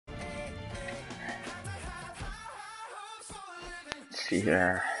see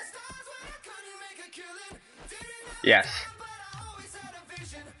here. Yes.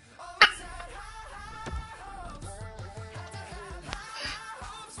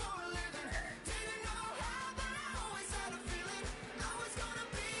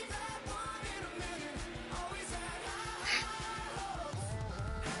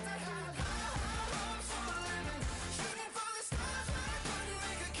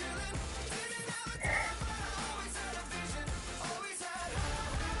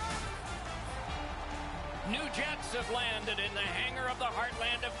 New jets have landed in the hangar of the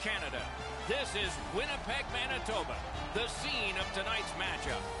heartland of Canada. This is Winnipeg, Manitoba, the scene of tonight's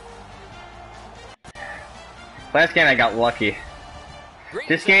matchup. Last game I got lucky.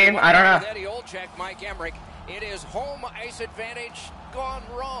 This game, I don't know. Eddie Olczyk, Mike Emmerich. It is home ice advantage gone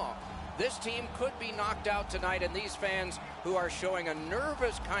wrong. This team could be knocked out tonight, and these fans who are showing a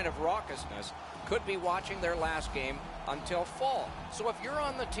nervous kind of raucousness could be watching their last game until fall. So if you're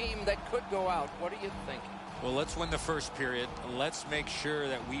on the team that could go out, what are you thinking? Well, let's win the first period. Let's make sure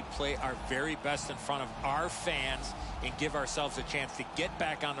that we play our very best in front of our fans and give ourselves a chance to get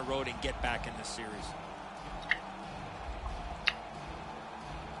back on the road and get back in the series.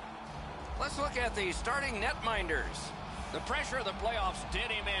 Let's look at the starting netminders. The pressure of the playoffs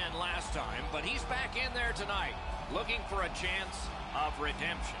did him in last time, but he's back in there tonight, looking for a chance of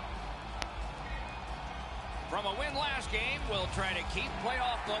redemption. From a win last game, we'll try to keep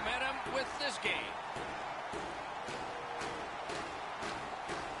playoff momentum with this game.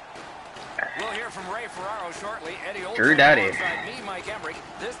 We'll hear from Ray Ferraro shortly. Eddie Drew Doughty. Alongside me, Mike Emmerich.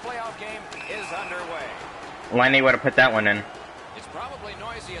 This playoff game is underway. Lenny would have put that one in. It's probably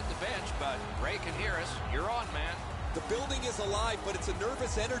noisy at the bench, but Ray can hear us. You're on, man. The building is alive, but it's a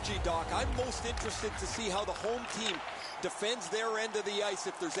nervous energy, Doc. I'm most interested to see how the home team defends their end of the ice,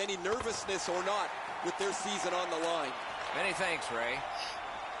 if there's any nervousness or not, with their season on the line. Many thanks, Ray.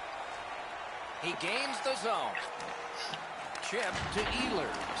 He gains the zone. Chip to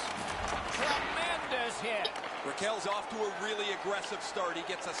Ehlers. Tremendous hit. Raquel's off to a really aggressive start. He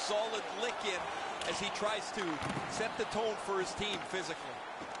gets a solid lick in as he tries to set the tone for his team physically.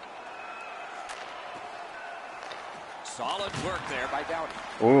 Solid work there by Doughty.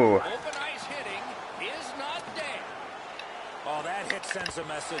 Ooh. Open ice hitting is not dead. Oh, that hit sends a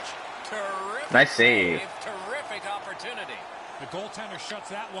message. Terrific Nice save. Terrific opportunity. The goaltender shuts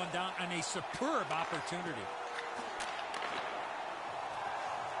that one down on a superb opportunity.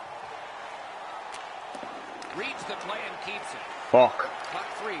 Reads the play and keeps it. Fuck. Puck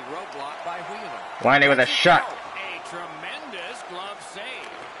free, roadblock by Wheeler. Lenny with a shot. A tremendous glove save.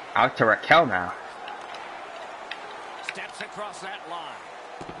 Out to Raquel now. Steps across that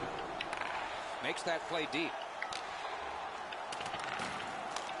line. Makes that play deep.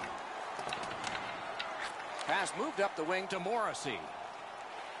 Pass moved up the wing to Morrissey.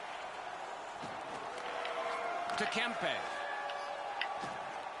 To Kempe.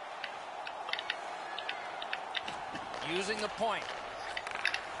 Using the point.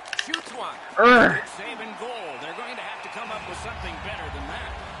 Shoots one. Good save and goal. They're going to have to come up with something better than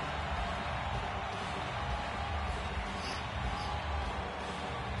that.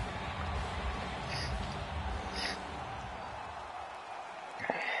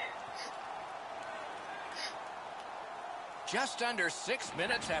 Just under 6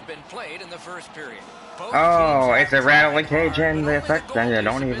 minutes have been played in the first period. Both Oh, teams it's a have rattling tried cage and hard, the but effect, only then you the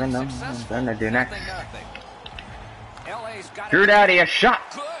don't goalies even have know. been successful. Then they do next. Nothing. LA's got Drew it. Doughty, a shot.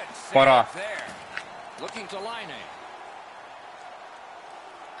 Good Butt save off. there. Looking to Line.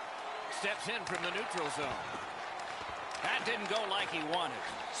 Steps in from the neutral zone. That didn't go like he wanted.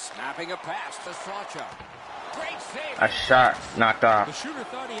 Snapping a pass to Sawchuk. Great save. A shot knocked The off. shooter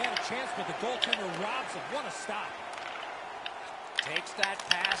thought he had a chance, but the goaltender robs him. What a stop. Takes that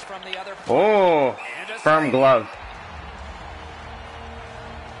pass from the other point. Oh, And a firm save. glove.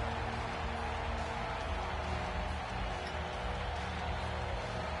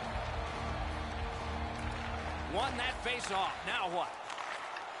 Won that face-off. Now what?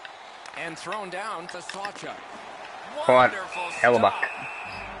 And thrown down to Sawchuk. Caught Wonderful Hellebuck. stop.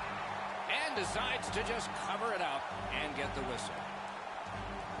 And decides to just cover it up and get the whistle.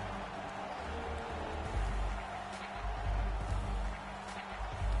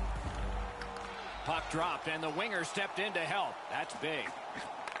 Puck dropped and the winger stepped in to help. That's big.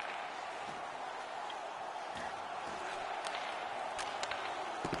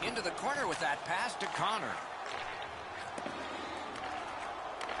 Into the corner with that pass to Connor.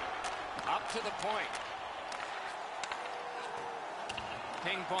 Up to the point.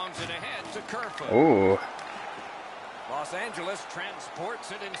 Ping-pongs it ahead to Kerfoot. Ooh. Los Angeles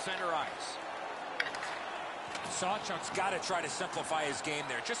transports it in center ice. Sawchuk's got to try to simplify his game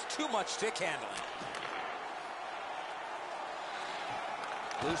there. Just too much stick handling.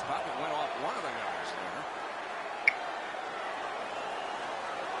 Loose puck, it went off one of the guys there.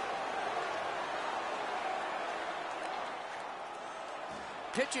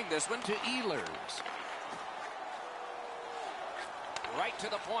 Pitching this one to Ehlers. Right to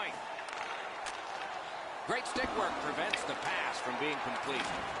the point. Great stick work prevents the pass from being complete.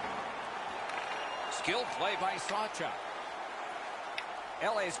 Skilled play by Sawchuk.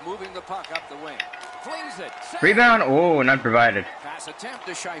 LA's moving the puck up the wing. Flings it. Save. Rebound. Oh, not provided. Pass attempt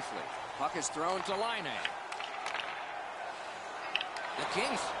to Scheifele. Puck is thrown to Laine. The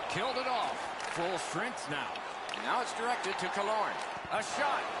Kings killed it off. Full strength now. Now it's directed to Killorn. A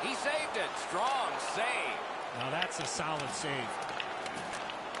shot. He saved it. Strong save. Now that's a solid save.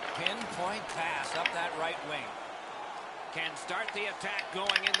 Pinpoint pass up that right wing. Can start the attack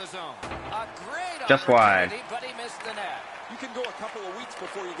going in the zone. A great Just wide. but he missed the net. You can go a couple of weeks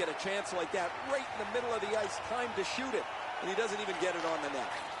before you get a chance like that, right in the middle of the ice, time to shoot it, and he doesn't even get it on the net.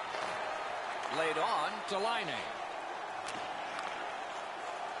 Laid on to Laine.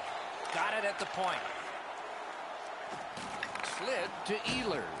 Got it at the point. Slid to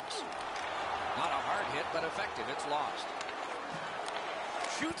Ehlers. Not a hard hit, but effective. It's lost.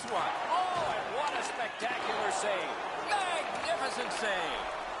 Shoots one. Oh, and what a spectacular save. Magnificent save.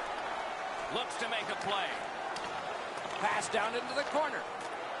 Looks to make a play. Pass down into the corner.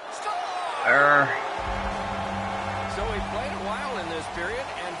 Score! So we played a while in this period,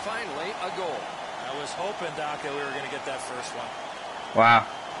 and finally a goal. I was hoping, Doc, that we were going to get that first one. Wow.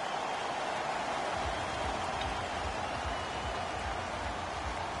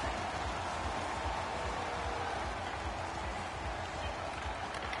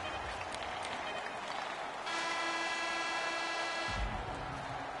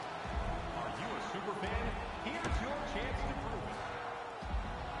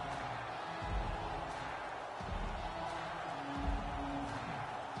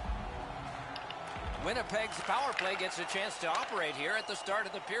 Winnipeg's power play gets a chance to operate here at the start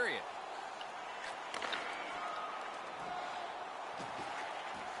of the period.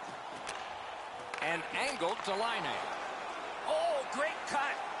 And angled to Laine. Oh, great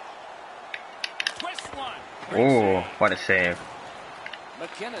cut. Twist one. Oh, what a save.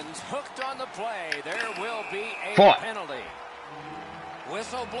 McKinnon's hooked on the play. There will be a penalty.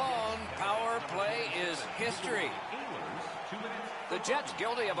 Whistle blown. Power play is history. The Jets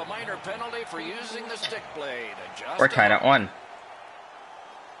guilty of a minor penalty for using the stick blade. We're tied at 1.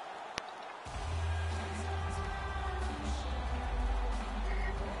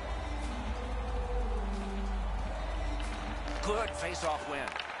 Good face-off win.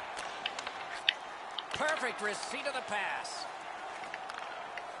 Perfect receipt of the pass.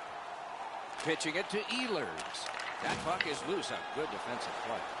 Pitching it to Ehlers. That puck is loose. A good defensive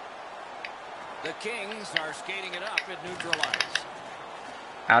play. The Kings are skating it up at neutral ice.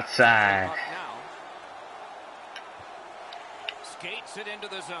 Outside. Now. Skates it into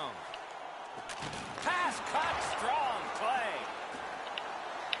the zone. Pass cut. Strong play.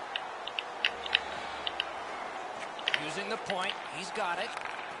 Using the point. He's got it.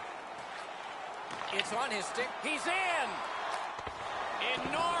 It's on his stick. He's in.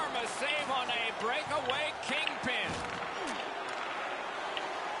 Enormous save on a breakaway kingpin.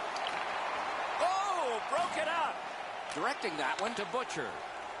 Oh, broke it up. Directing that one to Butcher.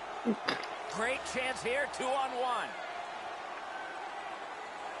 Great chance here, 2-on-1.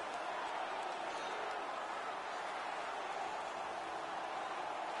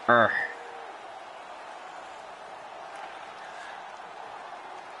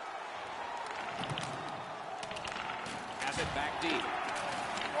 Has it back deep.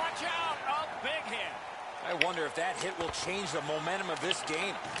 Watch out! A big hit. I wonder if that hit will change the momentum of this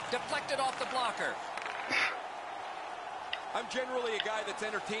game. Deflected off the blocker. I'm generally a guy that's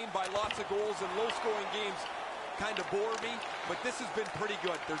entertained by lots of goals, and low-scoring games kind of bore me, but this has been pretty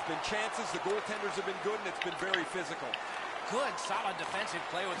good. There's been chances, the goaltenders have been good, and it's been very physical. Good, solid defensive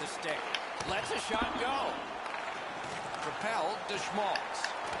play with the stick. Lets a shot go. Propelled to Schmaltz.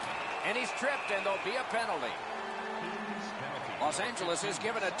 And he's tripped, and there'll be a penalty. Los Angeles is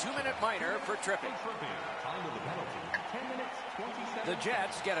given a 2-minute minor for tripping. The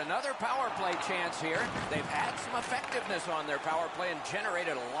Jets get another power play chance here. They've had some effectiveness on their power play and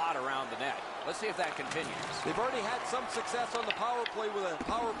generated a lot around the net. Let's see if that continues. They've already had some success on the power play with a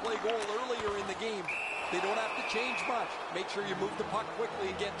power play goal earlier in the game. They don't have to change much. Make sure you move the puck quickly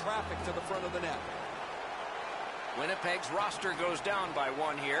and get traffic to the front of the net. Winnipeg's roster goes down by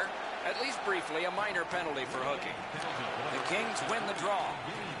 1 here. At least briefly, a minor penalty for hooking. The Kings win the draw.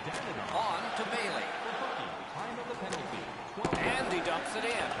 On to Bailey. dumps it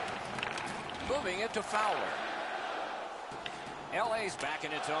in. Moving it to Fowler. LA's back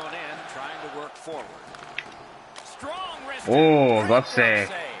in its own end, trying to work forward. Strong wrist. Oh, glove save.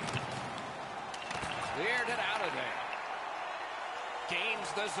 Cleared it out of there. Gains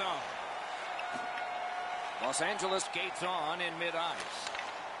the zone. Los Angeles gates on in mid-ice.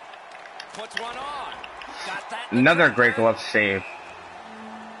 Puts one on. Got that. Another great glove save.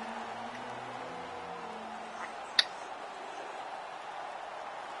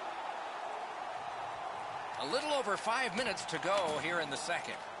 A little over 5 minutes to go here in the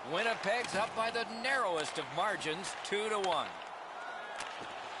second. Winnipeg's up by the narrowest of margins, 2-1.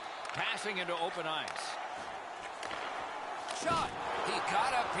 Passing into open ice. Shot. He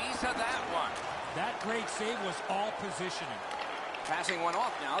got a piece of that one. That great save was all positioning. Passing one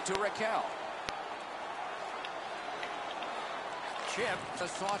off now to Raquel. Chip to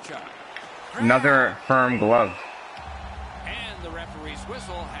Sawchuk. Another firm glove. And the referee's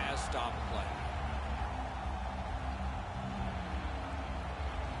whistle has stopped play.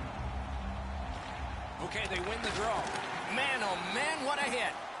 Okay, they win the draw. Man, oh man, what a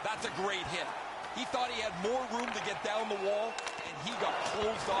hit. That's a great hit. He thought he had more room to get down the wall, and he got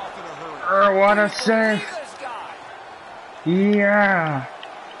closed off in a hurry. What a save. Yeah.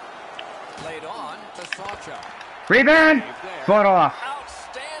 Played on to Sawchuk. Rebound. Foot off.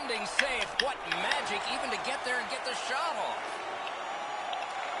 Outstanding save. What magic even to get there and get the shot off.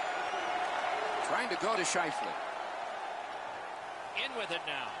 Trying to go to Scheifele. In with it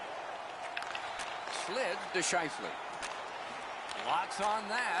now. Slid to Scheifele. Lots on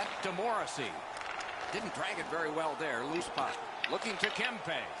that to Morrissey. Didn't drag it very well there. Loose puck. Looking to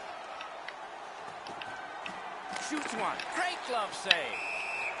Kempe. Shoots one. Great glove save.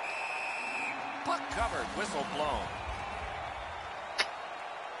 Puck covered. Whistle blown.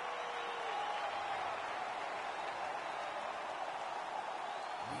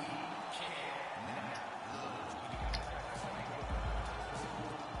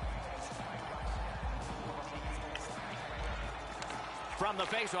 From the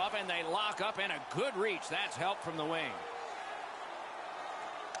faceoff, and they lock up, and a good reach. That's help from the wing.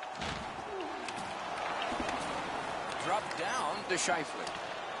 Dropped down to Scheifele.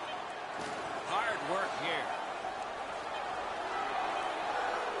 Hard work here.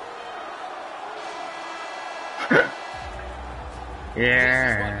 Yeah.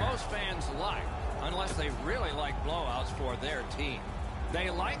 This is what most fans like, unless they really like blowouts for their team. They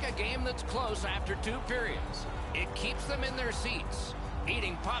like a game that's close after 2 periods. It keeps them in their seats,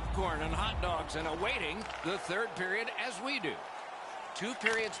 eating popcorn and hot dogs and awaiting the 3rd period as we do. 2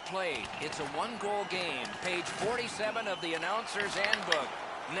 periods played. It's a 1-goal game. Page 47 of the announcer's handbook.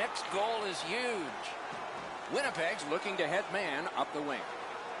 Next goal is huge. Winnipeg's looking to head man up the wing.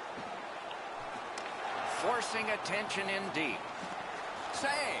 Forcing attention in deep.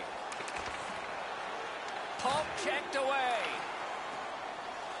 Save. Poke checked away.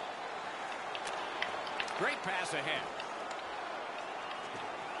 Great pass ahead.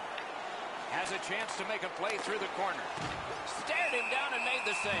 Has a chance to make a play through the corner. Stared him down and made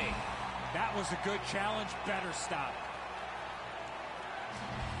the save. That was a good challenge. Better stop.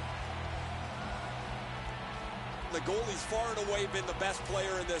 The goalie's far and away been the best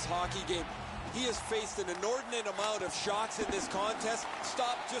player in this hockey game. He has faced an inordinate amount of shots in this contest,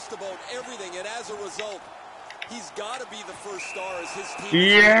 stopped just about everything, and as a result, he's got to be the first star as his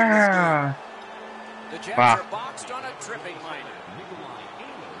team. Yeah. The Jets are boxed on a tripping minor.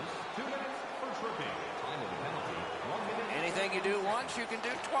 Anything you do once, you can do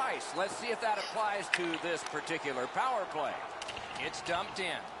twice. Let's see if that applies to this particular power play. It's dumped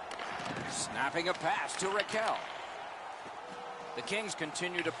in. Snapping a pass to Raquel. The Kings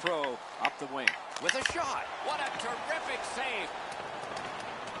continue to probe up the wing with a shot. What a terrific save.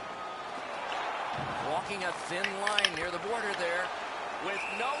 Walking a thin line near the border there. With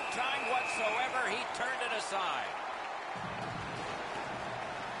no time whatsoever, he turned it aside.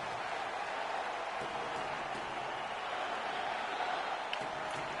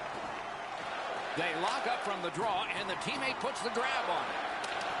 They lock up from the draw, and the teammate puts the grab on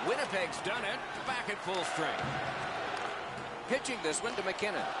it. Winnipeg's done it, back at full strength. Pitching this one to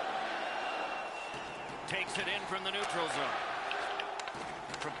McKinnon. Takes it in from the neutral zone.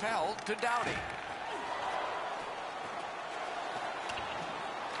 Propelled to Doughty.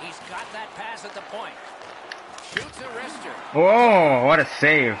 He's got that pass at the point. Shoots a wrister. Oh, what a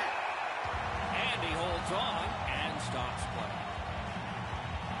save. And he holds on and stops play.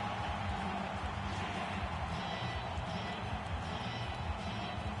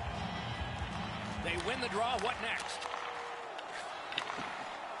 They win the draw. What next?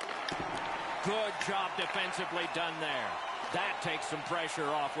 Good job defensively done there. That takes some pressure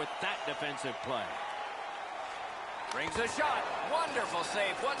off with that defensive play. Brings a shot. Wonderful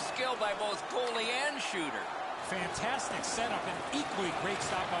save. What skill by both goalie and shooter. Fantastic setup and equally great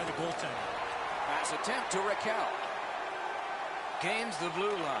stop by the goaltender. Pass attempt to Raquel. Gains the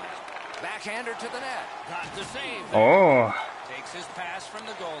blue line. Backhander to the net. Got the save. Oh. Takes his pass from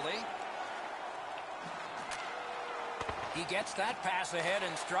the goalie. He gets that pass ahead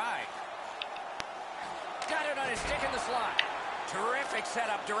in stride. Got it on his stick in the slot. Terrific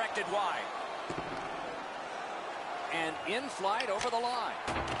setup directed wide. And in flight over the line.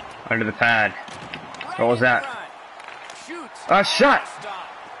 Under the pad. What was that? Shoots. A shot. Stop.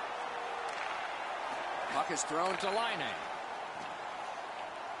 Puck is thrown to Line.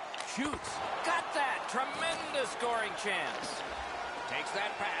 Shoots. Got that. Tremendous scoring chance. Takes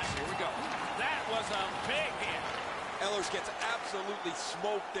that pass. Here we go. That was a big hit. Ehlers gets absolutely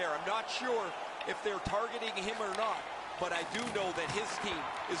smoked there. I'm not sure if they're targeting him or not, but I do know that his team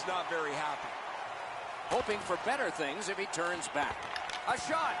is not very happy. Hoping for better things if he turns back. A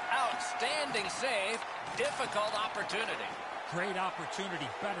shot. Outstanding save. Difficult opportunity. Great opportunity.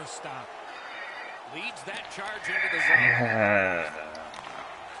 Better stop. Leads that charge into the zone.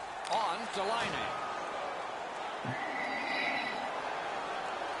 On to Line.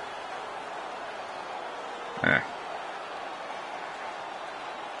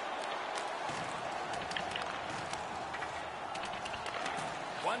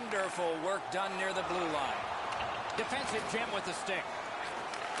 Wonderful work done near the blue line. Defensive gem with the stick.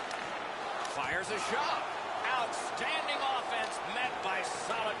 Fires a shot. Outstanding offense met by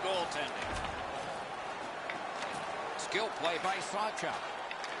solid goaltending. Skill play by Sawchuk.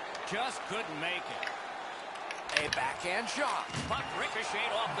 Just couldn't make it. A backhand shot. Puck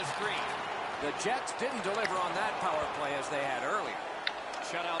ricocheted off the screen. The Jets didn't deliver on that power play as they had earlier.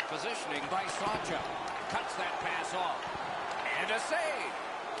 Shutout positioning by Sawchuk. Cuts that pass off. And a save.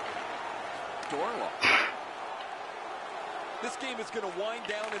 Dorlow. This game is going to wind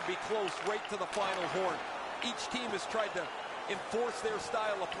down and be close right to the final horn. Each team has tried to enforce their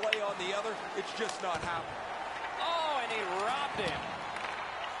style of play on the other. It's just not happening. Oh, and he robbed him.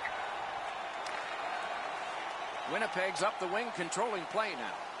 Winnipeg's up the wing, controlling play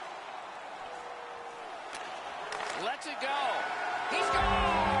now. Lets it go. He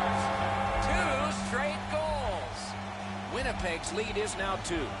scores! 2 straight goals. Winnipeg's lead is now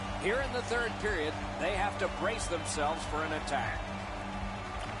 2. Here in the third period, they have to brace themselves for an attack.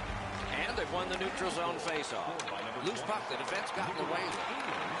 And they've won the neutral zone faceoff. Loose puck, the defense got in the way.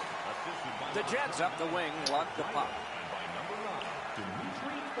 The Jets up the wing, lug the puck.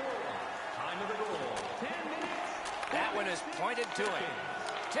 That one is pointed to him.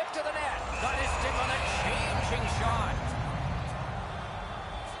 Tip to the net. Got his stick on a changing shot.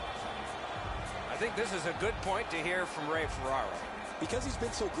 I think this is a good point to hear from Ray Ferraro. Because he's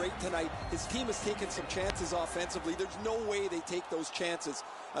been so great tonight, his team has taken some chances offensively. There's no way they take those chances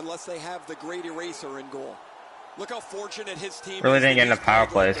unless they have the great eraser in goal. Look how fortunate his team really is. didn't get into power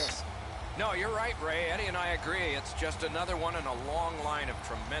plays. No, you're right, Ray. Eddie and I agree. It's just another one in a long line of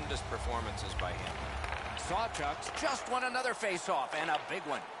tremendous performances by him. Sawchuk's just won another face-off, and a big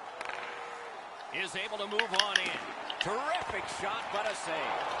one. Is able to move on in. Terrific shot, but a save.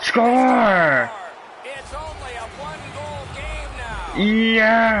 Score! It's only a 1-goal game now.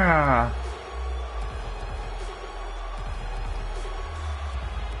 Yeah.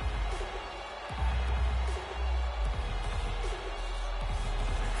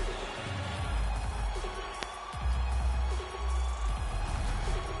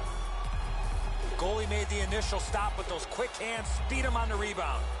 Goalie made the initial stop with those quick hands, speed him on the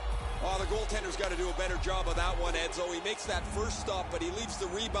rebound. Oh, the goaltender's got to do a better job of that one, Edzo. He makes that first stop, but he leaves the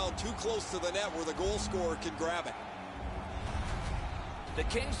rebound too close to the net where the goal scorer can grab it. The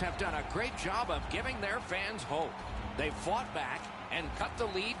Kings have done a great job of giving their fans hope. They've fought back and cut the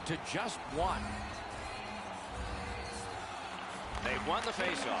lead to just 1. They've won the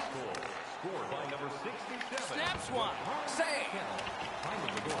faceoff. Scored by number 67. Snaps one. Save.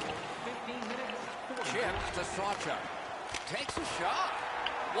 Chips to Sawchuk. Takes a shot.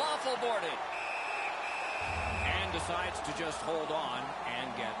 Waffle boarded. And decides to just hold on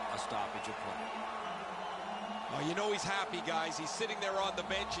and get a stoppage of play. Oh, you know he's happy, guys. He's sitting there on the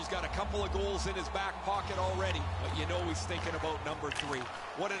bench. He's got a couple of goals in his back pocket already. But you know he's thinking about number 3.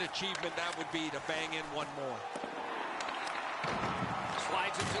 What an achievement that would be to bang in one more.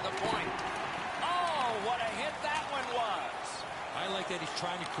 Slides it to the point. Oh, what a hit that one was. I like that he's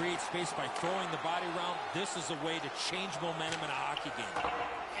trying to create space by throwing the body around. This is a way to change momentum in a hockey game.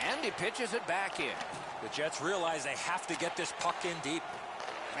 And he pitches it back in. The Jets realize they have to get this puck in deep.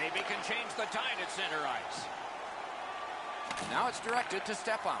 Maybe can change the tide at center ice. Now it's directed to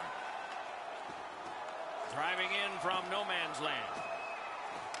Stepan. Driving in from no man's land.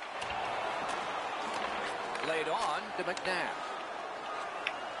 Laid on to McNabb.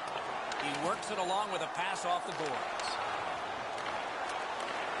 He works it along with a pass off the boards.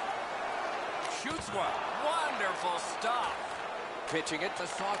 Shoots one. Wonderful stop. Pitching it to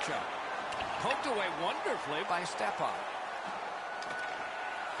Sawchuk. Poked away wonderfully by Stepan.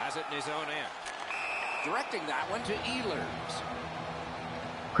 Has it in his own end. Directing that one to Ehlers.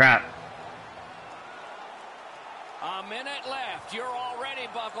 Crap. A minute left. You're already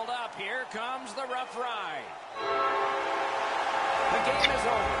buckled up. Here comes the rough ride. The game is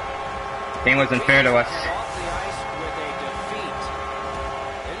over. Game wasn't fair to us. Off the ice with a defeat.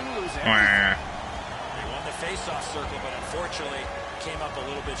 They didn't lose anything. They won the face-off circle, but unfortunately came up a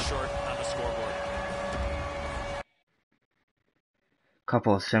little bit short on the scoreboard.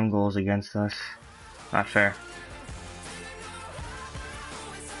 Couple of sim goals against us. Not fair.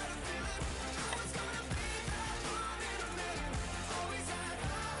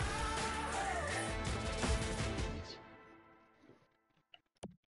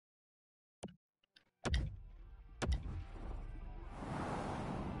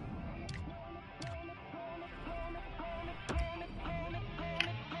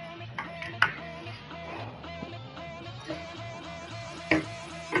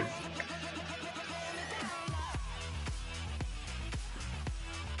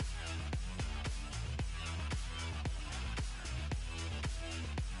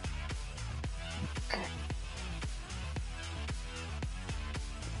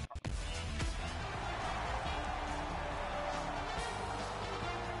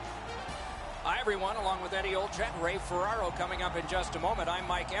 Hi, everyone. Along with Eddie Olczyk, Ray Ferraro coming up in just a moment. I'm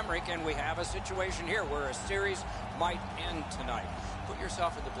Mike Emmerich, and we have a situation here where a series might end tonight. Put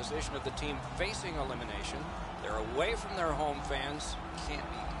yourself in the position of the team facing elimination. They're away from their home fans. Can't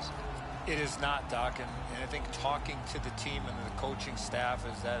be easy. It is not, Doc, and I think talking to the team and the coaching staff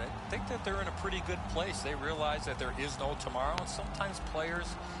is that I think that they're in a pretty good place. They realize that there is no tomorrow, and sometimes players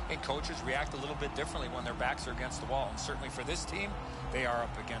and coaches react a little bit differently when their backs are against the wall. And certainly for this team, they are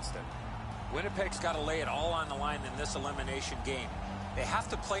up against it. Winnipeg's got to lay it all on the line in this elimination game. They have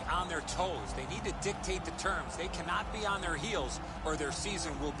to play on their toes. They need to dictate the terms. They cannot be on their heels or their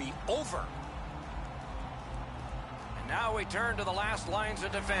season will be over. And now we turn to the last lines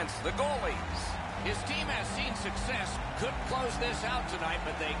of defense, the goalies. His team has seen success, could close this out tonight,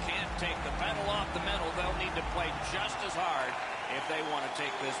 but they can't take the pedal off the metal. They'll need to play just as hard if they want to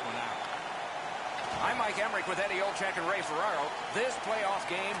take this one out. I'm Mike Emmerich with Eddie Olczyk and Ray Ferraro. This playoff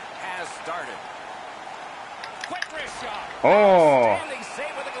game has started. Quick wrist shot. Oh. Standing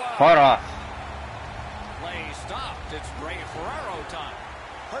save with a glove. Far off. Play stopped. It's Ray Ferraro time.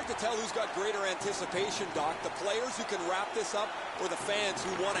 Hard to tell who's got greater anticipation, Doc. The players who can wrap this up or the fans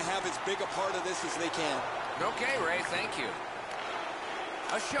who want to have as big a part of this as they can. Okay, Ray, thank you.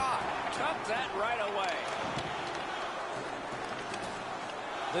 A shot. Took that right away.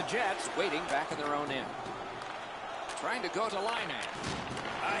 The Jets waiting back in their own end. Trying to go to line out.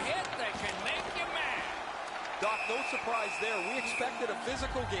 A hit that can make you mad. Doc, no surprise there. We expected a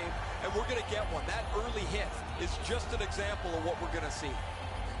physical game, and we're going to get one. That early hit is just an example of what we're going to see.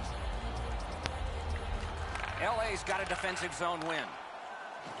 LA's got a defensive zone win.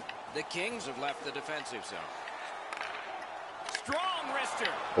 The Kings have left the defensive zone. Strong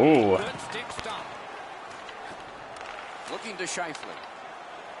wrister. Ooh. Good stick stop. Looking to Scheifele.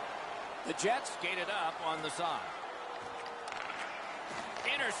 The Jets skated up on the side.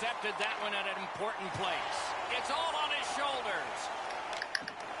 Intercepted that one at an important place. It's all on his shoulders.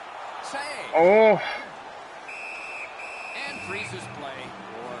 Save. Oh. And freezes play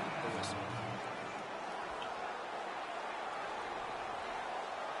for the whistle.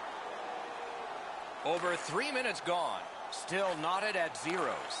 Over 3 minutes gone. Still knotted at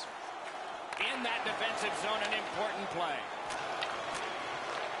zeros. In that defensive zone, an important play.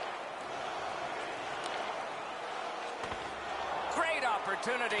 Great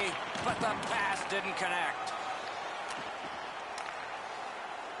opportunity, but the pass didn't connect.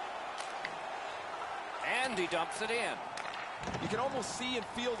 And he dumps it in. You can almost see and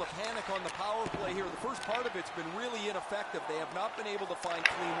feel the panic on the power play here. The first part of it's been really ineffective. They have not been able to find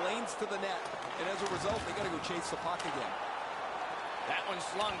clean lanes to the net. And as a result, they got to go chase the puck again. That one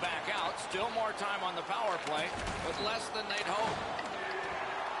slung back out. Still more time on the power play, but less than they'd hoped.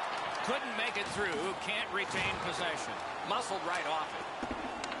 Couldn't make it through. Can't retain possession. Muscled right off it.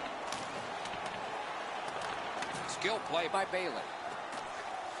 Skill play by Bailey.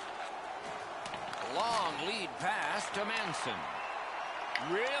 Long lead pass to Manson.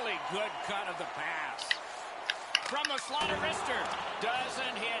 Really good cut of the pass. from the slot of wrister.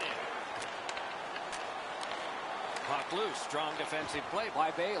 Doesn't hit it. Puck loose. Strong defensive play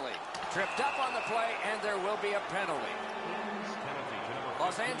by Bailey. Tripped up on the play, and there will be a penalty.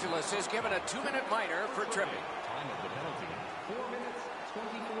 Los Angeles is given a 2-minute minor for tripping. Time of the penalty, 4 minutes,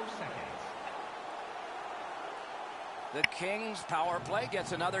 24 seconds. The Kings power play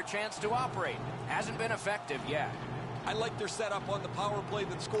gets another chance to operate. Hasn't been effective yet. I like their setup on the power play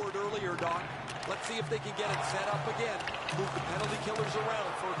that scored earlier, Doc. Let's see if they can get it set up again. Move the penalty killers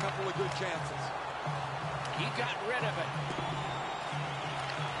around for a couple of good chances. He got rid of it.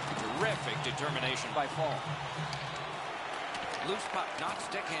 Terrific determination by Fall. Loose puck, not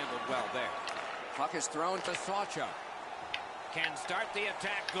stick handled well there. Puck is thrown to Sawchuk. Can start the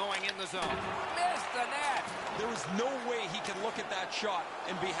attack going in the zone. Missed the net. There is no way he can look at that shot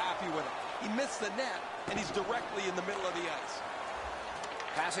and be happy with it. He missed the net, and he's directly in the middle of the ice.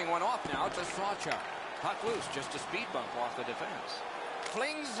 Passing one off now to Sawchuk. Puck loose, just a speed bump off the defense.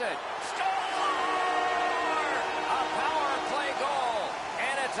 Flings it. Score! A power play goal,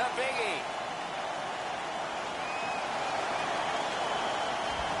 and it's a biggie.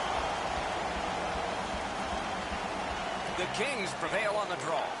 The Kings prevail on the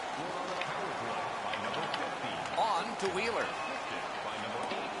draw. On to Wheeler.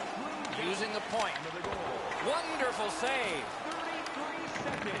 Using the point. Wonderful save.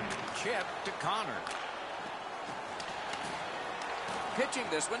 Chip to Connor. Pitching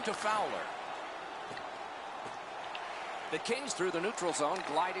this one to Fowler. The Kings through the neutral zone,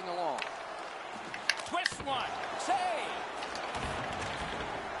 gliding along. Twist one. Save.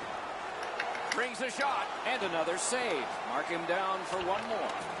 Brings a shot and another save. Mark him down for one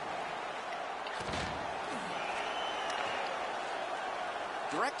more.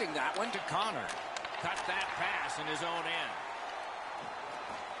 Directing that one to Connor. Cut that pass in his own end.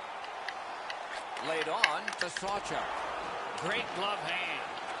 Laid on to Sawchuk. Great glove hand.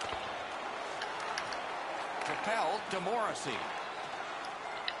 Propelled to Morrissey.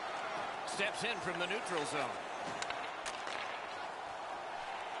 Steps in from the neutral zone.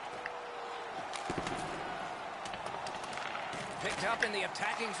 Picked up in the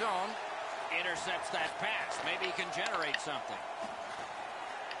attacking zone. Intercepts that pass. Maybe he can generate something.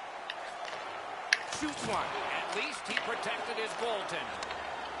 Shoots one. At least he protected his goaltender.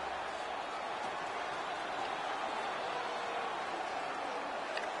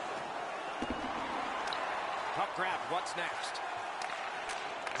 Puck grab. What's next?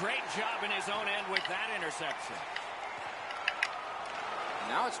 Great job in his own end with that interception.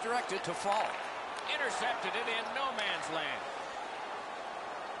 Now it's directed to Fall. Intercepted it in no man's land.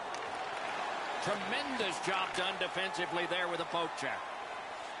 Tremendous job done defensively there with a poke check.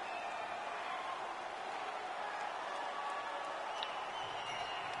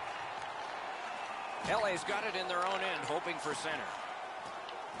 LA's got it in their own end, hoping for center.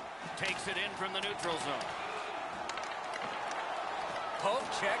 Takes it in from the neutral zone.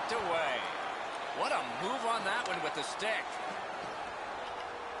 Poke checked away. What a move on that one with the stick.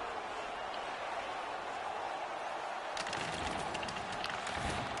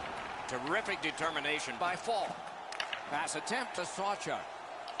 Terrific determination by Fall. Pass attempt to Sawchuk.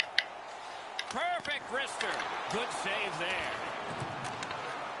 Perfect wrister. Good save there.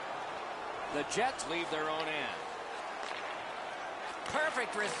 The Jets leave their own end.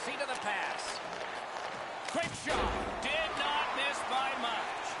 Perfect receipt of the pass. Quick shot. Did not miss by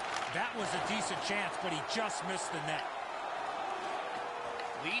much. That was a decent chance, but he just missed the net.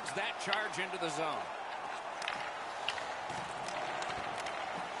 Leads that charge into the zone.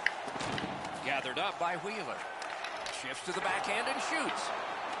 Gathered up by Wheeler. Shifts to the backhand and shoots.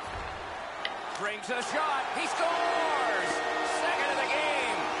 Brings a shot. He scores! Second of the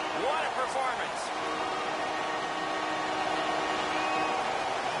game. What a performance.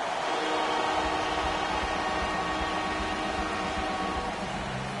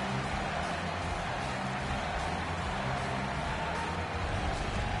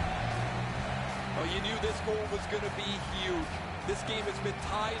 Well, you knew this goal was going to be huge. This game has been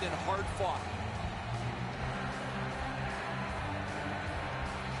tied and hard fought.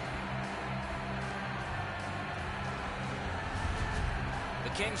 The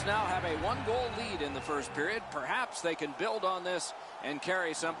Kings now have a 1-goal lead in the first period. Perhaps they can build on this and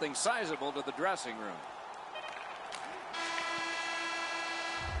carry something sizable to the dressing room.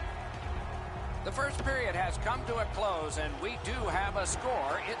 The first period has come to a close, and we do have a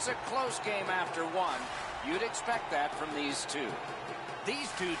score. It's a close game after one. You'd expect that from these two.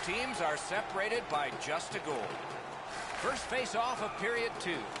 These two teams are separated by just a goal. First face-off of period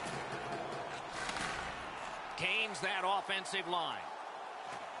 2. Gains that offensive line.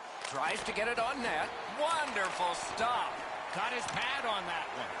 Tries to get it on net. Wonderful stop. Got his pad on that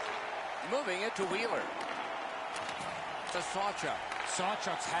one. Moving it to Wheeler. To Sawchuk.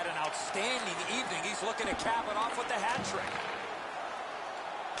 Sawchuk's had an outstanding evening. He's looking to cap it off with the hat trick.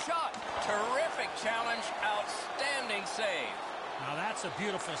 Shot. Terrific challenge. Outstanding save. Now that's a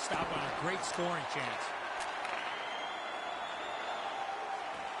beautiful stop on a great scoring chance.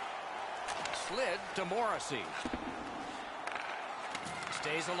 Slid to Morrissey.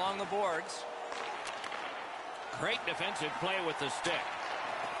 Stays along the boards. Great defensive play with the stick.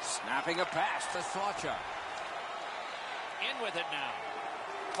 Snapping a pass to Sawchuk. In with it now.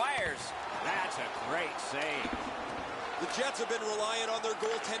 Fires. That's a great save. The Jets have been relying on their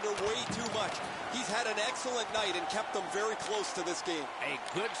goaltender way too much. He's had an excellent night and kept them very close to this game. A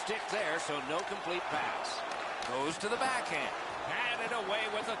good stick there, so no complete pass. Goes to the backhand. Batted away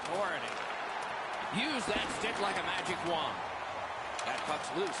with authority. Use that stick like a magic wand. That puck's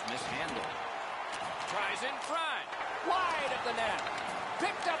loose, mishandled. Tries in front. Wide of the net.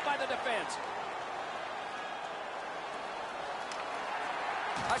 Picked up by the defense.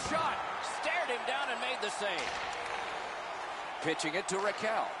 A shot. Stared him down and made the save. Pitching it to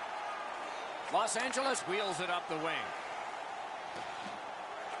Raquel. Los Angeles wheels it up the wing.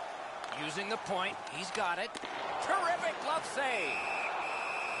 Using the point. He's got it. Terrific glove save.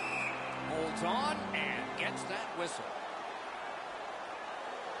 Holds on and gets that whistle.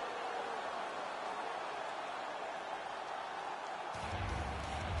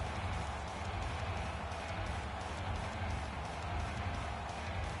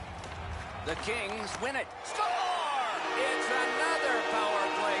 The Kings win it. Score! It's another power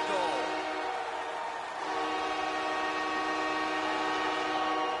play goal.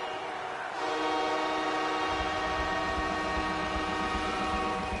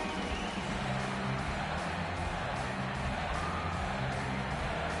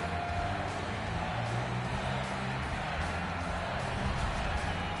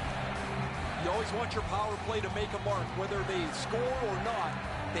 You always want your power play to make a mark, whether they score or not.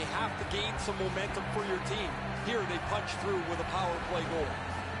 They have to gain some momentum for your team. Here they punch through with a power play goal.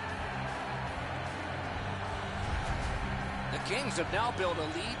 The Kings have now built a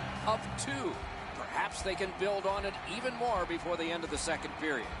lead of 2. Perhaps they can build on it even more before the end of the second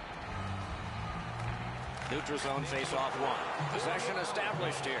period. Neutral zone face-off 1. Possession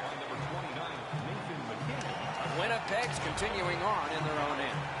established here. Winnipeg's continuing on in their own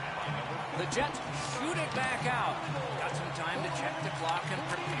end. The Jets shoot it back out. Got some time to check the clock and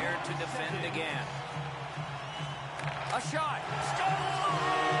prepare to defend again. A shot. Score!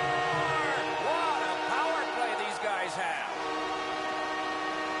 What a power play these guys have.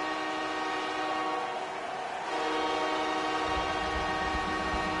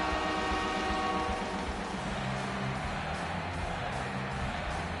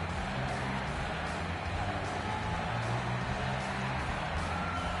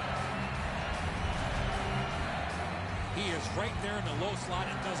 He is right there in the low slot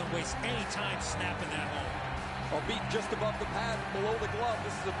and doesn't waste any time snapping that home. I'll beat just above the pad, below the glove.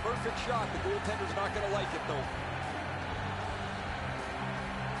 This is a perfect shot. The goaltender's not going to like it, though.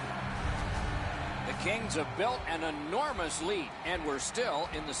 The Kings have built an enormous lead, and we're still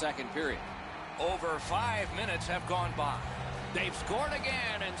in the second period. Over 5 minutes have gone by. They've scored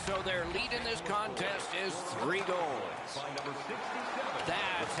again, and so their lead in this contest is 3 goals.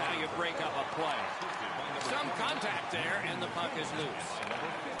 That's how you break up a play. Some contact there, and the puck is loose.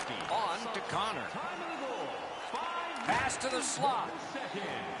 On to Connor. Pass to the slot.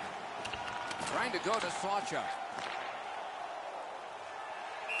 Trying to go to Sawchuk.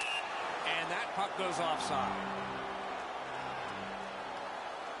 And that puck goes offside.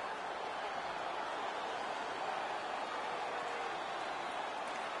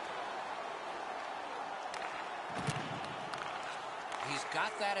 He's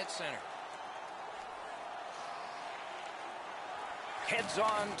got that at center. Heads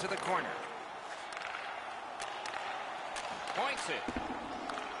on to the corner. Points it.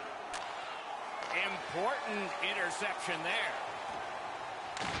 Important interception there.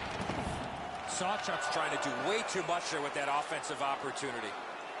 Sawchuk's trying to do way too much there with that offensive opportunity.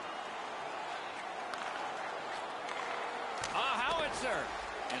 A howitzer.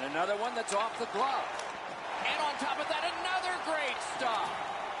 And another one that's off the glove. And on top of that, another great stop.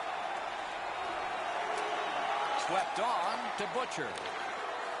 Swept on to Butcher.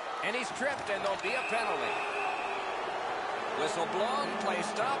 And he's tripped, and there'll be a penalty. Whistle blown, play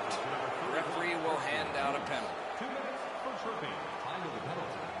stopped. Referee will hand out a penalty. 2 minutes for tripping. Time of the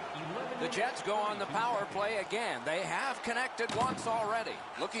penalty. The Jets go on the power play again. They have connected once already.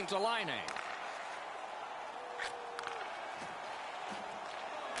 Looking to Laine.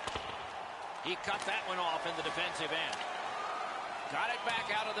 He cut that one off in the defensive end. Got it back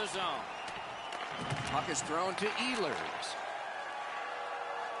out of the zone. Puck is thrown to Ehlers.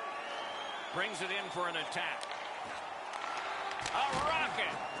 Brings it in for an attack. A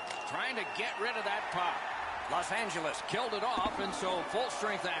rocket. Trying to get rid of that puck. Los Angeles killed it off, and so full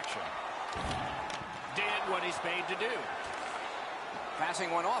strength action. Did what he's paid to do. Passing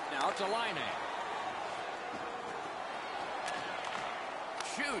one off now to Laine.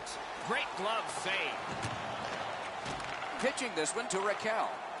 Shoots. Great glove save. Pitching this one to Raquel.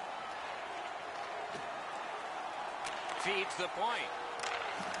 Feeds the point.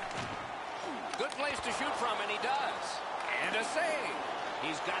 Good place to shoot from, and he does. And a save.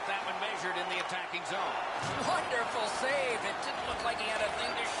 He's got that one measured in the attacking zone. Wonderful save. It didn't look like he had a thing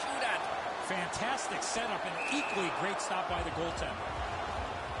to shoot at. Fantastic setup and equally great stop by the goaltender.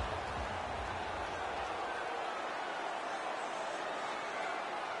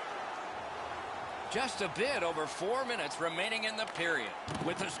 Just a bit over 4 minutes remaining in the period.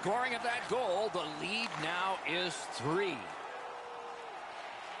 With the scoring of that goal, the lead now is 3.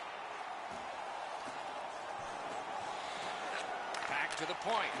 Back to the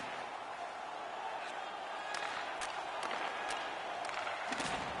point.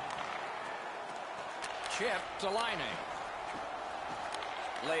 Chip to Laine.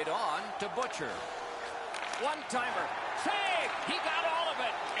 Laid on to Butcher. One-timer. Save! He got all of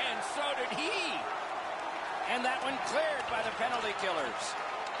it, and so did he. And that one cleared by the penalty killers.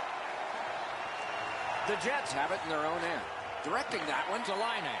 The Jets have it in their own end. Directing that one to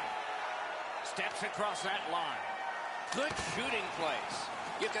Laine. Steps across that line. Good shooting place.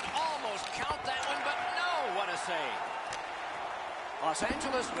 You can almost count that one, but no, what a save. Los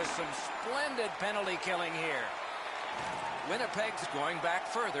Angeles with some splendid penalty killing here. Winnipeg's going back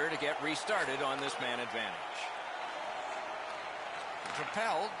further to get restarted on this man advantage.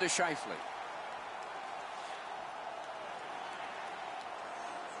 Propelled to Scheifele.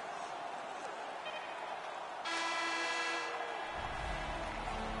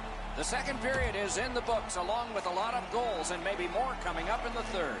 The second period is in the books, along with a lot of goals and maybe more coming up in the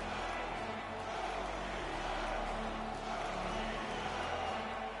third.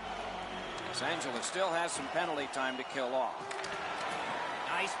 Los Angeles still has some penalty time to kill off.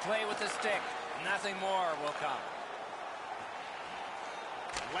 Nice play with the stick. Nothing more will come.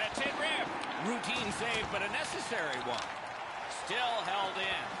 Lets it rip. Routine save, but a necessary one. Still held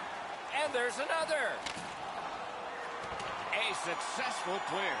in. And there's another. A successful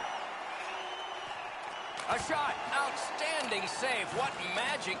clear. A shot. Outstanding save. What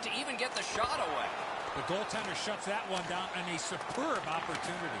magic to even get the shot away. The goaltender shuts that one down on a superb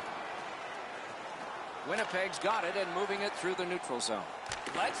opportunity. Winnipeg's got it and moving it through the neutral zone.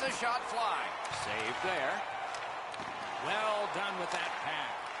 Lets the shot fly. Save there. Well done with that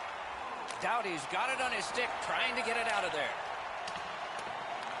pass. Doughty's got it on his stick, trying to get it out of there.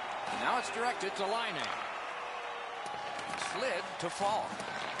 And now it's directed to Laine. Slid to Fall.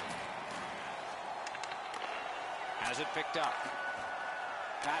 Has it picked up.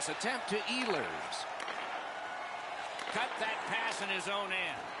 Pass attempt to Ehlers. Cut that pass in his own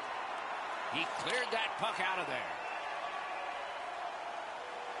end. He cleared that puck out of there.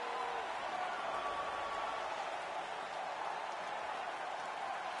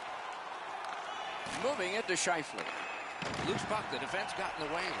 Moving it to Scheifele. Loose puck, the defense got in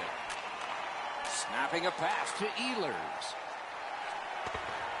the way there. Snapping a pass to Ehlers.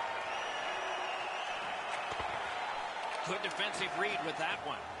 Good defensive read with that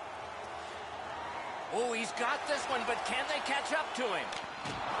one. Oh, he's got this one, but can they catch up to him?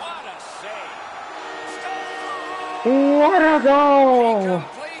 What a save. What a goal! He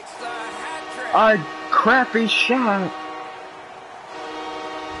completes the hat trick. A crappy shot.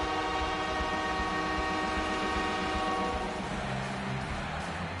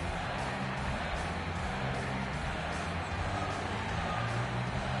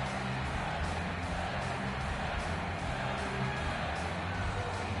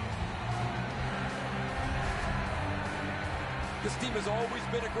 This team has always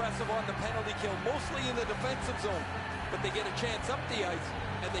been aggressive on the penalty kill, mostly in the defensive zone. But they get a chance up the ice,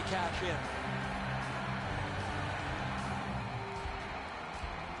 and they cash in.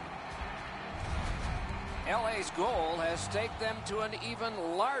 LA's goal has taken them to an even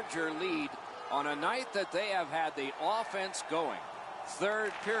larger lead on a night that they have had the offense going.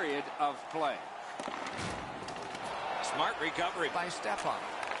 Third period of play. Smart recovery by Stepan.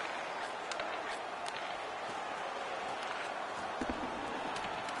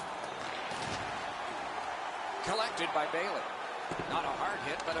 Collected by Bailey. Not a hard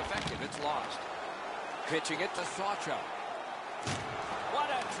hit, but effective. It's lost. Pitching it to Sawchuk. What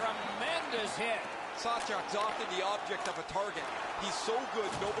a tremendous Tremendous hit. Sawchuk's often the object of a target. He's so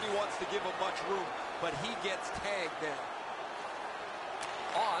good, nobody wants to give him much room, but he gets tagged there.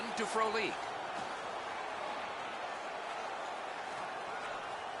 On to Frolik.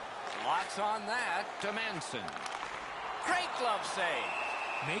 Lots on that to Manson. Great glove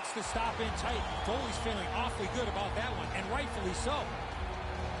save. Makes the stop in tight. Foley's feeling awfully good about that one, and rightfully so.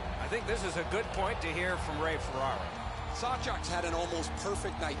 I think this is a good point to hear from Ray Ferraro. Sawchuk's had an almost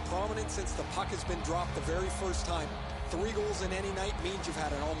perfect night, prominent since the puck has been dropped the very first time. 3 goals in any night means you've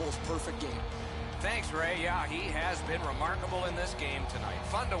had an almost perfect game. Thanks, Ray. Yeah, he has been remarkable in this game tonight.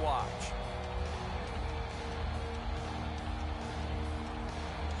 Fun to watch.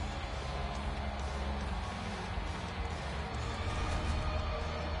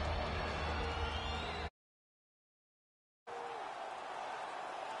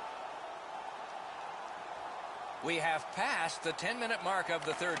 We have passed the 10-minute mark of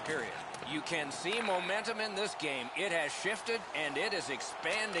the third period. You can see momentum in this game. It has shifted, and it is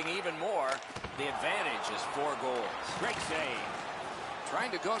expanding even more. The advantage is 4 goals. Great save. Trying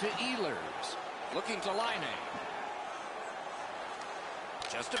to go to Ehlers. Looking to Line.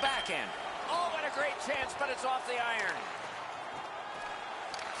 Just a backhand. Oh, what a great chance, but it's off the iron.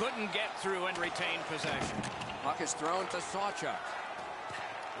 Couldn't get through and retain possession. Puck is thrown to Sawchuk.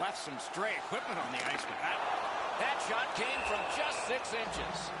 Left some stray equipment on the ice with that. That shot came from just 6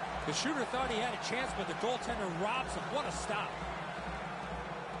 inches. The shooter thought he had a chance, but the goaltender robs him. What a stop.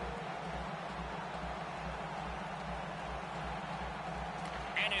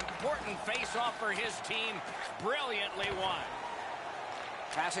 An important face-off for his team. Brilliantly won.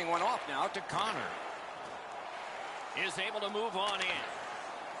 Passing one off now to Connor. Is able to move on in.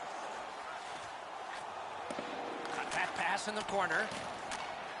 Got that pass in the corner.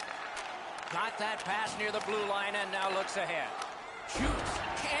 Got that pass near the blue line and now looks ahead. Shoots.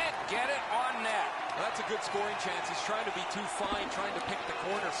 Can't get it on net. Well, that's a good scoring chance. He's trying to be too fine, trying to pick the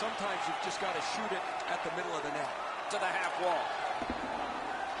corner. Sometimes you've just got to shoot it at the middle of the net. To the half wall.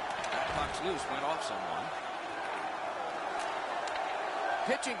 That puck's loose, went off someone.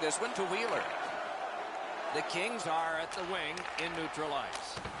 Pitching this one to Wheeler. The Kings are at the wing in neutral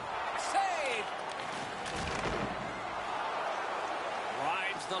ice. Save!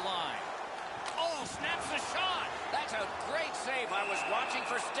 Rides the line. Oh, snaps the shot. That's a great save. I was watching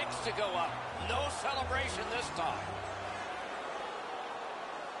for sticks to go up. No celebration this time.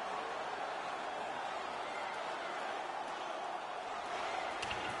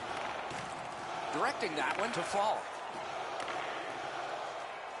 Directing that one to Fall.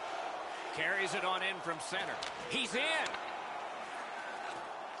 Carries it on in from center. He's in.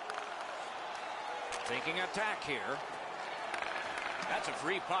 Thinking attack here. That's a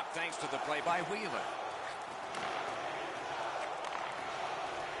free puck thanks to the play by Wheeler.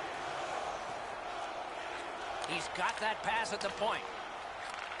 He's got that pass at the point.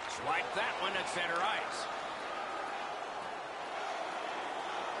 Swipe that one at center ice.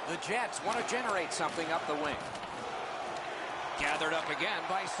 The Jets want to generate something up the wing. Gathered up again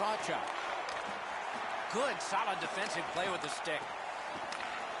by Sawchuk. Good, solid defensive play with the stick.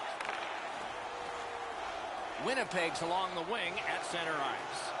 Winnipeg's along the wing at center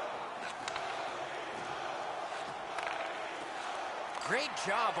ice. Great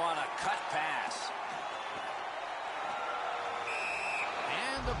job on a cut pass.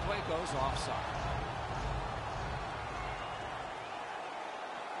 And the play goes offside.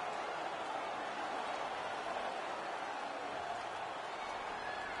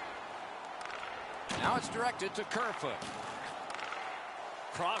 Now it's directed to Kerfoot.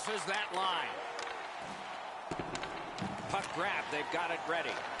 Crosses that line. Puck grab, they've got it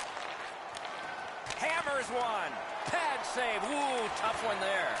ready. Hammers one. Pad save. Ooh, tough one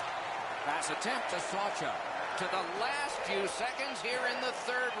there. Pass attempt to Sawchuk. To the last few seconds here in the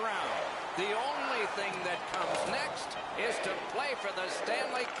third round. The only thing that comes next is to play for the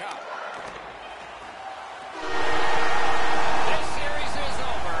Stanley Cup. This series is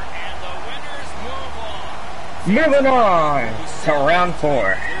over, and the winners move on. Moving on to round 4.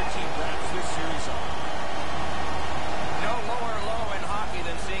 No lower low in hockey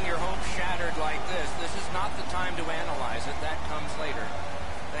than seeing your hopes shattered like this. This is not the time to analyze it. That comes later.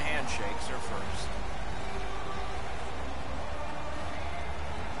 The handshakes are first.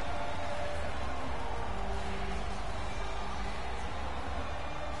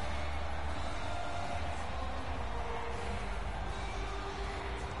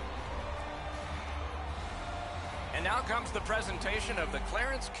 And now comes the presentation of the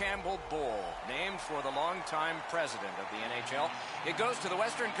Clarence Campbell Bowl, named for the longtime president of the NHL. It goes to the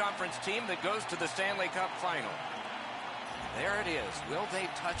Western Conference team that goes to the Stanley Cup Final. There it is. Will they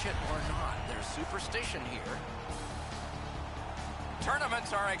touch it or not? There's superstition here.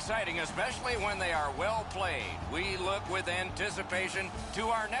 Tournaments are exciting, especially when they are well played. We look with anticipation to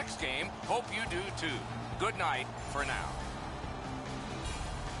our next game. Hope you do too. Good night for now.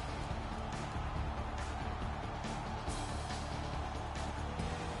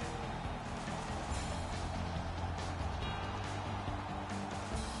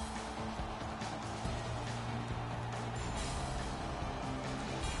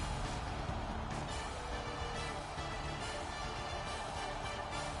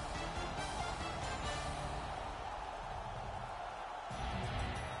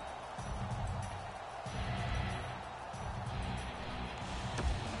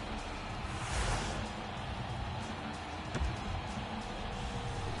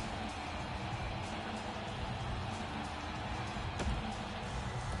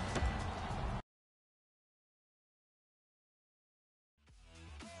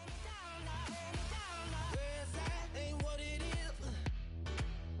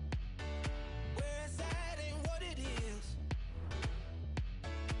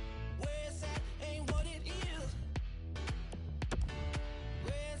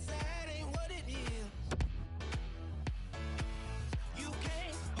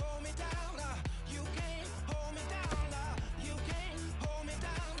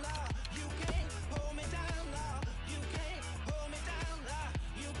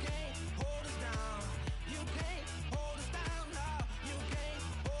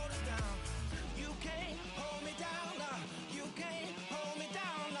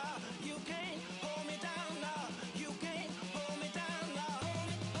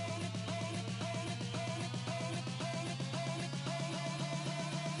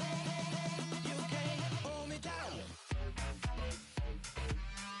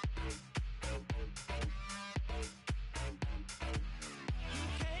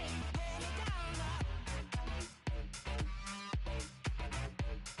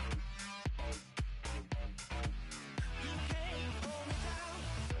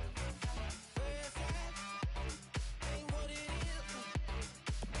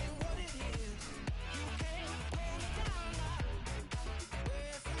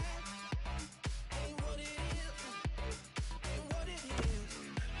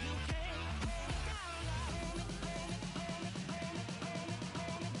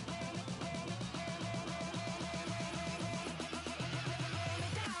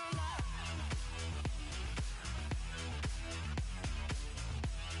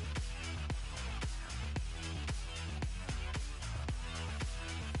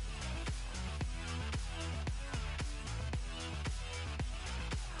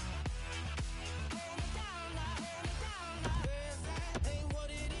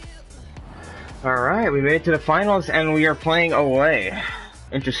 Alright, we made it to the finals and we are playing away.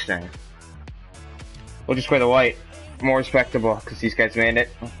 Interesting. We'll just wear the white. More respectable, because these guys made it.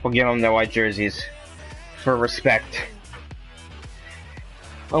 We'll give them their white jerseys. For respect.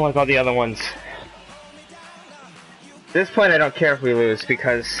 Unlike all the other ones. At this point I don't care if we lose,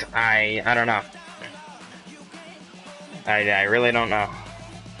 because I don't know. I really don't know.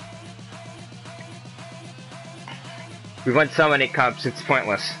 We've won so many cups, it's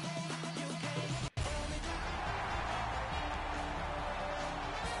pointless.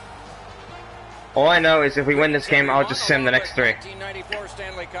 All I know is if we win this game, I'll just sim the next 3. 1994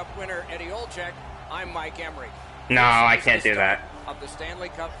 Stanley Cup winner Eddie Olczyk. I'm Mike Emmerich. No, I can't do that. Of the Stanley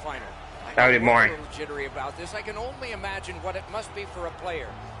Cup final. That would be boring. I'm a little jittery about this. I can only imagine what it must be for a player.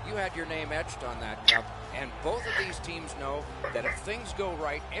 You had your name etched on that cup, and both of these teams know that if things go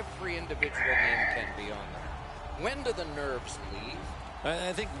right, every individual name can be on there. When do the nerves leave?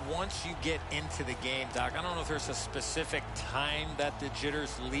 I think once you get into the game, Doc, I don't know if there's a specific time that the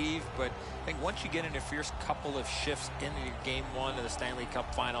jitters leave, but I think once you get in a fierce couple of shifts into your game 1 of the Stanley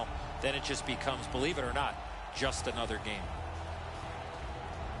Cup final, then it just becomes, believe it or not, just another game.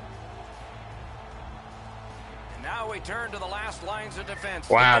 And now we turn to the last lines of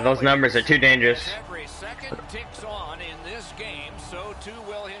defense. Wow, those numbers are too dangerous. Every second ticks on in this game, so too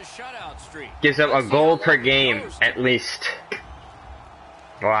will his shutout streak. Gives up a goal per game, at least.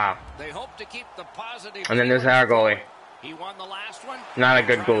 Wow. They hope to keep the positive. And then there's our goalie. He won the last one. Not a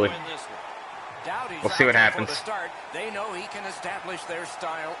good goalie. We'll see what happens. They know he can establish their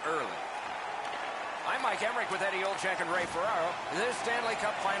style early. I'm Mike Emmerich with Eddie Olczyk and Ray Ferraro. This Stanley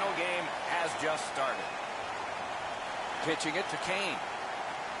Cup final game has just started. Pitching it to Kane.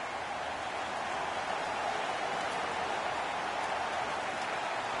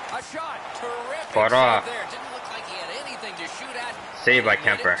 A shot. Terrific save there. Didn't look like he had anything to shoot at. Saved by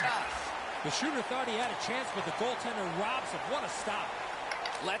Kemper. The shooter thought he had a chance, but the goaltender robs him. What a stop.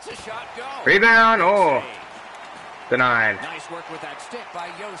 Lets a shot go. Rebound. Oh. Denied. Nice work with that stick by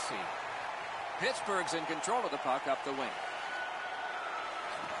Yossi. Pittsburgh's in control of the puck up the wing.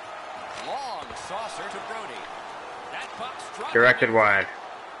 Long saucer to Brody. That puck struck. Directed wide.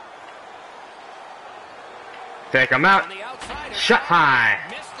 Take him out. Shot high.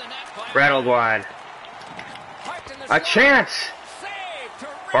 Rattled wide. A chance.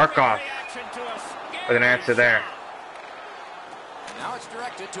 Barkov with an answer there. Now it's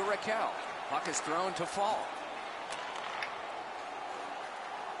directed to Raquel. Puck is thrown to Fall.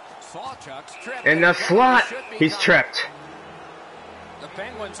 Sawchuk's tripped. In the slot. He's tripped. The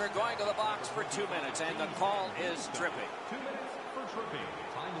Penguins are going to the box for 2 minutes, and the call is tripping. 2 minutes for tripping.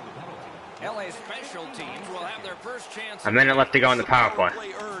 Time of the penalty. LA special teams will have their first chance. A minute left to go in the power play.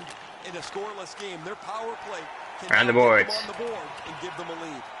 Earned in a scoreless game. Their power play can Around the get them boards. on the board and give them a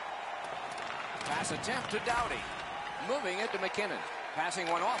lead. Pass attempt to Doughty. Moving it to McKinnon. Passing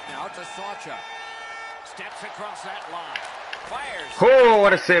one off now to Sawchuk. Steps across that line. Fires. Oh,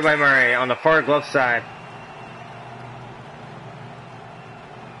 what a save by Murray on the far glove side.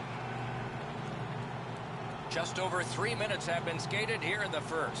 Just over 3 minutes have been skated here in the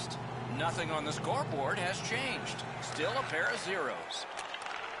first. Nothing on the scoreboard has changed. Still a pair of zeros.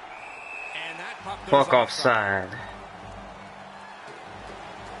 And that puck goes Falk offside.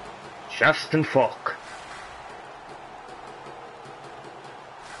 Justin Falk.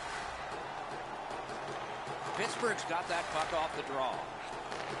 Pittsburgh's got that puck off the draw.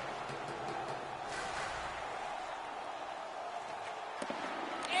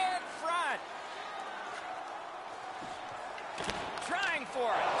 In front. Trying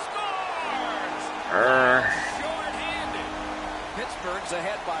for it. Scores! Short-handed. Pittsburgh's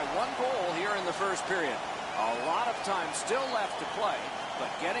ahead by 1 goal here in the first period. A lot of time still left to play, but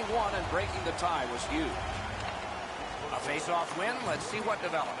getting one and breaking the tie was huge. A face-off win. Let's see what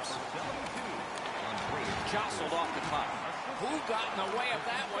develops. Jostled off the puck. Who got in the way of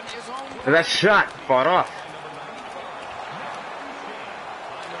that one? His own. That shot fought off.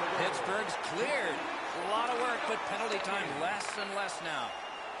 Pittsburgh's cleared. A lot of work, but penalty time less and less now.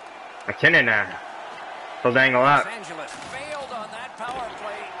 McKinnon now. He'll dangle out. Los Angeles failed on that power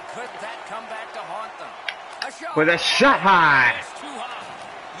play. Could that come back to haunt them? A shot. With a shot high. It's too high.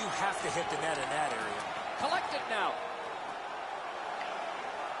 You have to hit the net in that area. Collect it now.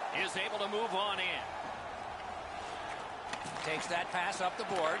 Is able to move on in. Takes that pass up the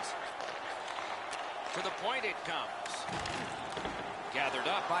boards. To the point it comes. Gathered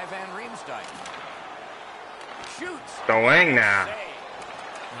up by Van Riemsdyk. Shoots. The wing now.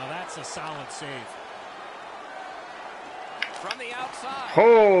 Now that's a solid save. From the outside.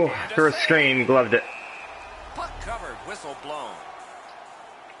 Oh, through a screen, gloved it. Puck covered, whistle blown.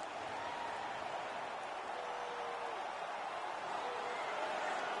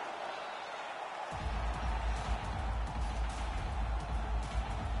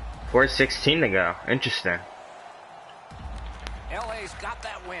 .416 to go. Interesting. LA's got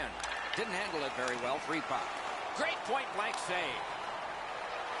that win. Didn't handle it very well. Free puck. Great point blank save.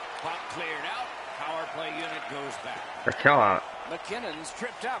 Puck cleared out. Power play unit goes back. Raquel out. McKinnon's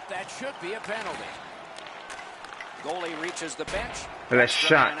tripped up. That should be a penalty. Goalie reaches the bench. With a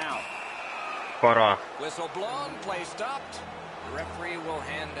shot. Out. Fought off. Whistle blown. Play stopped. The referee will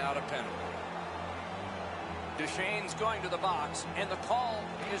hand out a penalty. Duchesne's going to the box, and the call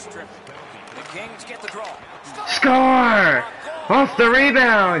is tripping. The Kings get the draw. Score! Off the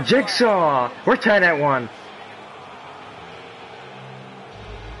rebound. Jigsaw. We're tied at 1.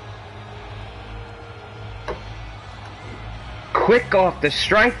 Quick off the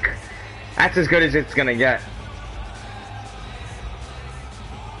strike. That's as good as it's gonna get.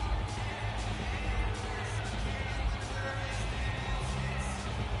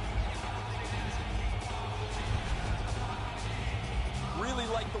 Really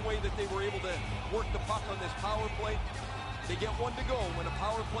like the way that they were able to work the puck on this power play. They get 1 to go when a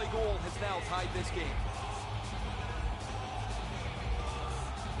power play goal has now tied this game.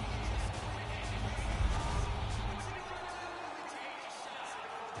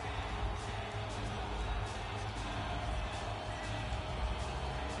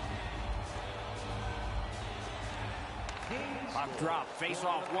 Puck drop, face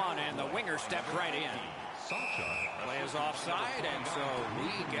off 1, and the winger stepped right in. Play is offside, and so we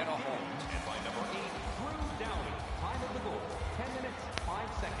get a hold. And by number 8, Drew Doughty. Time of the goal, 10 minutes, 5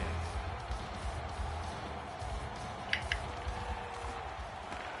 seconds.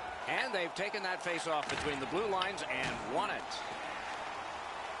 And they've taken that face off between the blue lines and won it.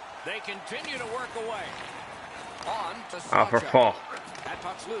 They continue to work away. On to For Sawchuk. Falk. That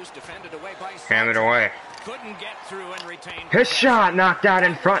Puck's loose, defended away by Ham it away. Couldn't get through and retain. His shot knocked out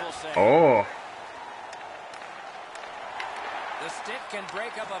in front. Oh. The stick can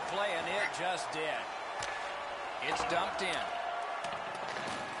break up a play, and it just did. It's dumped in.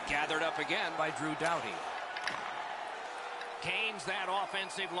 Gathered up again by Drew Doughty. Gains that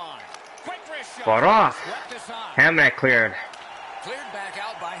offensive line. Quick wrist shot. Fought off. Swept aside. Hamnet cleared. Cleared back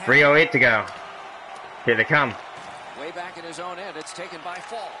out by 3:08 to go. Here they come. Way back in his own end, it's taken by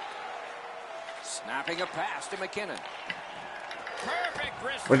Fall. Snapping a pass to McKinnon. Perfect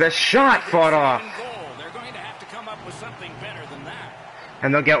wrist. With a shot fought off. Goal. They're going to have to come up with something better than that.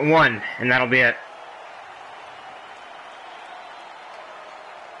 And they'll get one, and that'll be it.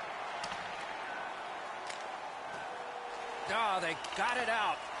 Oh, they got it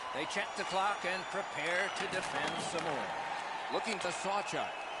out. They check the clock and prepare to defend some more. Looking to Sawchuk.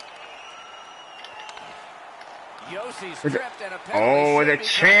 Yossi's tripped and a penalty. Oh, with a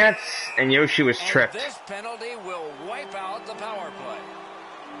chance, and Yoshi was tripped. This penalty will wipe out the power play.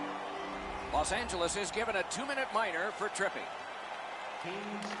 Los Angeles is given a 2-minute minor for tripping.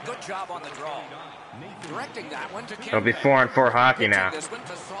 Good job on the draw. Directing that one to Kempe. It'll be 4-on-4 hockey now. This one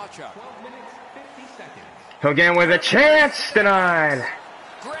to Sawchuk. Again with a chance, denied.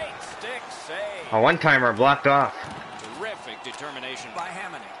 Great stick save. A one-timer blocked off. Terrific determination by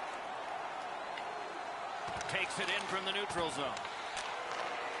Hamonic. Takes it in from the neutral zone.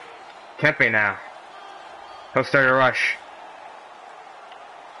 Kempe now. He'll start a rush.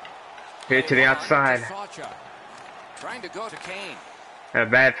 Here to the outside. Trying to go to Kane. A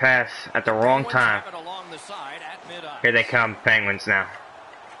bad pass at the wrong time. Along the side at mid-ice. Here they come, Penguins now.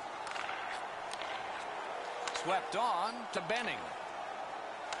 Swept on to Benning.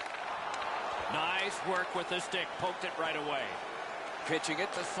 Nice work with the stick. Poked it right away. Pitching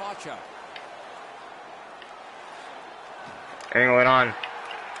it to Sawchuk. Angle it on.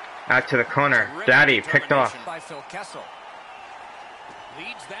 Out to the corner. Daddy picked off. By Phil Kessel.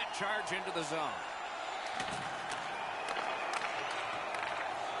 Leads that charge into the zone.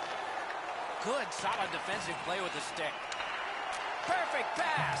 Good, solid defensive play with the stick. Perfect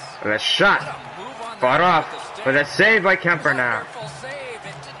pass. With a shot. Fought off. With a save by Kemper now. Save.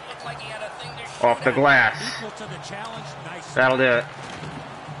 It didn't look like he had a thing to shoot Off the at. glass. Equal to the challenge. Nice. That'll do it.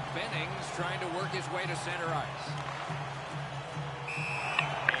 Bennings trying to work his way to center ice.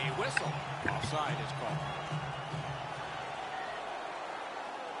 A whistle. Offside is called.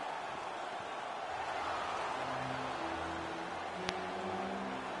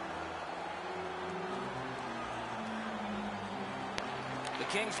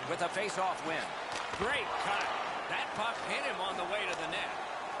 The Kings with a face-off win. Great cut. That puck hit him on the way to the net.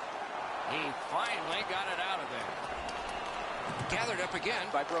 He finally got it out of there. Gathered up again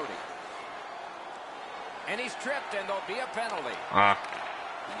by Brody. And he's tripped, and there'll be a penalty. And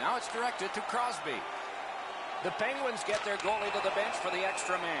now it's directed to Crosby. The Penguins get their goalie to the bench for the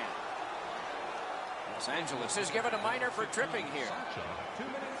extra man. Los Angeles is given a minor for tripping here. 2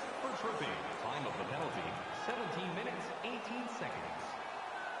 minutes for tripping. Time of the penalty, 17 minutes, 18 seconds.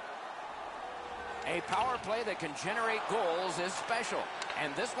 A power play that can generate goals is special,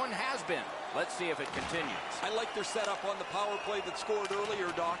 and this one has been. Let's see if it continues. I like their setup on the power play that scored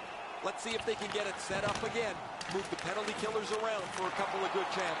earlier, Doc. Let's see if they can get it set up again. Move the penalty killers around for a couple of good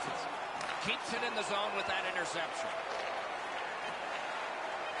chances. Keeps it in the zone with that interception.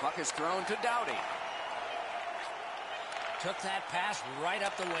 Puck is thrown to Doughty. Took that pass right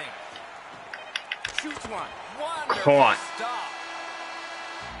up the wing. Shoots one. Wonderful Caught. stop.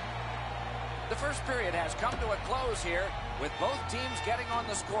 The first period has come to a close here, with both teams getting on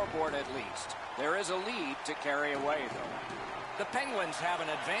the scoreboard at least. There is a lead to carry away, though. The Penguins have an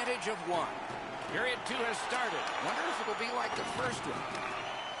advantage of 1. Period 2 has started. Wonder if it'll be like the first one.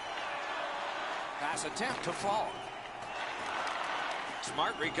 Pass attempt to Fall.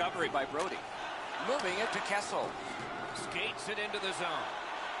 Smart recovery by Brody. Moving it to Kessel. Skates it into the zone.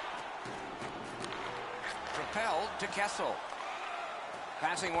 Propelled to Kessel.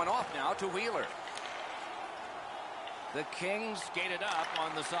 Passing one off now to Wheeler. The Kings skated up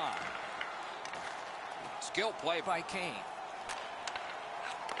on the side. Skill play by Kane.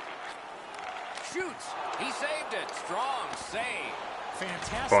 Shoots. He saved it. Strong save.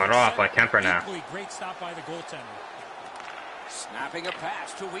 Fantastic. Fought off by Kemper now. Equally great stop by the goaltender. Snapping a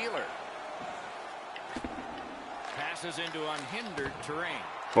pass to Wheeler. Passes into unhindered terrain.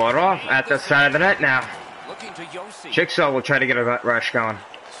 Fought off at the side of the net now. Looking to Yossi. Jigsaw will try to get a rush going.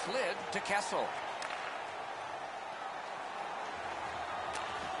 Slid to Kessel.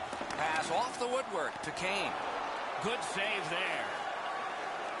 Pass off the woodwork to Kane. Good save there.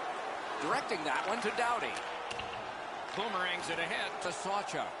 Directing that one to Doughty. Boomerangs it ahead to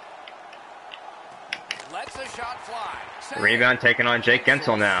Sawchuk. Lets the shot fly. Save. Rebound taken on Jake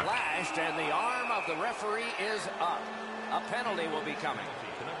Gensel now. Flashed, and the arm of the referee is up. A penalty will be coming.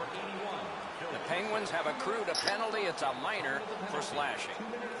 The Penguins have accrued a penalty. It's a minor for slashing.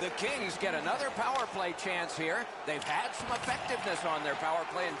 The Kings get another power play chance here. They've had some effectiveness on their power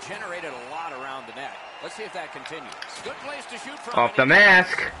play and generated a lot around the net. Let's see if that continues. Good place to shoot from. Off the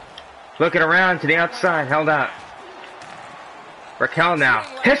mask. Looking around to the outside. Held out. Raquel now.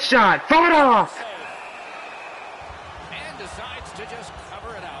 Hit shot. Fought off. And decides to just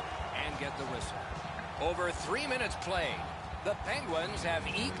cover it up and get the whistle. Over 3 minutes played. The Penguins have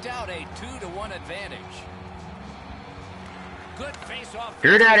eked out a 2-1 advantage. Good face-off.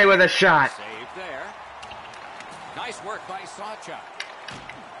 Your daddy with a shot. Save there. Nice work by Sawchuk.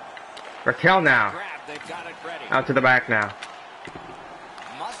 Raquel now. Grab, they've got it ready. Out to the back now.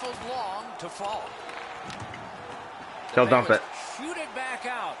 Muscled long to fall. They'll dump it. Shoot it back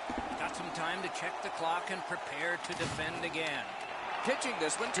out. Got some time to check the clock and prepare to defend again. Pitching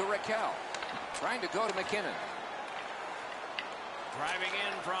this one to Raquel. Trying to go to McKinnon. Driving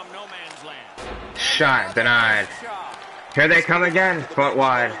in from no man's land. Shot denied. Here they come again. Foot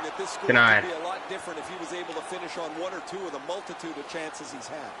wide. Denied. It would be a lot different if he was able to finish on one or two of the multitude of chances he's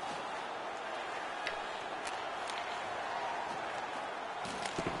had.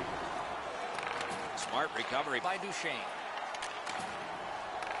 Smart recovery by Duchesne.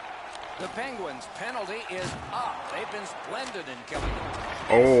 The Penguins' penalty is up. They've been splendid in killing it.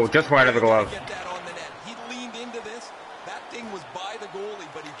 Oh, just wide of the glove. Get that on the net. He leaned into this. That thing was by the goalie,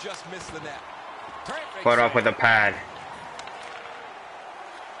 but he just missed the net. Perfect. Put off with a pad.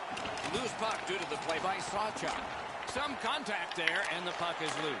 Loose puck due to the play by Sawchuk. Some contact there, and the puck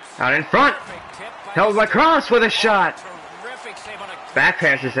is loose. Out in front. Held by Cross with a shot. Terrific save on a Back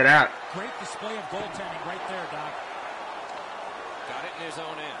passes it out. Great display of goaltending right there, Doc. got it in his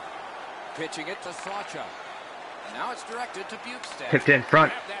own end. Pitching it to Sawchuk. And now it's directed to Bukestad. Tipped in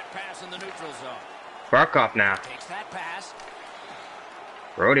front. Grab that pass in the neutral zone. Barkov now. Takes that pass.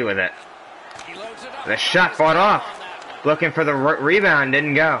 Brody with it. He loads it up. The shot fought off. On that one. Looking for the rebound.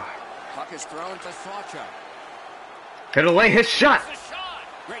 Didn't go. Puck is thrown to Sawchuk. Could have laid his shot. That's the shot.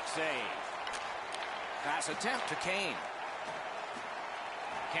 Great save. Pass attempt to Kane.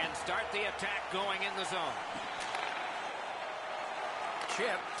 Can start the attack going in the zone.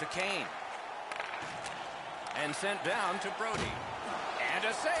 Chip to Kane. And sent down to Brody. And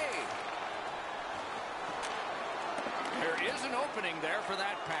a save. There is an opening there for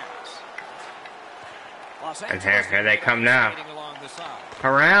that pass. Los And Angeles here they come now. along the side.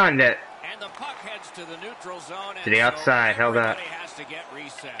 Around it. And the puck heads to the neutral zone. To the outside, held up. Everybody has to get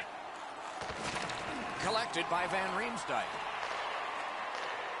reset. Collected by Van Riemsdyk.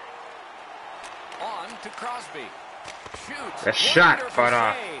 On to Crosby. Shoots. The shot Wonderful fought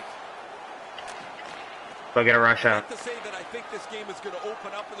off. save. Look at a rush I out. have to say that I think this game is going to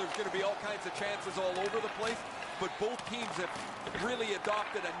open up and there's going to be all kinds of chances all over the place. But both teams have really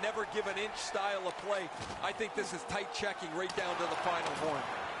adopted a never give an inch style of play. I think this is tight checking right down to the final horn.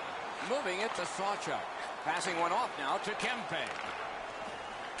 Moving it to Sawchuk. Passing one off now to Kempe.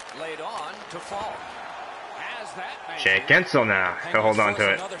 Laid on to Falk. Has that Jake Gensel now. He'll hold on to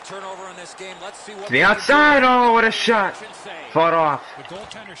it. Another turnover in this game. Let's see what To the outside. Oh, what a shot. Fought off. The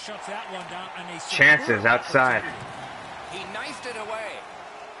goaltender shuts that one down, and they Chances outside. He knifed it away.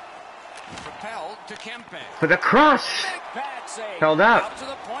 Propelled to Kempe. For the cross. Big pad save. Held out. Out to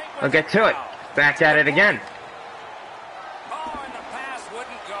the point with I'll get to it. foul. Back at it again. Oh, and the pass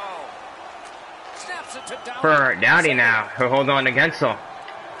wouldn't go. Snaps it to Dowdy. For Dowdy now. He'll hold on to Gensel.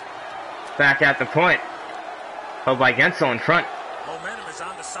 Back at the point. Held by Gensel in front. momentum is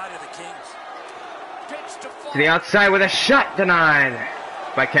on the side of the Kings. Pitch to Falk. To the outside with a shot denied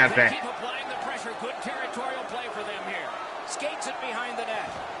by They Kempe. keep applying the pressure. Good territorial play for them here. Skates it behind the net.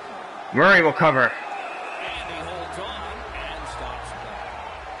 Murray will cover. And he holds on and stops play.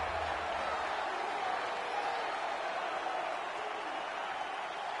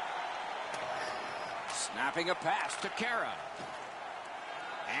 Snapping a pass to Kara.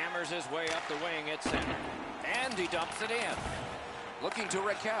 Hammers his way up the wing at center. And he dumps it in. Looking to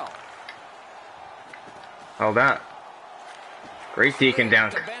Raquel. Held out. Great Deacon To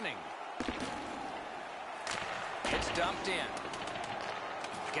dunk. Benning. It's dumped in.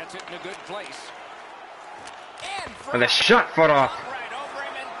 Gets it in a good place. And And the shot fought off. right over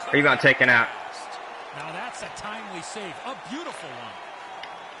him and Rebound taken out. Now that's a timely save. A beautiful one.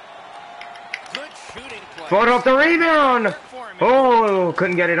 Good shooting play. Fought off the rebound. Oh,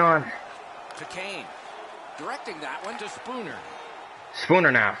 couldn't get it on. To Kane. Directing that one to Spooner.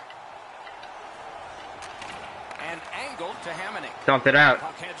 Spooner now. And angled to Hamonic. Dumped it out.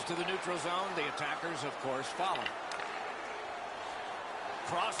 Puck heads to the neutral zone. The attackers, of course, follow.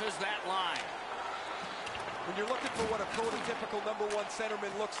 Crosses that line. When you're looking for what a prototypical #1 centerman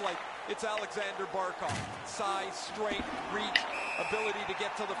looks like, it's Alexander Barkov. Size, strength, reach, ability to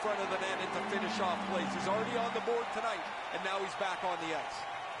get to the front of the net and to finish off plays. He's already on the board tonight, and now he's back on the ice.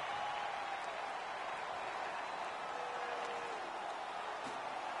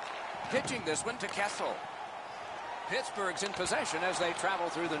 Pitching this one to Kessel. Pittsburgh's in possession as they travel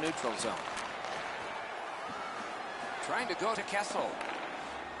through the neutral zone. Trying to go to Kessel.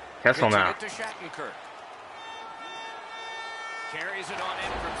 Kessel Pitching now. it to Shattenkirk. Carries it on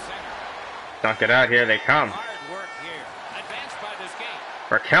in from center. Dunk it out. Here they come. Hard work here. Advanced by this game.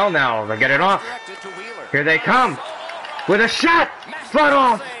 Raquel now. They get it off. Directed to Wheeler. Here they come. With a shot. Front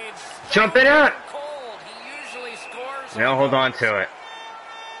off. Jump it out. Cold. He usually scores. They'll hold on to it.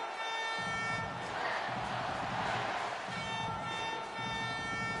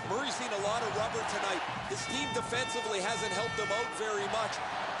 Murray's seen a lot of rubber tonight. His team defensively hasn't helped him out very much,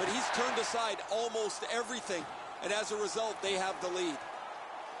 but he's turned aside almost everything, and as a result, they have the lead.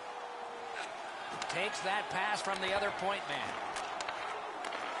 Takes that pass from the other point man.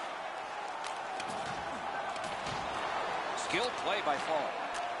 Skilled play by Fall.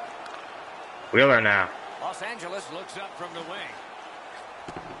 Wheeler now. Los Angeles looks up from the wing.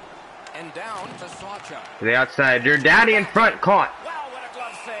 And down to Sawchuk. To the outside. Your daddy in front. Caught. Wow, what a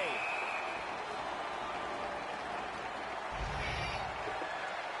glove save.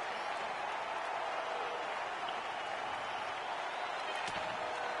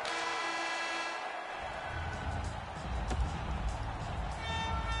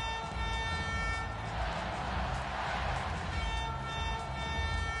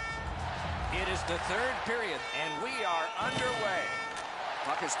 It is the third period, and we are underway.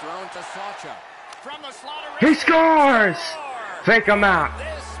 Puck is thrown to Sawchuk. From the slaughter. He scores! Fake him out.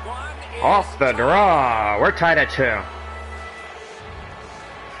 This one is Off the draw. We're tied at 2.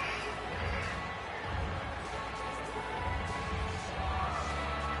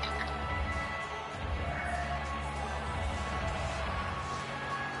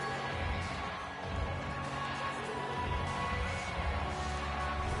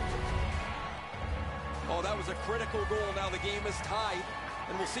 Oh, that was a critical goal. Now the game is tied,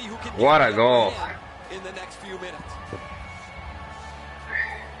 and we'll see who can What get a the goal. upper hand in the next few minutes.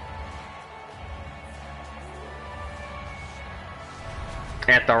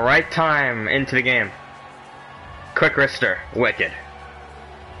 At the right time into the game. Quick wrister. Wicked.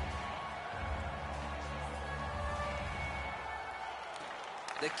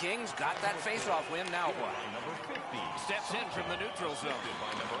 The Kings got that face-off win. Now what? Steps in from the neutral zone.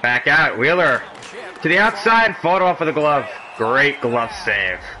 Back out. Wheeler. To the outside. Fought off with a glove. Great glove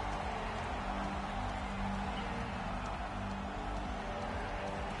save.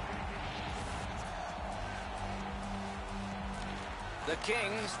 The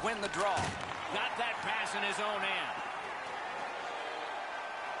Kings win the draw. Got that pass in his own end.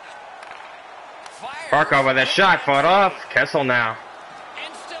 Fires. Barkov with a shot. Fought off. Kessel now.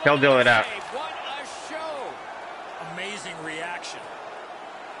 And still He'll deal it out. save. What a show. Amazing reaction.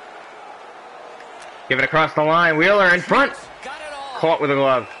 Give it across the line. Wheeler in front. Got it all. Caught with a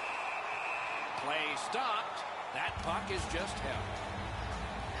glove. Play stopped. That puck is just held.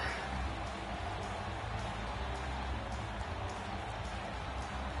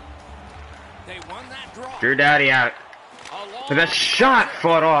 They won that draw. Drew Daddy out. With a shot.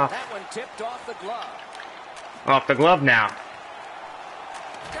 Fought off. That one tipped off the glove. Off the glove now.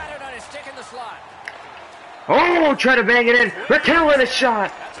 Got it on his stick in the slot. Oh, try to bang it in. Raquel with a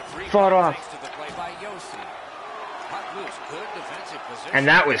shot. That's a free Fought kick off. thanks to the play by Yossi. Puck loose. Good defensive position. And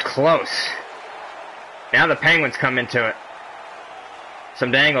that was close. Now the Penguins come into it.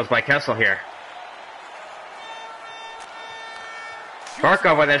 Some dangles by Kessel here.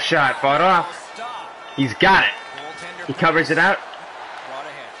 Barkov with a shot. Fought off. Stop. He's got it. Goaltender He covers it out. brought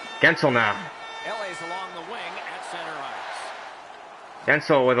ahead. Gensel now. LA's along the wing at center ice.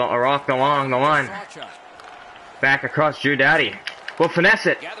 Gensel with a rock along the line. Sawchuk. Back across Drew Daddy. We'll finesse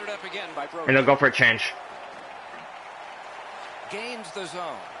it. Gathered up again by Brody. And they'll go for a change. Gains the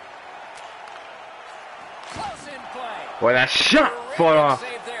zone. Close in play. With a shot. Fought off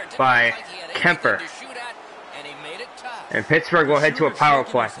Save there. Didn't by look like he had anything Kemper. to shoot at, and he made it tough. And Pittsburgh will head to a power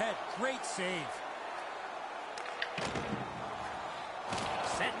play. Great save.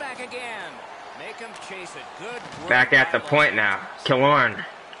 Sent back again. Make him chase it. Good work Back at by the point now. Killorn.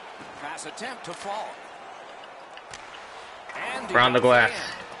 Pass attempt to Fall. And Around the glass.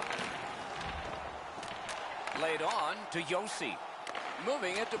 Laid on to Yossi.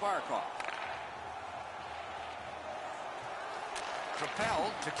 Moving it to Barkov.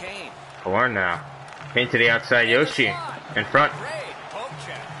 propelled to Kane. Corn now. Kane to the outside. Yoshi in front. Great poke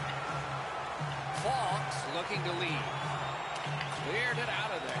check. Falks looking to lead. Cleared it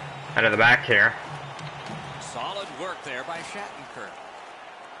out of there. Out of the back here. Solid work there by Shattenkirk.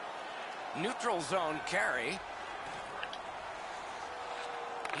 Neutral zone carry.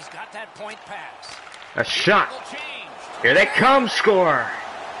 He's got that point pass. A shot. Angle changed. Here they come. Score.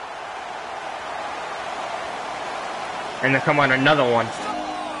 And then come on, another one.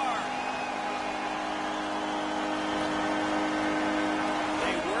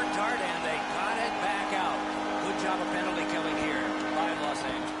 They worked hard and they got it back out. Good job of penalty killing here by Los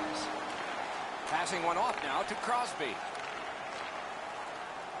Angeles. Passing one off now to Crosby.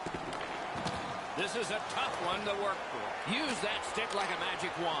 This is a tough one to work for. Use that stick like a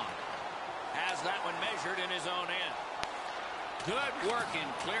magic wand. Has that one measured in his own end. Good work in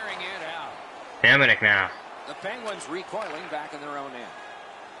clearing it out. Hamonic now. The Penguins recoiling back in their own end.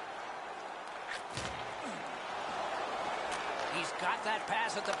 He's got that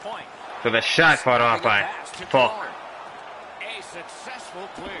pass at the point. So the shot fought off by Falk. A successful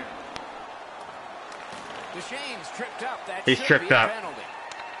clear. Duchesne's tripped up. That He's should tripped be a up. penalty.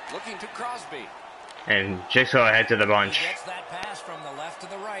 Looking to Crosby. And Jigsaw ahead to the bunch. He gets that pass from the left to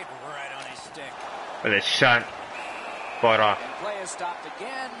the right on his stick. With his shot fought off. And play is stopped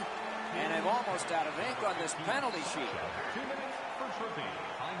again. And I'm almost out of ink on this penalty sheet. 2 minutes for tripping.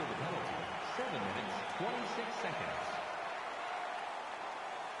 Time of the penalty, 7 minutes, 26 seconds.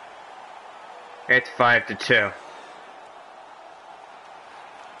 It's 5-2.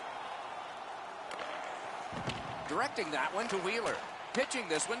 Directing that one to Wheeler. Pitching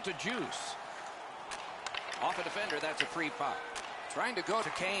this one to Juice. Off a defender, that's a free puck. Trying to go to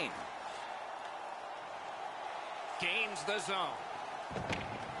Kane. Gains the zone.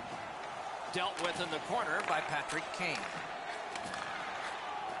 Dealt with in the corner by Patrick Kane.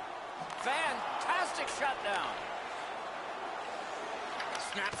 Fantastic shutdown.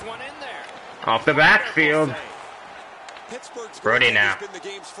 Snaps one in there. Off the backfield. Pittsburgh's Brody goaltender now. has been the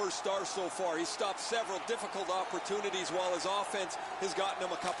game's first star so far. He stopped several difficult opportunities while his offense has gotten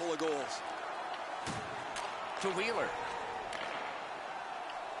him a couple of goals. To Wheeler.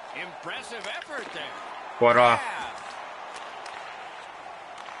 Impressive effort there. Fought off.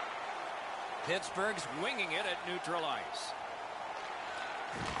 Pittsburgh's winging it at neutral ice.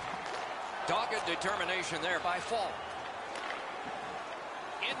 Dogged determination there by Falk.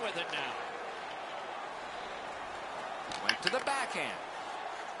 In with it now. Went to the backhand.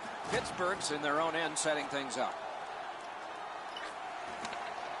 Pittsburgh's in their own end setting things up.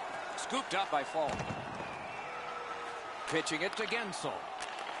 Scooped up by Falk. Pitching it to Gensel.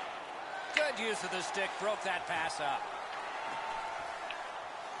 Good use of the stick. Broke that pass up.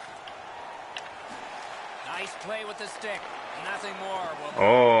 Nice play with the stick. Nothing more.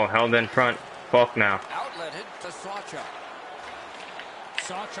 Oh, held in front. Falk now. Outletted to Sawchuk.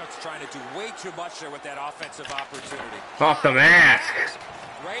 Sawchuk's trying to do way too much there with that offensive opportunity. Off the mask.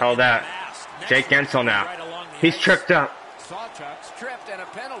 Right Held in the out. mask. Next Jake one, Gensel now. right along the He's ice. tripped up. Sawchuk's tripped and a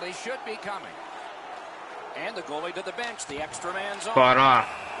penalty should be coming. And the goalie to the bench. The extra man's on. Fought off.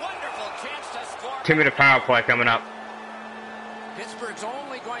 Wonderful chance to score. 2-minute power play coming up. Pittsburgh's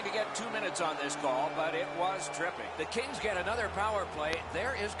only going to get 2 minutes on this call, but it was tripping. The Kings get another power play.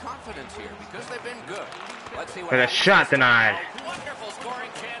 There is confidence here because they've been good. Let's see what With a happens. shot denied. Wonderful scoring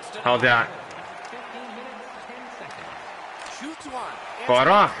chance to Held out. 15 minutes, 10 seconds. shoots one. Fought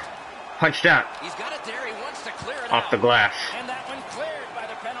off. Punched out. He's got it there. He wants to clear it Off out. the glass. And that one cleared by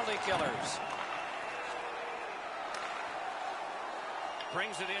the penalty killers.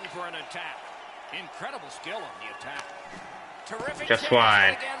 Brings it in for an attack. Incredible skill on the attack. Terrific. Just chance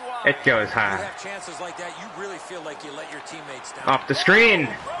wide. again wide. It goes You high. have chances like that, you really feel like you let your teammates down. Off the screen.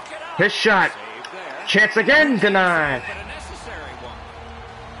 Broke it up. His shot. Saved there. Chance again denied. But a necessary one.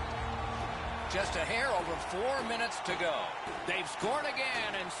 Just a hair over 4 minutes to go. They've scored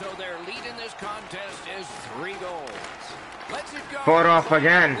again, and so their lead in this contest is 3 goals. Let's it go. Fought off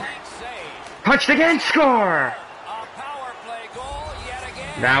again. Blank save. Punched again. Score. A power play goal yet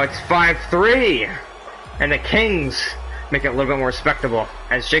again. Now it's 5-3. And the Kings make it a little bit more respectable.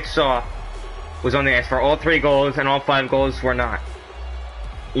 As Jigsaw was on the ice for all 3 goals, and all 5 goals were not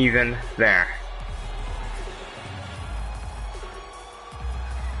even there.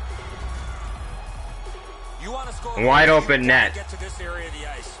 You want to score Wide goals, open you net. Get to this area of the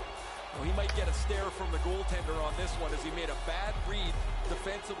ice. Well, he might get a stare from the goaltender on this one as he made a bad read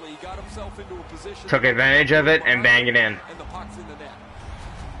defensively. He got himself into a position. Took advantage of it and banged it in. And the puck's in the net.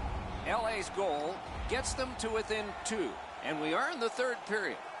 LA's goal gets them to within 2. And we are in the 3rd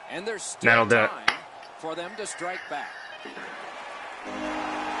period. And there's still That'll do it. time for them to strike back.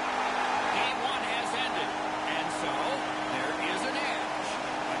 Game one has ended, and so there is an edge.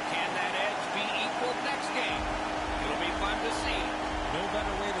 But can that edge be equal next game? It'll be fun to see. No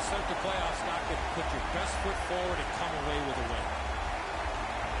better way to start the playoffs, Doc, than put your best foot forward and come away with a win.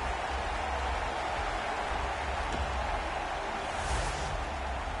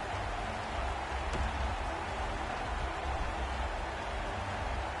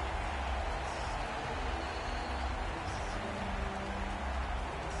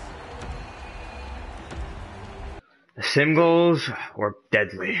 The sim goals were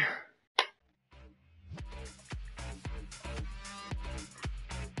deadly.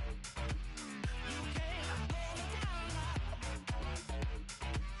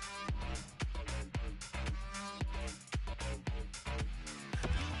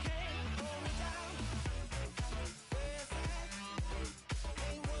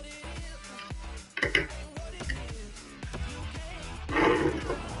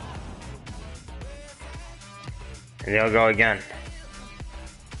 And they'll go again.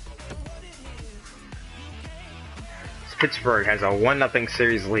 Pittsburgh has a 1-0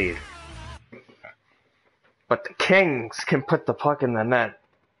 series lead. But the Kings can put the puck in the net.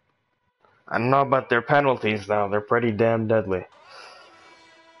 I don't know about their penalties though, they're pretty damn deadly.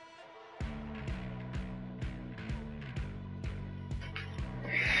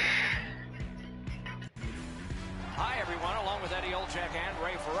 Hi everyone, along with Eddie Olczyk and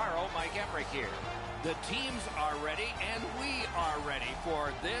Ray Ferraro, Mike Emmerich here. The teams are ready and we are ready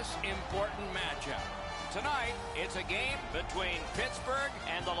for this important matchup. Tonight, it's a game between Pittsburgh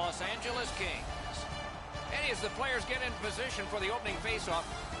and the Los Angeles Kings. Eddie, as the players get in position for the opening faceoff,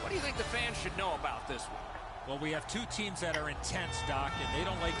 what do you think the fans should know about this one? Well, we have two teams that are intense, Doc, and they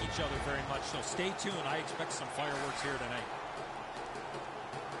don't like each other very much, so stay tuned. I expect some fireworks here tonight.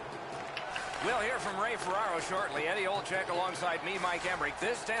 We'll hear from Ray Ferraro shortly. Eddie Olczyk alongside me, Mike Emmerich.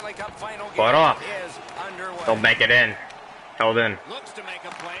 This Stanley Cup final game is underway. They'll make it in. Held in. Looks to make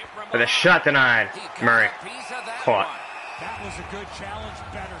a play from With a shot denied. Murray. Caught. That was a good challenge.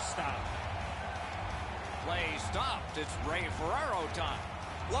 Better stop. Play stopped. It's Ray Ferraro time.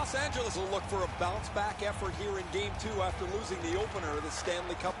 Los Angeles will look for a bounce-back effort here in Game 2 after losing the opener of the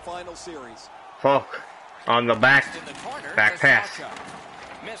Stanley Cup Final Series. Falk on the back pass.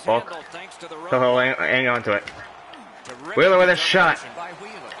 Falk. So he'll hang on to it. Wheeler with a shot.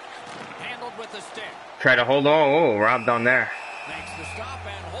 Handled with the stick. Try to hold on. Oh, robbed on there. Makes the stop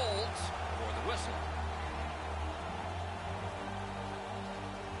and holds for the whistle.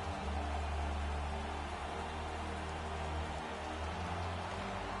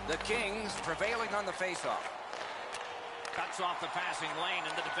 The Kings prevailing on the faceoff. Cuts off the passing lane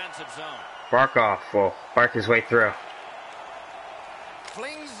in the defensive zone. Barkov will bark his way through.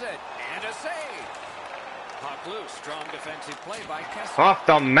 Flings it and a save. Puck loose. Strong defensive play by Kessler. Off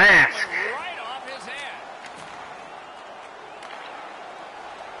the mask. Right off his head.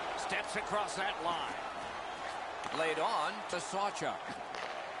 Steps across that line. Laid on to Sawchuk.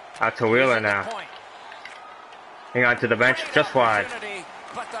 Out to Wheeler now. Hang on to the bench, just wide.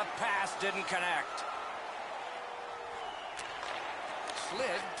 But the pass didn't connect.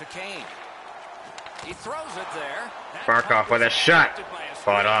 Slid to Kane. He throws it there. Barkov with a shot.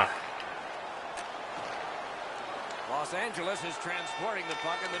 Fought off. Los Angeles is transporting the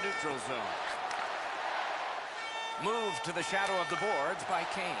puck in the neutral zone. Moved to the shadow of the boards by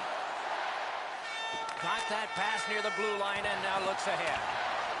Kane. Got that pass near the blue line and now looks ahead.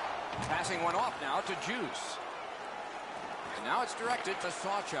 Passing one off now to Juice. And now it's directed to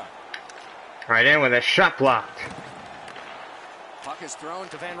Sawchuk. Right in with a shot blocked. Puck is thrown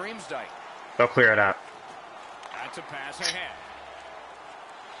to Van Riemsdyk. They'll clear it out. That's a pass ahead.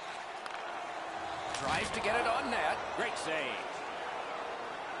 Tries to get it on net. Great save.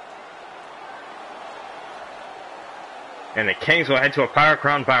 And the Kings will head to a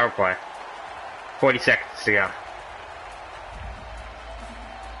crown power play. 40 seconds to go.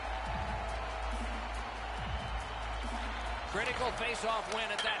 Critical face-off win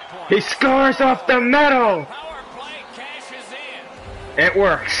at that point. He scores off the metal. Power play cashes in. It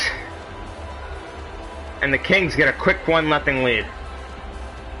works. And the Kings get a quick 1-0 lead.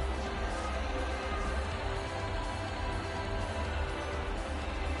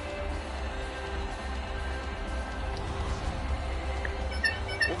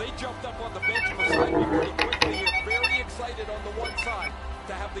 Well, they jumped up on the bench beside me pretty quickly here. Very excited on the one side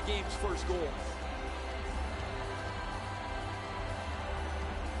to have the game's first goal.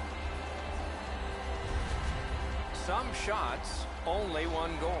 Some shots, only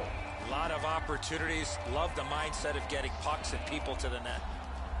one goal. A lot of opportunities. Love the mindset of getting pucks and people to the net.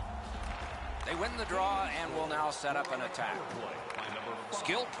 They win the draw and will now set up an attack. By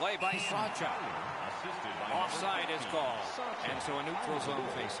Skilled play by Sacha. Offside is called. And so a neutral zone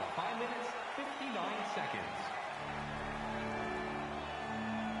face-off. 5 minutes, 59 seconds.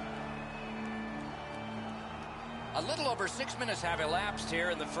 A little over 6 minutes have elapsed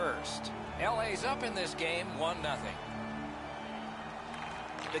here in the first. LA's up in this game 1-0.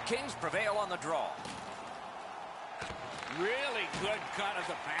 The Kings prevail on the draw. Really good cut of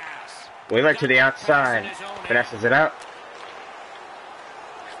the pass. Wheeler to the outside. Finesses it out.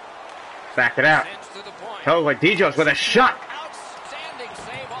 Back it out. Oh, like DJ's with a shot. Outstanding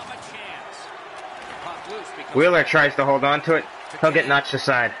save off a chance. Puck loose because Wheeler tries to hold on to it. He'll get notched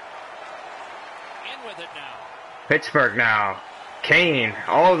aside. in with it now. Pittsburgh now. Kane.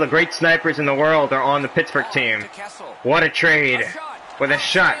 All of the great snipers in the world are on the Pittsburgh team. What a trade. With a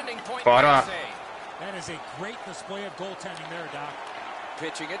shot. Fought off. That is a great display of goaltending there, Doc.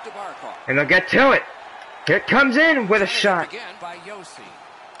 Pitching it to Barkov. And they'll get to it. It comes in with a shot. Again by Yossi.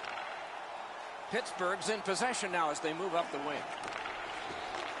 Pittsburgh's in possession now as they move up the wing.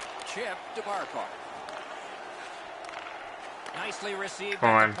 Chip to Barkov. Nicely received.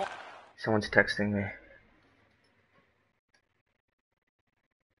 Hold on. Someone's texting me.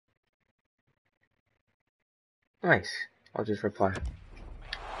 Nice. I'll just reply.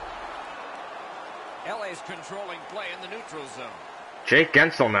 LA's controlling play in the neutral zone. Jake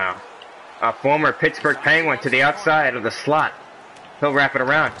Gensel now. A former Pittsburgh Penguin to the outside of the slot. He'll wrap it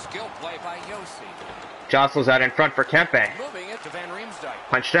around. Skill play by Yossi. Jostles out in front for Kempe. Moving it to Van Riemsdyk.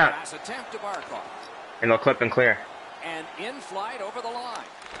 Punched out. Pass attempt to Barkov. And they'll clip and clear. And in flight over the line.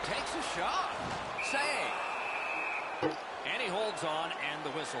 Takes a shot. Save. And he holds on and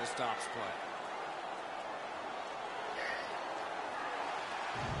the whistle stops play.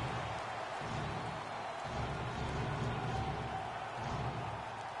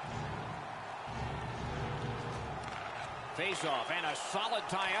 Face off and a solid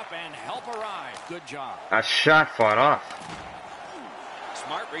tie-up and help arrive. Good job. A shot fought off.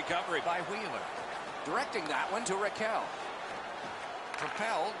 Smart recovery by Wheeler. Directing that one to Raquel.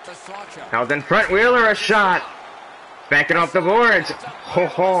 Propelled to Sacha. Held in front. Wheeler a shot. Banking off the boards. Ho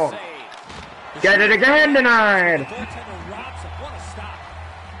ho. Get it again denied.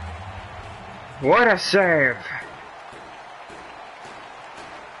 What a save.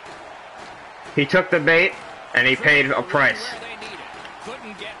 He took the bait. And he paid a price.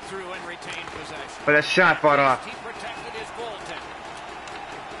 Couldn't get through and retain possession. But a shot fought off. He protected his goaltender.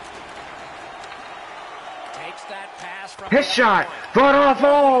 Takes that pass from His shot fought off.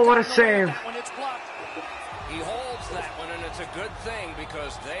 Oh, what a save. That one, it's blocked. He holds that one, and it's a good thing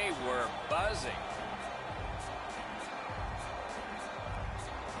because they were buzzing.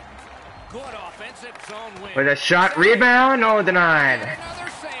 Good offensive zone win. With a shot, rebound, no denied. Another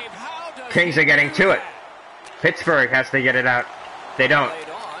save. How does Kings are getting to it. Pittsburgh has to get it out. They don't.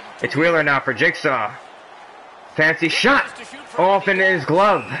 It's Wheeler now for Jigsaw. Fancy shot. Off in his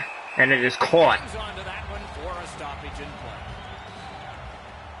glove. And it is caught. Onto that one for a stoppage in play.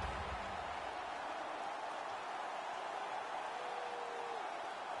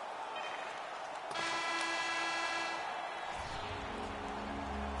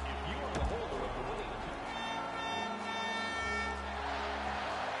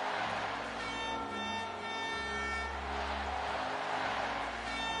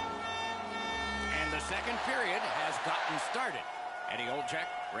 Second period has gotten started. Eddie Olczyk,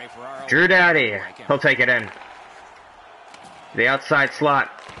 Ray Ferraro. Drew Doughty. He'll take it in. The outside slot.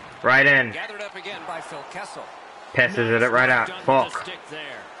 Right in. Gathered up again by Phil Kessel. Passes it right out. Falk.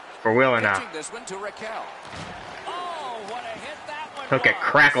 For Wheeler now. This one to Raquel. Oh, what a hit that one. He'll get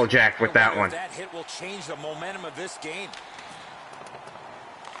cracklejacked with that one. That hit will change the momentum of this game.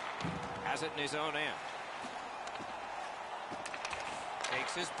 Has it in his own end.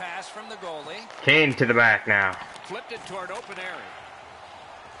 Takes his pass from the goalie. Kane to the back now. Flipped it toward open area.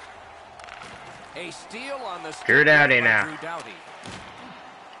 A steal on the Drew Doughty now. Drew Doughty.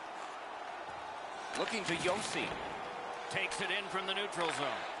 Looking to Yossi. Takes it in from the neutral zone.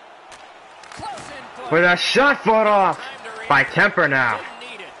 Close in play. With a shot fought off by Kemper now. Didn't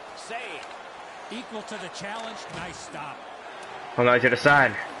need it. Save. Equal to the challenge. Nice stop. Hold on to the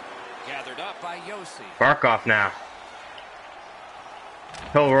side. Gathered up by Yossi. Barkov now.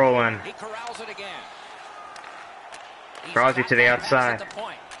 He'll roll in. He corrals it again. Crosby to the outside. The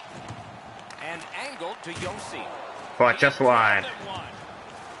point. And angled to Yossi. Fought just wide.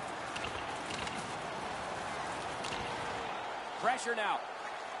 Pressure now.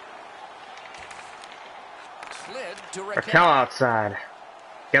 Slid to Raquel outside.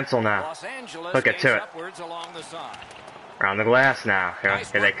 Gensel now. Los Angeles Look at to it. upwards along the side. Around the glass now.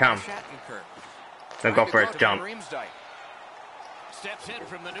 Here they come. They'll go for a jump. steps in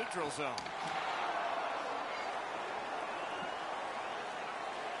from the neutral zone.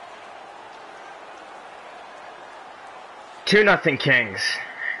 2-0 Kings.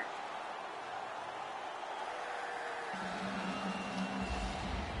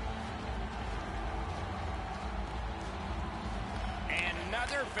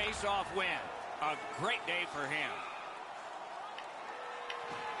 Another face-off win. A great day for him.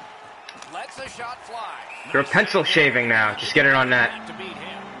 Lets the shot fly. You're pencil shaving now. Just get it on net. To beat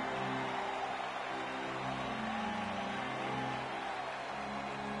him.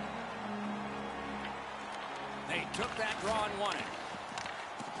 They took that draw and won it.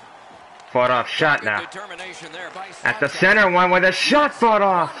 Fought off shot now. Determination there by At the Sanchez. center one with a shot fought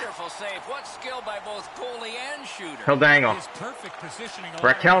off. Wonderful save. What skill by both goalie and shooter. He'll dangle. His perfect positioning allowed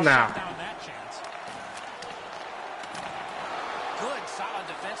Raquel him to now. shut down that chance. Good, solid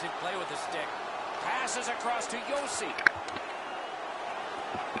defensive play with the stick. Passes across to Yossi.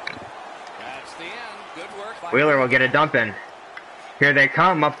 That's the end. Good work by Wheeler will get a dump in. Here they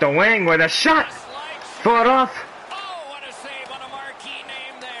come up the wing with a shot. Slight shot. Fought off. Oh, what a save on a marquee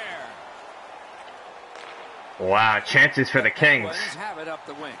name there. Wow, chances for the Kings. Penguins have it up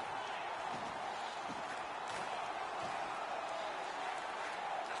the wing.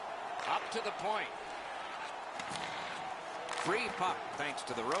 Up to the point. Free puck thanks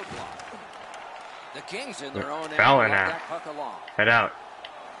to the roadblock. The Kings in their own end. Fowler Let now. that puck along. Head out.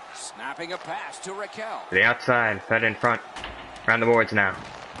 Snapping a pass to Raquel. To the outside. Fed in front. Around the boards now.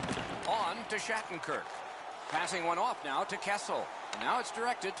 On to Shattenkirk. Passing one off now to Kessel. Now it's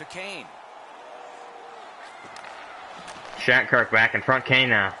directed to Kane. Shattenkirk back in front. Kane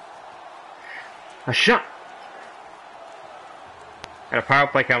now. A shot. And a power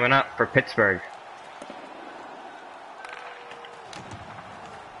play coming up for Pittsburgh.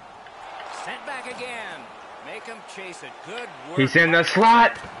 Sent back again. Make him chase it. Good work. He's in the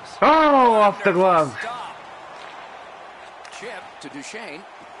slot. Oh, off the glove. Stop. Chip to Duchesne.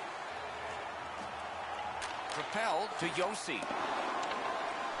 Propelled to Yossi.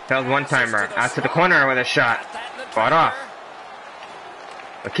 Held one-timer. Out to the corner with a shot. Fought off.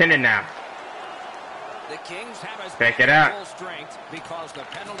 McKinnon now. The Kings have us Take it back out. full strength because the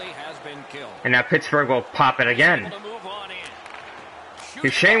penalty has been killed. And now Pittsburgh will pop it again. Able to move on in. Shoot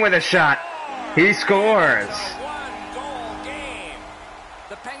Duchesne with a shot. He scores. It's a one-goal game.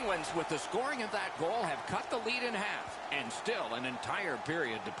 The Penguins, with the scoring of that goal, have cut the lead in half, and still an entire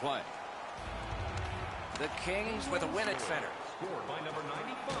period to play. The Kings with a win at center. Scored by number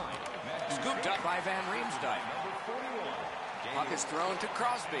 95. Scooped up by Van Riemsdyk. Number 41. Puck is thrown to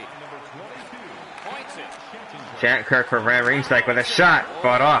Crosby. Number 22. Points it. Shattenkirk for Van Riemsdyk with a shot.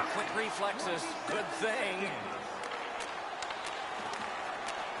 Fought off. Quick reflexes. Good thing.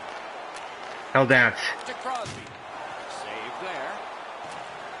 Held down. To Crosby. Save there.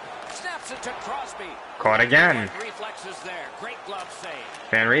 Snaps it to Crosby. Caught again. Good reflexes there. Great glove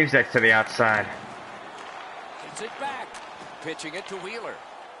save. Van Riemsdyk to the outside. Gets it back. Pitching it to Wheeler.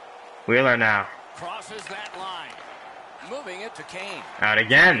 Wheeler now. Crosses that line. Moving it to Kane. Out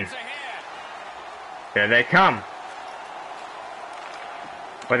again. He's ahead. Here they come.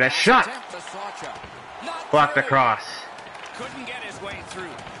 With a shot. Attempt to Sawchuk. Not Blocked the through. cross. Couldn't get his way through.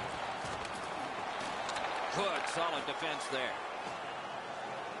 Good, solid defense there.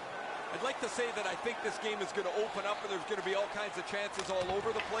 I'd like to say that I think this game is going to open up and there's going to be all kinds of chances all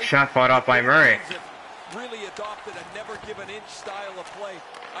over the place. Shot fought off by Murray. Teams have really adopted a never give an inch style of play.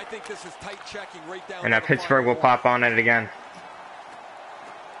 I think this is tight checking right down. And to now the Pittsburgh will final pop on it again.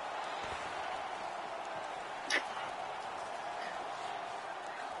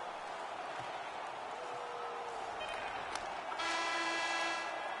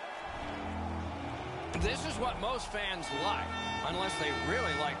 This is what most fans like, unless they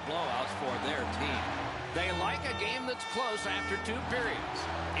really like blowouts for their team. They like a game that's close after 2 periods.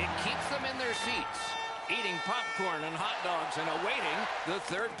 It keeps them in their seats, eating popcorn and hot dogs and awaiting the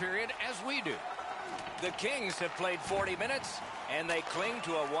 3rd period as we do. The Kings have played 40 minutes, and they cling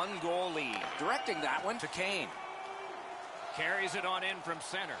to a 1-goal lead. Directing that one to Kane. Carries it on in from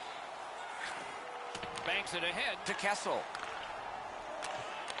center. Banks it ahead to Kessel.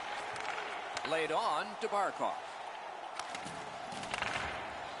 Laid on to Barkov.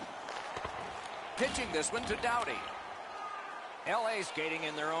 Pitching this one to Doughty. LA skating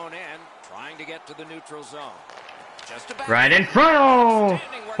in their own end, trying to get to the neutral zone. Just about Right in front. Oh,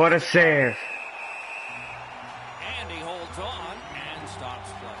 what a save. And he holds on and stops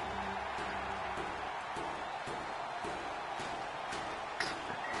play.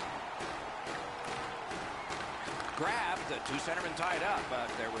 Grabbed the two centermen tied up, but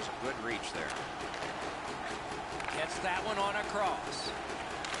there was a good reach there. Gets that one on a cross.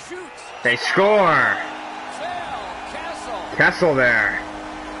 Shoots. They score. Phil Kessel. Kessel there.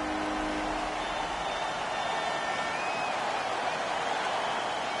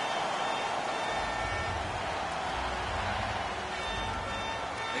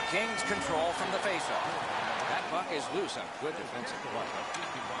 The Kings control from the faceoff. That puck is loose. A good defensive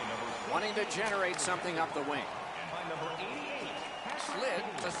play. Wanting to generate something up the wing. Slid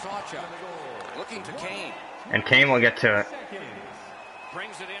to Sawchuk. Looking to Kane. And Kane will get to it.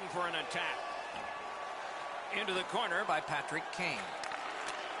 Brings it in for an attack. Into the corner by Patrick Kane.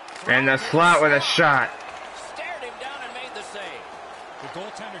 And the slot with a shot. Stared him down and made the save. The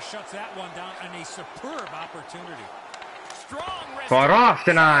goaltender shuts that one down, and a superb opportunity. Strong wrist. Fought off,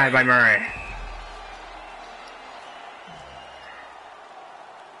 denied by Murray.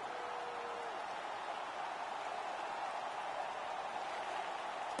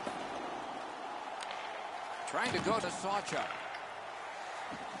 Trying to go to Sawchuk.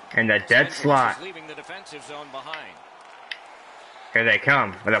 And the dead slot. Leaving the defensive zone behind. Here they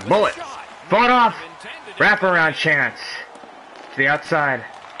come with a bullet. Fought off. Wraparound chance. To the outside.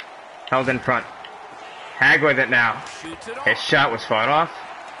 Held in front. Hag with it now. His shot was fought off.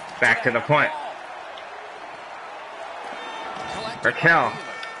 Back to the point. Raquel.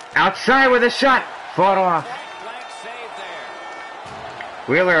 Outside with a shot. Fought off.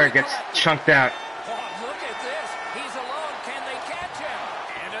 Wheeler gets chunked out.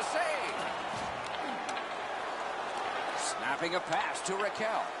 A pass to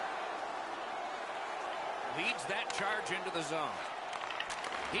Raquel. Leads that charge into the zone.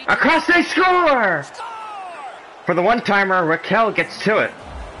 Across they score! For the one-timer, Raquel gets to it.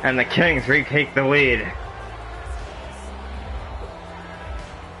 And the Kings retake the lead.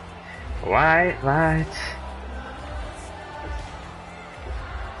 White lights.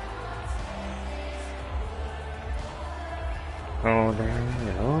 Hold on,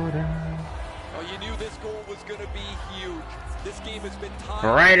 hold on. Oh, you knew this goal was going to be huge. This game has been tied.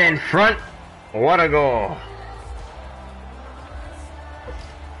 Right in front. What a goal.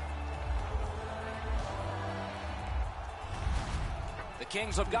 The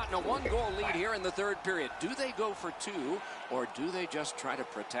Kings have gotten a one-goal lead here in the third period. Do they go for two, or do they just try to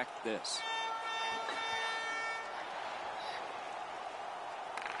protect this?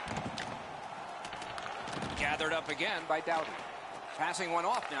 Gathered up again by Doughty. Passing one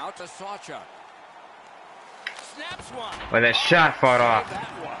off now to Sawchuk. Snaps one. With a shot fought off.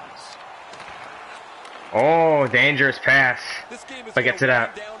 Oh, dangerous pass. This game is but gets it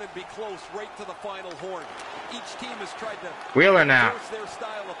out. Down and be close right to the final horn. Each team has tried to Wheeler now. force their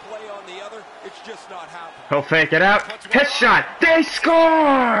style of play on the other. It's just not happening. He'll fake it out. Hit shot. They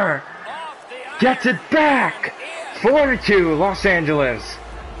score! Gets it back. 4-2, Los Angeles.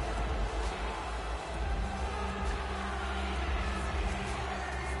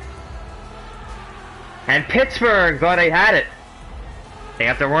 And Pittsburgh thought they had it. They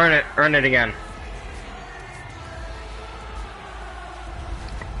have to earn it again.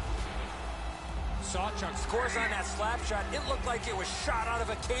 Sawchuk scores on that slap shot. It looked like it was shot out of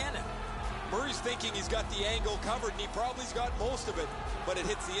a cannon. Murray's thinking he's got the angle covered, and he probably's got most of it. But it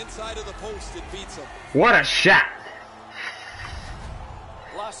hits the inside of the post and beats him. What a shot.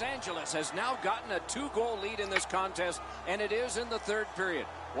 Los Angeles has now gotten a two-goal lead in this contest, and it is in the third period.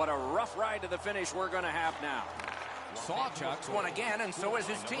 What a rough ride to the finish we're going to have now. Sawchuk's won again, and so is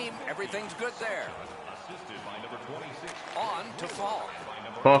his team. Everything's good there. On to Falk.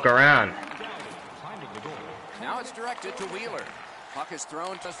 Falk around. Now it's directed to Wheeler. Puck is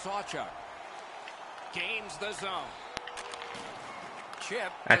thrown to Sawchuk. Gains the zone.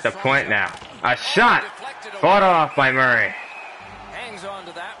 Chip at the point now. A shot fought off by Murray. Hangs on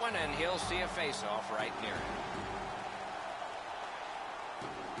to that one, and he'll see a face-off right near it.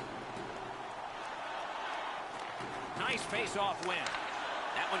 Nice face-off win.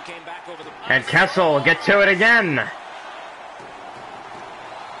 That one came back over the... And Kessel will get to it again.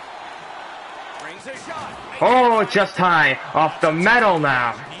 Brings a shot. Oh, just high. Off the metal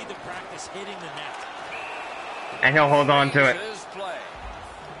now. Need to practice hitting the net. And he'll hold on to it. Play.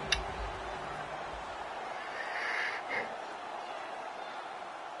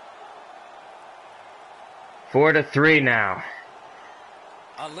 Four to 3 now.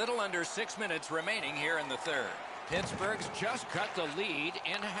 A little under 6 minutes remaining here in the third. Pittsburgh's just cut the lead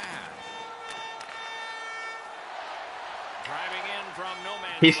in half. Driving in from no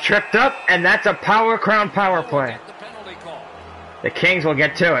man's He's land. tripped up, and that's a crown power play. The penalty call. The Kings will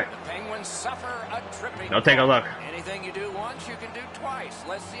get to it. The Penguins suffer a tripping. They'll take a look. Anything you do once, you can do twice.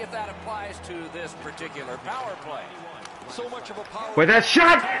 Let's see if that applies to this particular power play. So much of a power. With a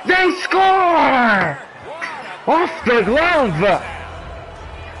shot, they score! Off the glove!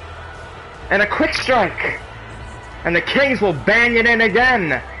 And a quick strike. And the Kings will bang it in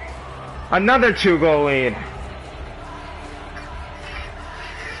again. Another 2-goal lead.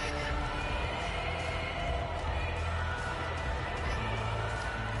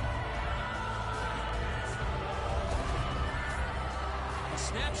 A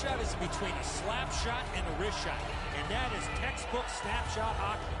snapshot is between a slap shot and a wrist shot. And that is textbook snapshot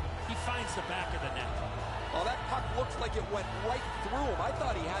hockey. He finds the back of the net. Oh, that puck looks like it went right through him. I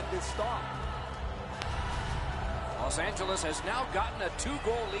thought he had this stop. Los Angeles has now gotten a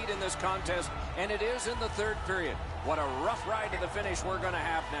 2-goal lead in this contest, and it is in the third period. What a rough ride to the finish we're going to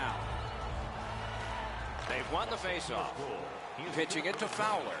have now. They've won the faceoff. Pitching it to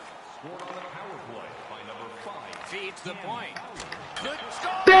Fowler. Feeds the point. Good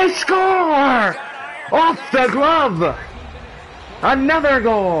score! They score! Off the glove! Another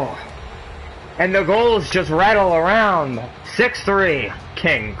goal! And the goals just rattle around. 6-3,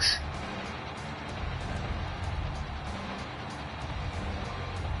 Kings.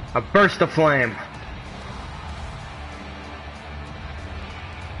 A burst of flame.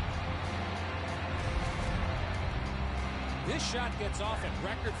 This shot gets off at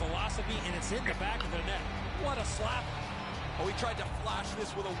record velocity, and it's in the back of the net. What a slap. Oh, he tried to flash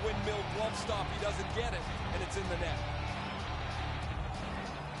this with a windmill glove stop. He doesn't get it, and it's in the net.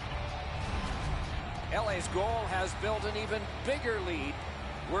 LA's goal has built an even bigger lead.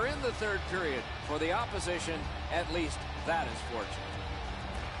 We're in the third period. For the opposition, at least that is fortunate.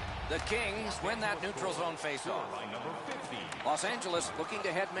 The Kings win that neutral zone faceoff. Los Angeles looking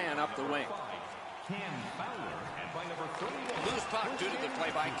to head man up the wing. Loose puck due to the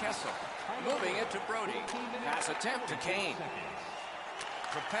play by Kessel. Moving it to Brody. Pass attempt to Kane.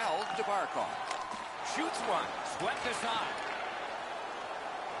 Propelled to Barkov. Shoots one. Swept aside.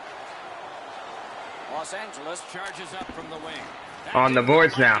 Los Angeles charges up from the wing. On the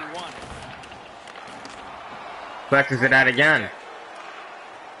boards now. Flexes it out again.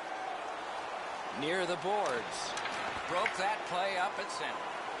 Near the boards. Broke that play up at center.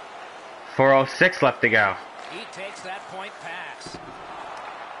 4:06 left to go. He takes that point pass.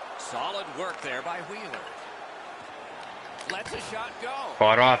 Solid work there by Wheeler. Lets a shot go.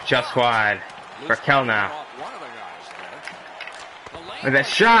 Fought off just wide. Raquel now. One of the guys there. With a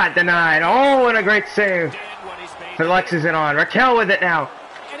shot denied. Oh, what a great save. Flexes it on. Raquel with it now.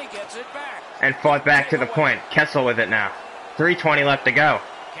 And he gets it back. And fought back to the point. Kessel with it now. 3:20 left to go.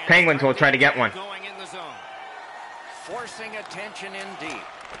 Penguins will try to get one. Going in the zone. Forcing attention in deep.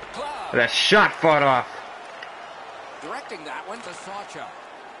 Glove. With a shot fought off. Directing that one to Sawchuk.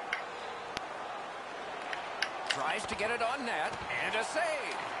 Tries to get it on net. And a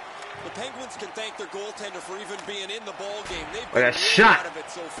save. The Penguins can thank their goaltender for even being in the ball game. They've With been a shot. out of it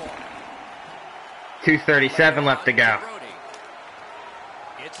so far. 2:37 left to go.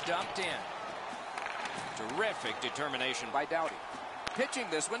 It's dumped in. Terrific determination by Doughty. Pitching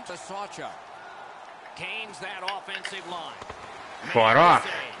this one to Sawchuk. Gains that offensive line. Fought off.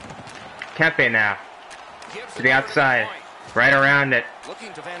 Kempe now. To the outside. Right around it.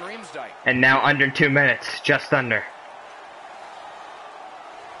 Looking to Van Riemsdyk. And now under 2 minutes. Just under.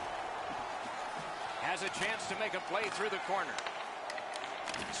 Has a chance to make a play through the corner.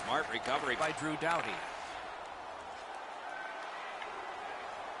 Smart recovery by Drew Doughty.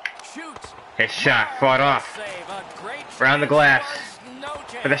 Shoots. His shot fought off. Save. A great Around the glass. No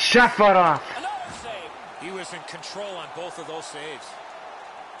chance. With a shot fought off. Another save. He was in control on both of those saves.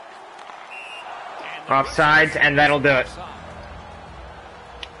 Offsides, and that'll do it.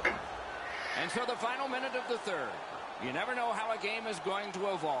 And so the final minute of the third. You never know how a game is going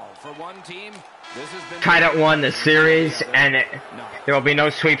to evolve. For one team, this has been Tied at 1 the series, and there will be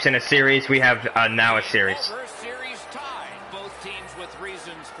no sweeps in a series. We have now a series. Series tied. Both teams with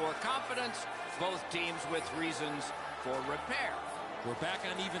reasons for confidence. Both teams with reasons for repair. We're back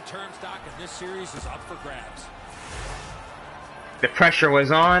on even terms, Doc, and this series is up for grabs. The pressure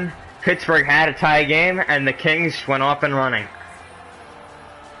was on. Pittsburgh had a tie game, and the Kings went off and running.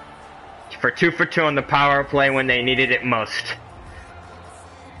 For 2 for 2 on the power play when they needed it most.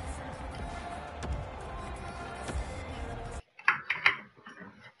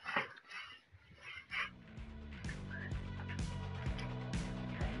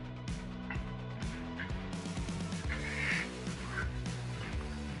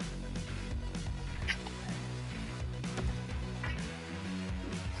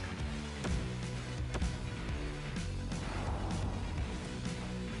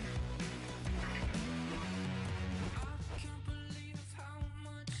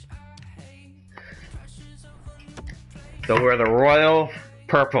 They'll wear the royal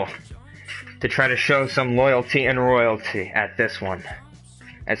purple to try to show some loyalty and royalty at this one,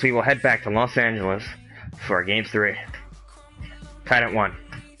 as we will head back to Los Angeles for Game 3. Tied at 1.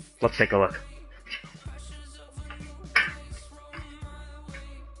 Let's take a look.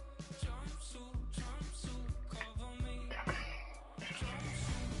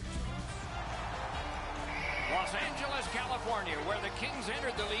 Los Angeles, California, where the Kings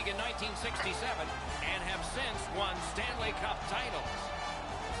entered the league in 1967 and have since won Stanley Cup titles.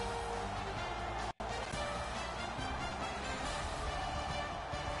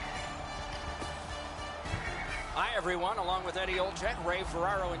 Hi, everyone. Along with Eddie Olczyk, Ray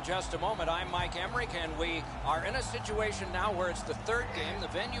Ferraro in just a moment. I'm Mike Emmerich, and we are in a situation now where it's the third game. The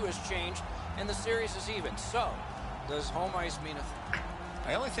venue has changed, and the series is even. So, does home ice mean a thing?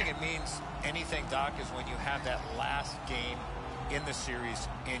 I only think it means anything, Doc, is when you have that last game in the series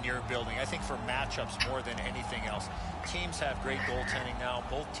in your building. I think for matchups more than anything else. Teams have great goaltending now.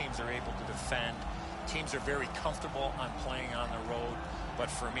 Both teams are able to defend. Teams are very comfortable on playing on the road.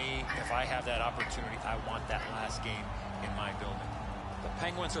 But for me, if I have that opportunity, I want that last game in my building. The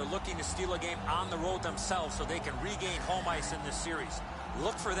Penguins are looking to steal a game on the road themselves so they can regain home ice in this series.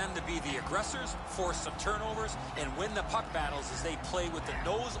 Look for them to be the aggressors, force some turnovers, and win the puck battles as they play with the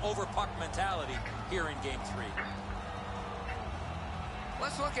nose-over-puck mentality here in Game 3.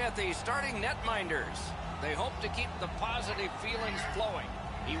 Let's look at the starting netminders. They hope to keep the positive feelings flowing.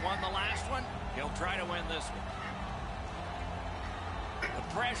 He won the last one. He'll try to win this one.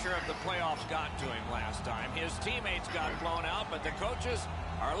 The pressure of the playoffs got to him last time. His teammates got blown out, but the coaches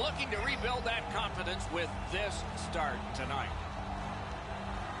are looking to rebuild that confidence with this start tonight.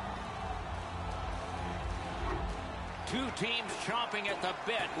 Two teams chomping at the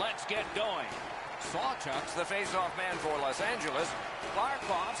bit. Let's get going. Sawchuk's the face-off man for Los Angeles.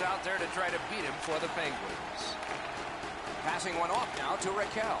 Barkov's out there to try to beat him for the Penguins. Passing one off now to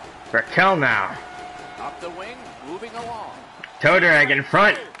Raquel. Raquel now. Up the wing, moving along. Toe drag in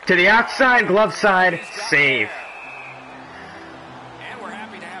front, to the outside, glove side, save. And we're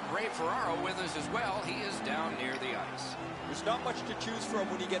happy to have Ray Ferraro with us as well. He is down near the ice. There's not much to choose from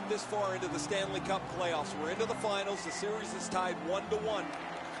when you get this far into the Stanley Cup playoffs. We're into the finals. The series is tied 1-1,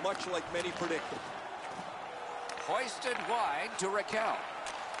 much like many predicted. Hoisted wide to Raquel.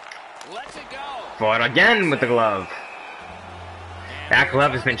 Lets it go. Fought again with the glove. That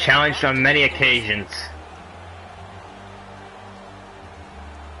glove has been challenged on many occasions.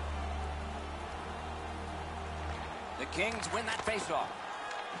 The Kings win that faceoff.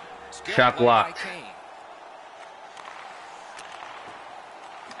 Shot blocked.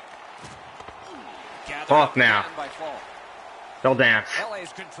 Off now. They'll dance.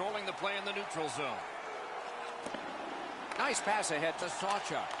 LA's controlling the play in the neutral zone. Nice pass ahead to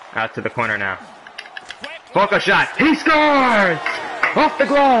Sawchuk. Out to the corner now. Falco shot. He scores! Off the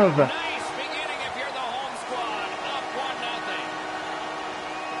glove. Nice beginning if you're the home squad. Up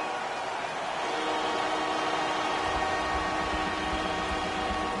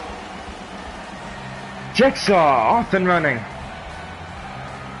 1-0. Jigsaw off and running.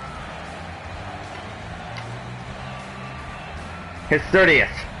 His 30th.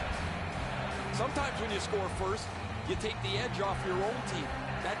 Sometimes when you score first, you take the edge off your own team.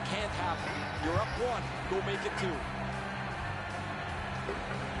 That can't happen. You're up 1. Go make it 2.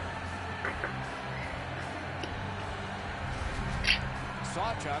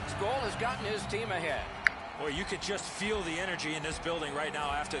 Sawchuk's goal has gotten his team ahead. Boy, you could just feel the energy in this building right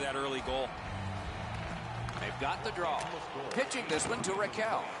now after that early goal. They've got the draw. Pitching this one to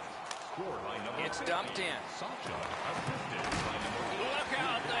Raquel. It's dumped in. Look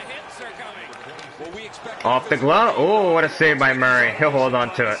out, the hits are coming. Well, we expect Off the glove. Oh, what a save by Murray. He'll hold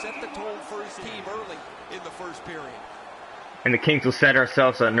on to it. Set the tone for his team early in the first period. And the Kings will set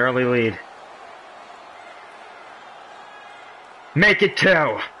ourselves an early lead. Make it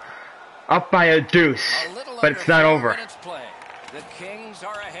 2. Up by a deuce. But it's not over. Play. The Kings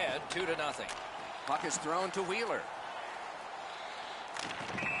are ahead 2-0. Puck is thrown to Wheeler.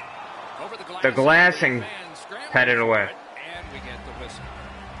 Over The glass and patted away. And we get the whistle.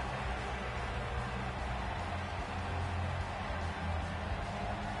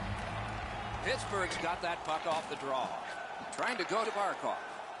 Pittsburgh's got that puck off the draw. Trying to go to Barkov.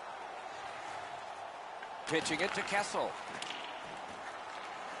 Pitching it to Kessel.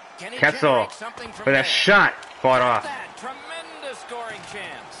 Can he Kessel generate something from with there? a shot. Fought off. That tremendous scoring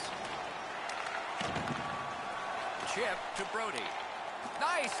chance. Chip to Brody.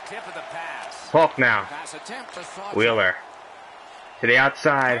 Nice tip of the pass. Falk now. Pass attempt to Sawchuk. Wheeler. To the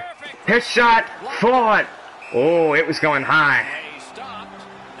outside. His shot. Fought. Oh, it was going high. He stopped.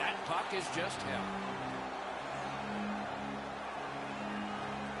 That puck is just him.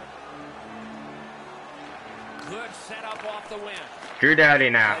 Good setup off the wing. Drew Doughty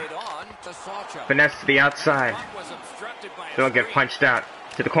now. Played on to Sawchuk. Finesse to the outside. Puck was obstructed by a He'll get screen. punched out.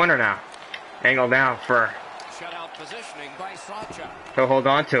 To the corner now. Angle down for... Shutout positioning by Sawchuk. He'll hold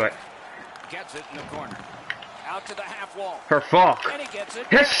on to it. Gets it in the corner. Out to the half wall. For Falk. And he gets it.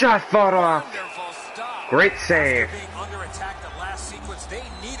 His shot fought off. Wonderful stop. Great save. After being under attack that last sequence, they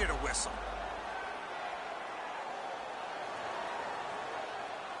needed a whistle.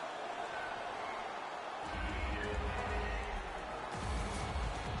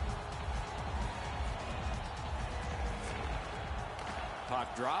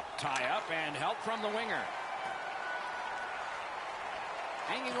 Puck drop, tie up, and help from the winger.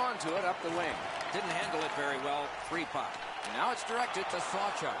 Hanging on to it up the wing. Didn't handle it very well. Free puck. Now it's directed to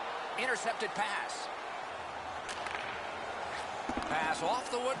Sawchuk. Intercepted pass. Pass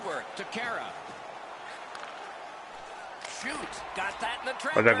off the woodwork to Kara. Shoot. Got that in the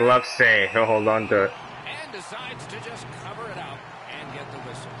trap. With a glove save, he'll hold on to it. And decides to just cover it out and get the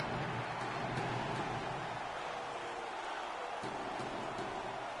whistle.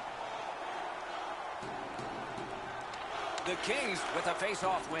 The Kings with a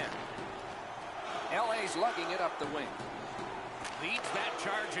face-off win. LA's lugging it up the wing. Leads that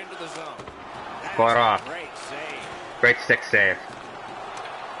charge into the zone. That Fought is a off. Great save. Great stick save.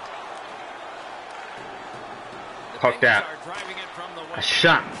 The Poked Penguins out. are driving it from the wing. A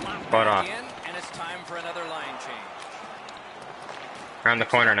shot. Flopped Fought back off. in, and it's time for another line change. Around the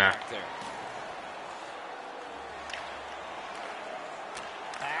corner now. Back there.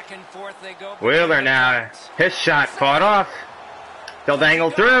 Back and forth they go. Wheeler now. His shot fought off. They'll dangle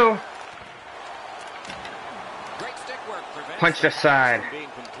through. Great stick work prevents Punched the aside. pass from being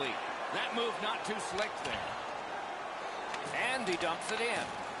complete. That move not too slick there. And he dumps it in.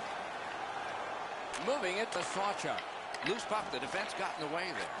 Moving it to Sawchuk. Loose puck. The defense got in the way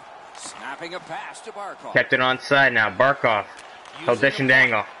there. Snapping a pass to Barkov. Kept it onside now. Barkov. He'll dish and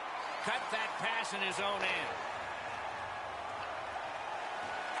dangle. Cut that pass in his own end.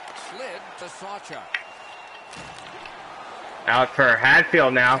 Slid to Sawchuk. Out for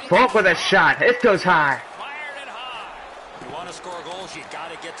Hadfield now. Falk with a shot. It goes high. Fired it high. You want to score goals, you got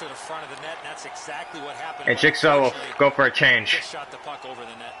to get to the front of the net, and that's exactly what happened. And Jigsaw will go for a change. Just shot the puck over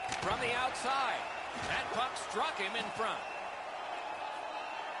the net. From the outside. That puck struck him in front.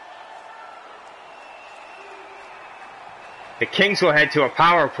 The Kings will head to a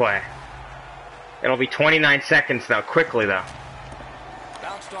power play. It'll be 29 seconds though. Quickly though.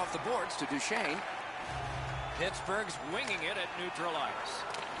 Bounced off the boards to Duchesne. Pittsburgh's winging it at neutral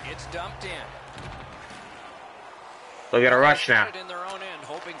ice. It's dumped in. They'll get a rush now. In their own end,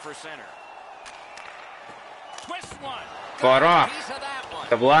 hoping for center. Twist one. Fought off. Piece of that one.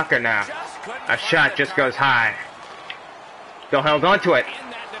 The blocker now. Just couldn't A find shot the just goes target. high. They'll held onto it. In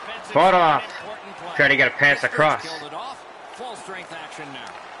that defensive Fought zone, off. important play. Try to get a pass Pittsburgh's across. killed it off. Full strength action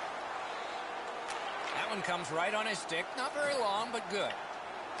now. That one comes right on his stick. Not very long, but good.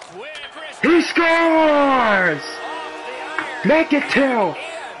 Quick wrist. He scores! Off the iron. Make it 2 In.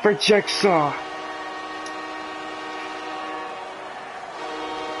 for Jigsaw.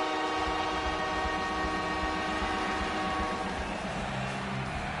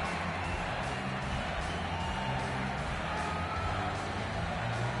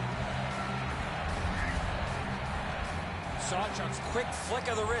 Sawchuk's quick flick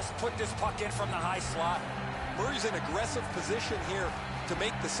of the wrist put this puck in from the high slot. Murray's in aggressive position here to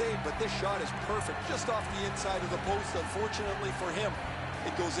make the save, but this shot is perfect. Just off the inside of the post. Unfortunately for him,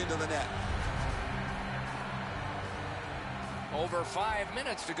 it goes into the net. Over 5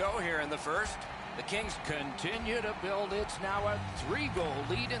 minutes to go here in the first. The Kings continue to build. It's now a 3-goal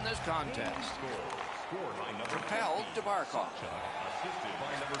lead in this contest. Scored by number Propelled to Barkov. assisted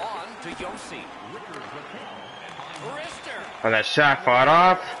by number On to Yossi. Rister. Oh, that shot fought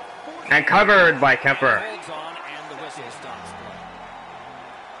off and covered by Kemper. Holds on and the whistle stops play.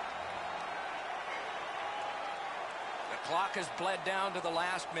 The clock has bled down to the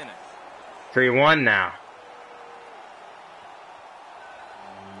last minute. 3-1 now.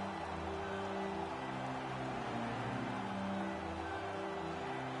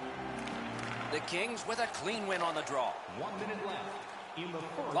 The Kings with a clean win on the draw. 1 minute left in the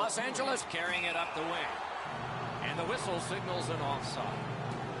first. Los Angeles carrying it up the wing. And the whistle signals an offside.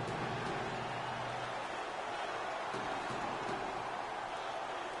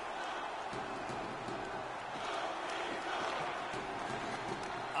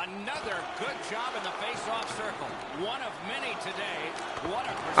 Another good job in the face-off circle. One of many today. What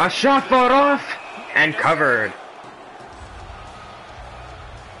A shot fought off and covered.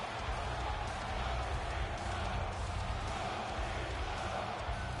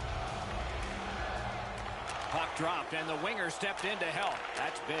 Puck Puck dropped, and the winger stepped in to help.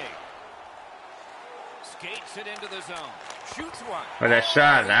 That's big. Skates it into the zone. Shoots one. With a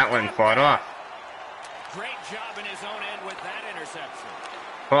shot, that one fought off. Great job in his own end with that interception.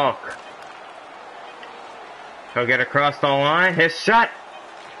 Falk. He'll get across the line. His shot.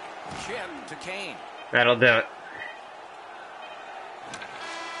 Chip to Kane. That'll do it.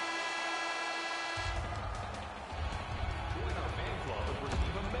 Join our fan club and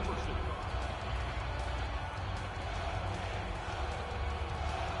receive a membership card.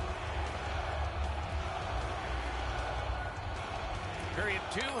 Period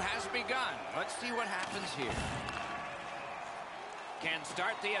 2 has begun. Let's see what happens here. Can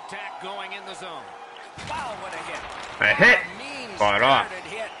start the attack going in the zone. Wow, what a hit. A hit. Mean Fought off.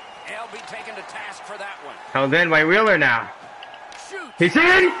 spirited hit. He'll be taken to task for that one. Held in by Wheeler now. Shoot. He's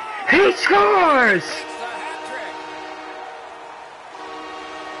in. He scores. Makes the hat trick.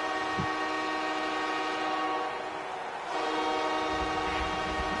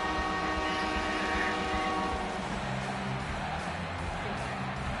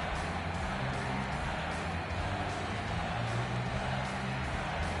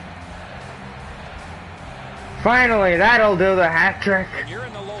 Finally, that'll do the hat trick. When you're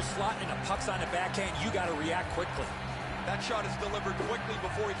in the low slot and the puck's on the backhand, you got to react quickly. That shot is delivered quickly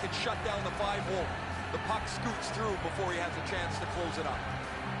before he can shut down the 5-hole. The puck scoots through before he has a chance to close it up.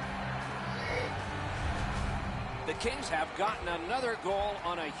 The Kings have gotten another goal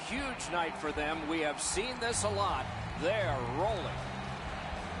on a huge night for them. We have seen this a lot. They're rolling.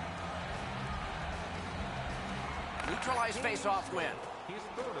 Neutralized face-off win. His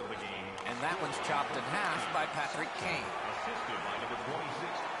third of the game. And that one's chopped in half by Patrick Kane. Assisted by number 26,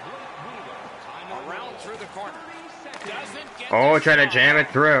 Blake Wheeler. Time of Around goal. through the corner. 30 seconds. Doesn't get Oh, the try to shot. jam it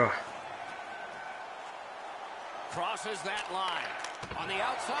through. Crosses that line. On the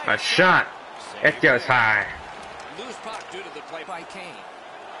outside. A shot. It goes high. Loose puck due to the play by Kane.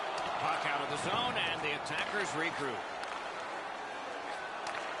 Puck out of the zone, and the attackers regroup.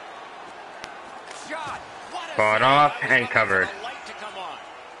 Shot. What a Fought save. off I was and looking for covered. the light to come on.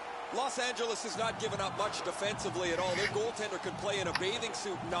 Los Angeles has not given up much defensively at all. Their goaltender could play in a bathing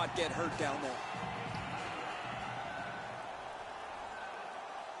suit and not get hurt down there.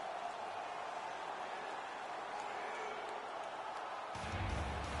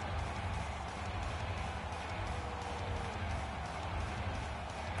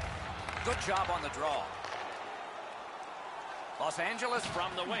 Good job on the draw. Los Angeles from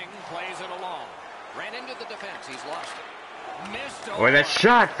the wing plays it along. Ran into the defense. He's lost it. Missed With a over.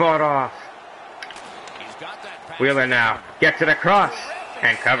 shot fought off. He's got that pass. Wheeler now gets it across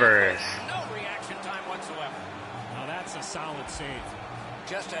and covers. No reaction time whatsoever. Now that's a solid save.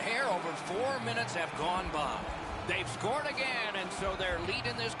 Just a hair over 4 minutes have gone by. They've scored again, and so their lead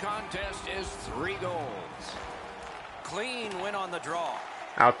in this contest is 3 goals. Clean win on the draw.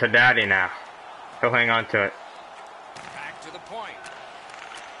 Out to Daddy now. He'll hang on to it. Back to the point.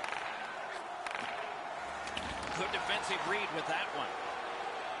 Good defensive read with that one.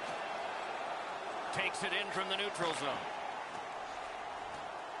 Takes it in from the neutral zone.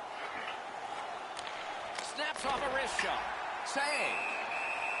 Snaps off a wrist shot. Save.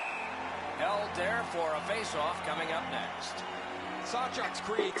 Held there for a face-off coming up next. Sawchuk's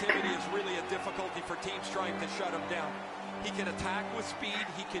creativity is really a difficulty for teams trying to shut him down. He can attack with speed,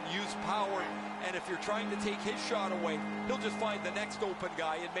 he can use power, and if you're trying to take his shot away, he'll just find the next open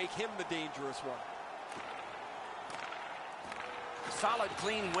guy and make him the dangerous one. Solid,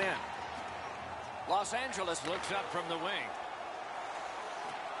 clean win. Los Angeles looks up from the wing.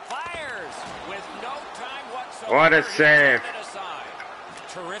 Fires with no time whatsoever. What a He's save. turned it aside.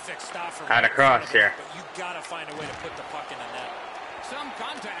 Terrific stop from Out across here. But you got to find a way to put the puck in the net. Some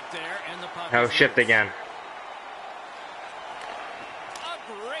contact there, and the puck He'll is shift loose. again. A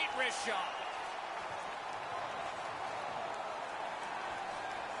great wrist shot.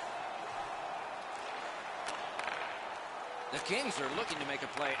 The Kings are looking to make a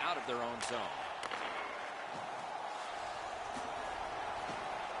play out of their own zone.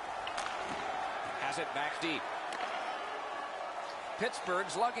 Has it back deep.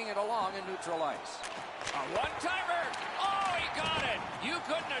 Pittsburgh's lugging it along in neutral ice. A one-timer. Oh, he got it. You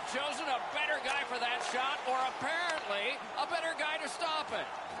couldn't have chosen a better guy for that shot, or apparently a better guy to stop it.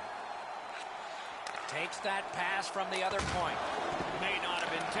 Takes that pass from the other point. May not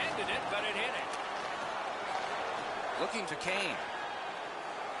have intended it, but it hit it. Looking to Kane.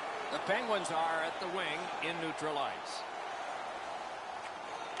 The Penguins are at the wing in neutral ice.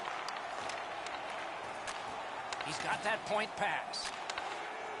 He's got that point pass.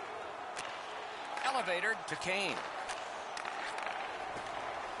 Elevator to Kane.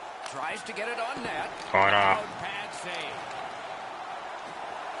 Tries to get it on net. Caught off. Pad save.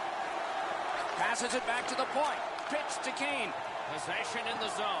 Passes it back to the point. Pitch to Kane. Possession in the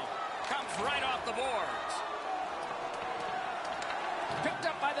zone. Comes right off the boards. Picked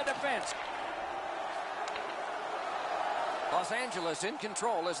up by the defense. Los Angeles in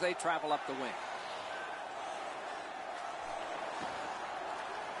control as they travel up the wing.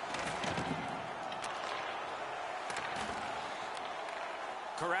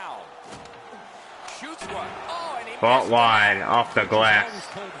 Corral. Shoots one. Oh, and he Fault wide off the glass. He was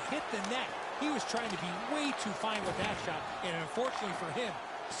told to hit the net. He was trying to be way too fine with that shot, and unfortunately for him,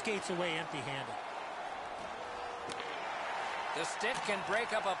 skates away empty-handed. The stick can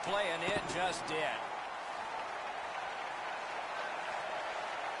break up a play, and it just did.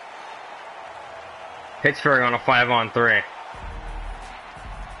 Pittsburgh on a 5-on-3.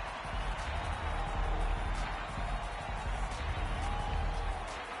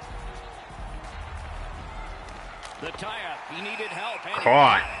 The tie-up. He needed help.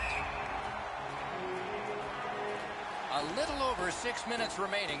 Caught. A little over 6 minutes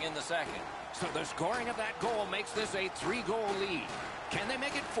remaining in the second. So the scoring of that goal makes this a 3-goal lead. Can they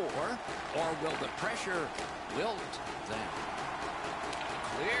make it 4? Or will the pressure wilt them?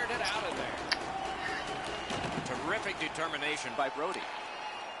 Cleared it out of there. Terrific determination by Brody.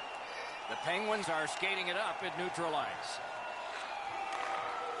 The Penguins are skating it up at neutral ice.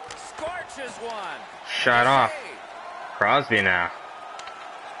 Scorches one. Shot off. Crosby now.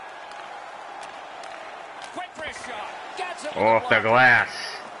 Quick wrist shot. Gets it Off the glass.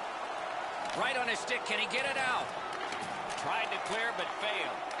 Right on his stick. Can he get it out? Tried to clear but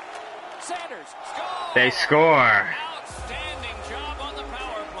failed. Sanders. Score! They score. Outstanding job on the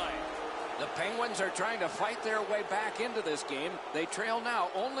power play. The Penguins are trying to fight their way back into this game. They trail now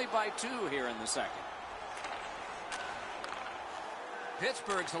only by 2 here in the second.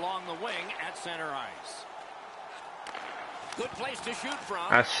 Pittsburgh's along the wing at center ice. Good place to shoot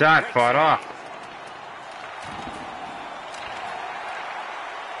from. A shot fought off.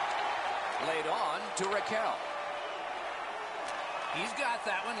 Laid on to Raquel. He's got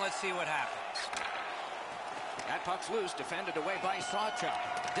that one. Let's see what happens. That puck's loose, defended away by Sawchuk.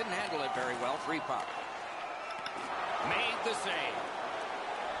 Didn't handle it very well. Free puck. Made the save.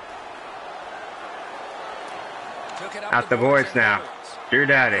 Took it up Out the boards now. Drew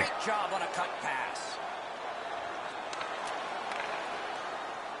Daddy. Great job on a cut pass.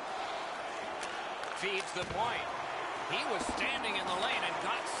 Feeds the point. He was standing in the lane and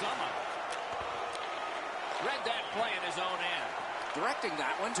got some of it. Read that play in his own end. Directing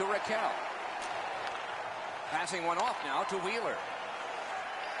that one to Raquel. Passing one off now to Wheeler.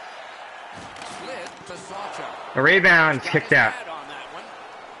 Slid to Sawchuk. A rebound kicked out. On that one.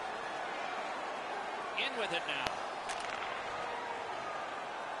 In with it now.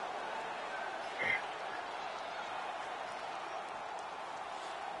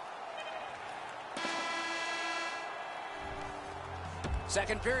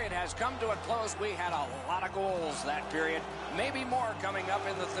 Second period has come to a close. We had a lot of goals that period. Maybe more coming up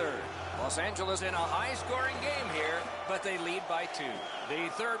in the third. Los Angeles in a high-scoring game here, but they lead by 2. The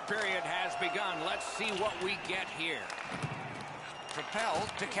third period has begun. Let's see what we get here.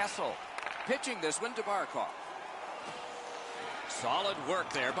 Propelled to Kessel. Pitching this one to Barkov. Solid work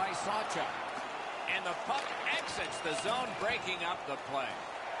there by Sawchuk. And the puck exits the zone, breaking up the play.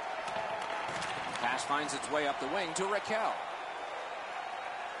 Pass finds its way up the wing to Raquel.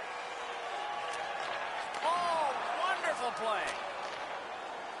 Oh, wonderful play.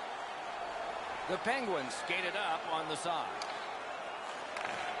 The Penguins skated up on the side.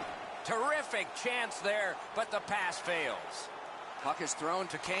 Terrific chance there, but the pass fails. Puck is thrown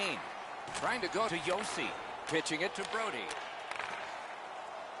to Kane. Trying to go to Yossi. Pitching it to Brody.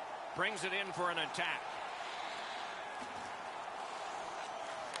 Brings it in for an attack.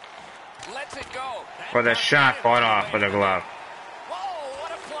 Lets it go. For the shot fought off with a glove. Whoa,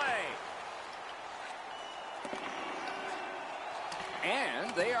 what a play.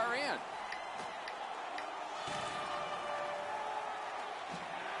 And they are in.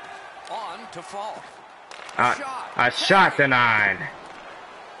 On to Falk. A shot denied.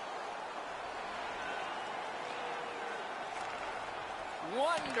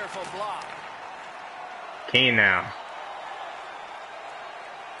 Wonderful block. Kane now.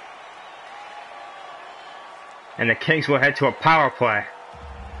 And the Kings will head to a power play.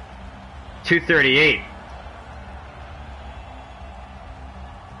 2:38.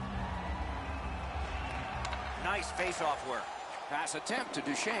 Nice face-off work. Pass attempt to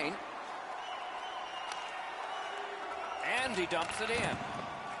Duchesne. And he dumps it in.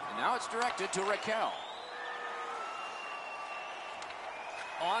 And now it's directed to Raquel.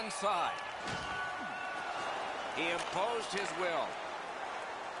 onside. He imposed his will.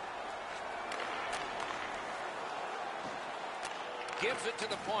 Gives it to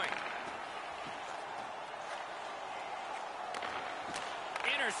the point.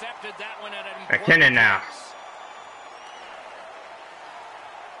 Intercepted that one at an important McKinnon now.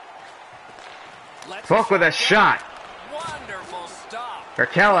 Falk with a shot. Wonderful stop.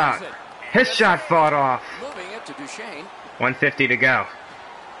 Raquel out. His shot fought off. Moving it to Duchesne. 150 to go.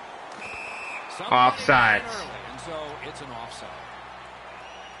 Offsides. And so it's an offside.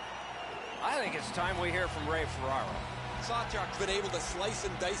 I think it's time we hear from Ray Ferraro. Sawchuk's been able to slice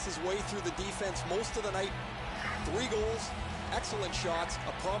and dice his way through the defense most of the night. 3 goals, excellent shots,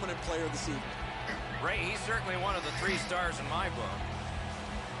 a prominent player this evening. Ray, he's certainly one of the 3 stars in my book.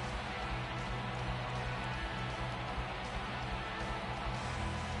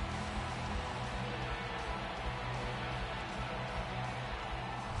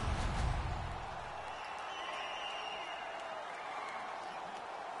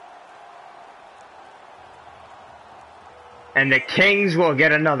 And the Kings will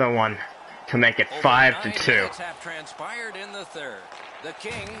get another one to make it 5-2. Minutes have transpired in the third. The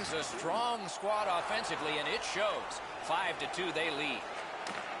Kings, a strong squad offensively, and it shows. 5-2, they lead.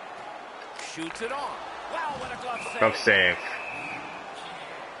 Shoots it on. Wow, what a glove save. Glove save.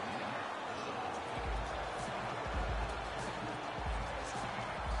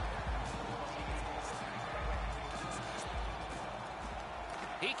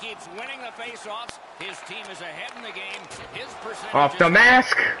 He keeps winning the face-offs. His team is ahead in the game. His percentage Off the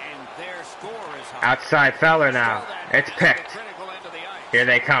mask. And their score is high. Outside Feller now. It's picked. Here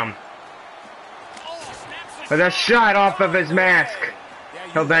they come. With a shot off of his mask.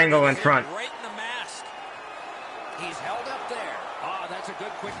 He'll dangle in front. Right in the mask. He's held up there. Oh, that's a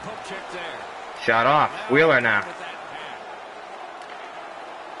good quick poke check there. Shot off. Wheeler now.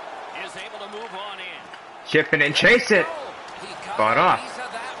 Is able to move on in. Chip it and chase it. Fought off.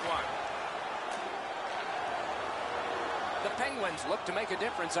 The Penguins look to make a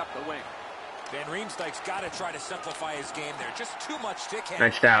difference up the wing. Van Riemsdyk's got to try to simplify his game there. Just too much stick hand.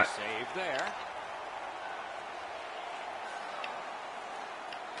 Benched out. Save there.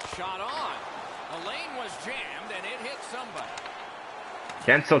 Shot on. The lane was jammed and it hit somebody.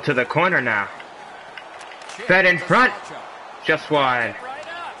 Gensel to the corner now. Fed in front. Just wide. Right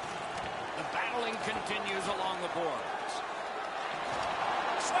up. The battling continues along the boards.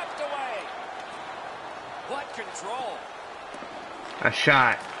 Swept away. What control. A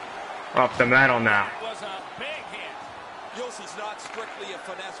shot. Off the metal now. That was a big hit. Yossi's not strictly a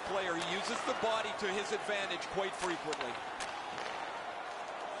finesse player. He uses the body to his advantage quite frequently.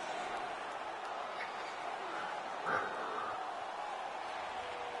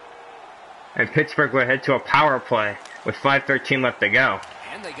 And Pittsburgh will head to a power play with 5:13 left to go.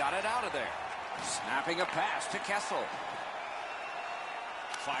 And they got it out of there. Snapping a pass to Kessel.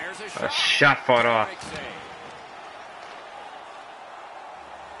 Fires a shot. A shot fought off.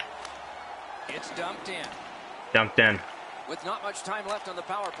 It's dumped in. Dumped in. With not much time left on the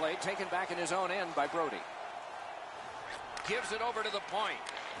power play, taken back in his own end by Brody. Gives it over to the point.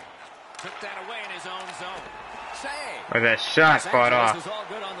 Took that away in his own zone. Save. With a shot fought off. Is all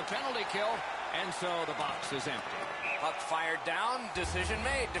good on the penalty kill, and so the box is empty. Puck fired down. Decision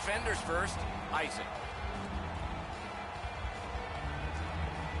made. Defenders first. Isaac.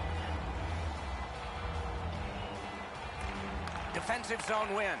 Defensive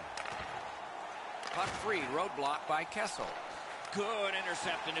zone win. Puck free, roadblock by Kessel. Good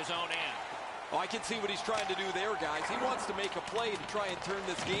intercept in his own end. Oh, I can see what he's trying to do there, guys. He wants to make a play to try and turn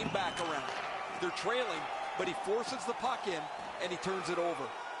this game back around. They're trailing, but he forces the puck in, and he turns it over.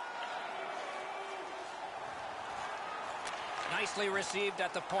 Nicely received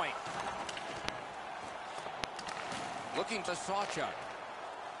at the point. Looking to Sawchuk.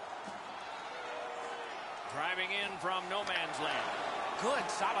 Driving in from no man's land. Good,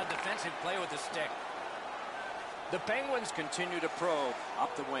 solid defensive play with the stick. The Penguins continue to probe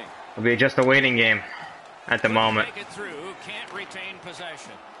up the wing. It'll be just a waiting game at the moment. Make it through, can't retain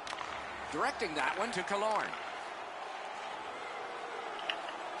possession. Directing that one to Killorn.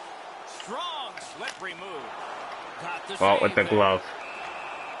 Strong, slippery move. Got the Well, save with the there. glove.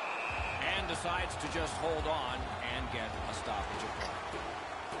 And decides to just hold on and get a stoppage of play.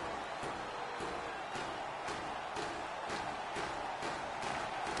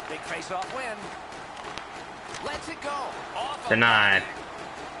 Big face-off win. Lets it go. Off Denied.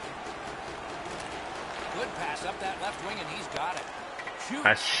 Good pass up that left wing, and he's got it. Shoots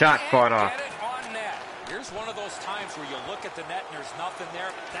A shot and fought off. get it on net. Here's one of those times where you look at the net and there's nothing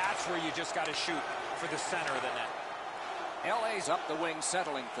there. That's where you just got to shoot for the center of the net. LA's up the wing,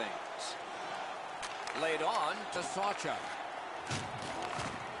 settling things. Laid on to Sawchuk.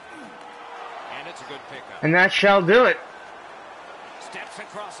 And it's a good pickup. And that shall do it. Steps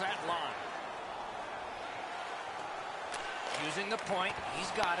across that line. Using the point.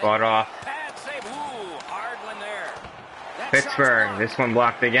 He's got it. Fought off. Pad save. Ooh, hard one there. That Pittsburgh. This one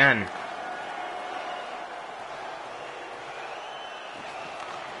blocked again.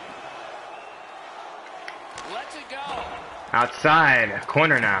 Lets it go. Outside.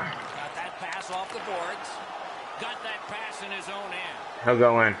 Corner now. Got that pass off the boards. Got that pass in his own end. He'll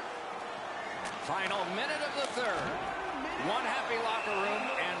go in. Final minute of the third. One happy locker room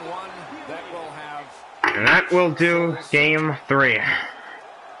and one that will have... And that will do game 3. Game 3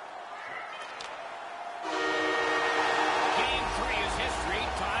 is history.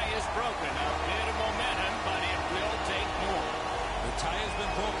 Tie is broken. A bit of momentum, but it will take more. The tie has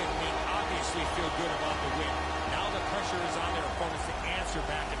been broken. They obviously feel good about the win. Now the pressure is on their opponents to answer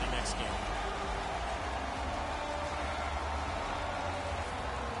back in the next game.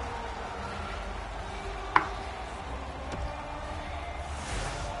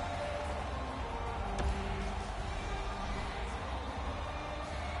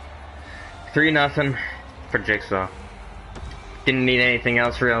 Three nothing for Jigsaw. Didn't need anything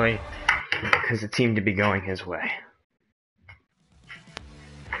else really, because it seemed to be going his way.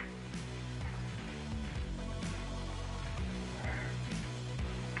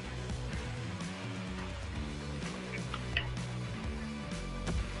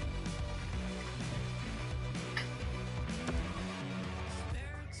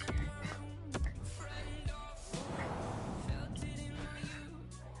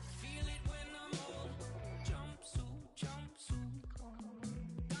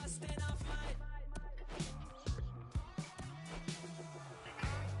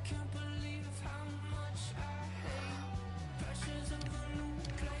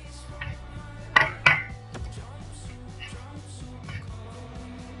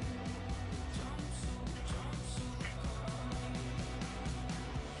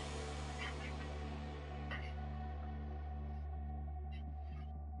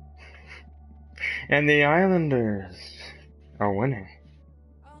 And the Islanders are winning.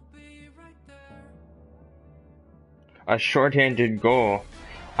 A shorthanded goal.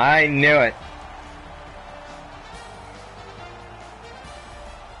 I knew it.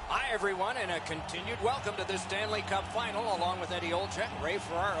 Hi, everyone, and a continued welcome to the Stanley Cup Final. Along with Eddie Olczyk, Ray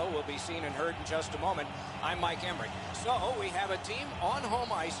Ferraro will be seen and heard in just a moment. I'm Mike Emmerich. So, we have a team on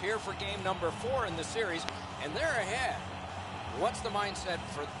home ice here for game number 4 in the series, and they're ahead. What's the mindset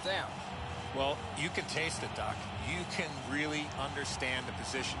for them? Well, you can taste it, Doc. You can really understand the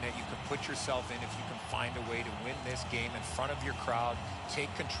position that you can put yourself in if you can find a way to win this game in front of your crowd,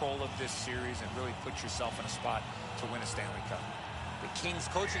 take control of this series, and really put yourself in a spot to win a Stanley Cup. The Kings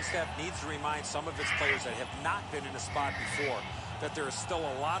coaching staff needs to remind some of its players that have not been in a spot before that there is still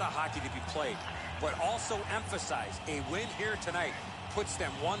a lot of hockey to be played, but also emphasize a win here tonight puts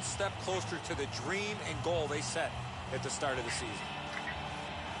them one step closer to the dream and goal they set at the start of the season.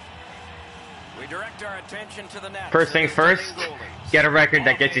 We direct our attention to the net. First thing first, get a record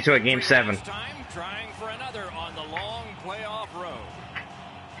that gets you to a game 7. Time trying for another on the long playoff road.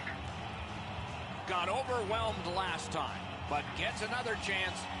 Got overwhelmed last time, but gets another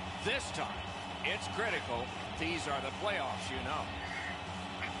chance this time. It's critical. These are the playoffs, you know.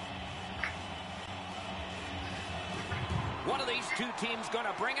 One of these two teams going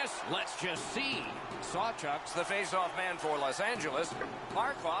to bring us? Let's just see. Sawchuk's the face-off man for Los Angeles.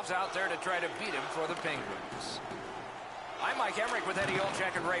 Markov's out there to try to beat him for the Penguins. I'm Mike Emmerich with Eddie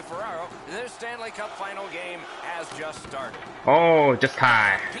Olczyk and Ray Ferraro. This Stanley Cup final game has just started. Oh, just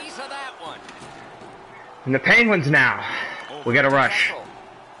high. Piece of that one. And the Penguins now. We got to rush.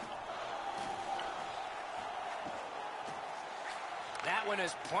 That one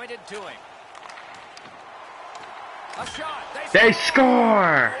is pointed to him. A shot. They score!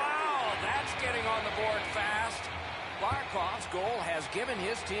 Wow, that's getting on the board fast. Markov's goal has given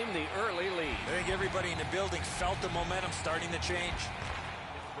his team the early lead. I think everybody in the building felt the momentum starting to change.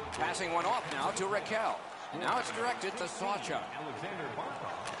 Passing one off now to Raquel. Now it's directed to Sawchuk.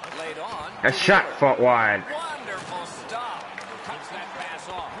 Laid on. A shot fought wide. Wonderful stop. Cuts that pass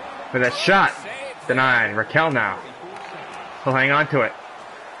off. With a shot denied. Raquel now. He'll hang on to it.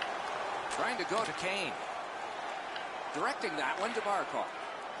 Trying to go to Kane. Directing that one to Markov.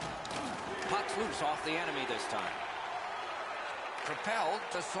 Puck's loose off the enemy this time. Propelled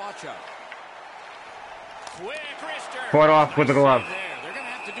to Sawchuk. Quick wrister. Fought off with the glove. They're going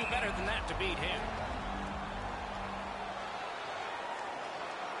to have to do better than that to beat him.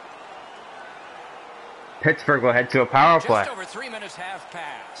 Pittsburgh will head to a power play. Just over 3 minutes have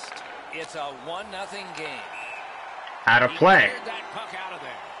passed. It's a 1-0 game. Out of play. He cleared that puck out of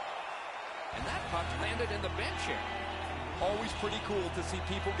there. And that puck landed in the bench here. Always pretty cool to see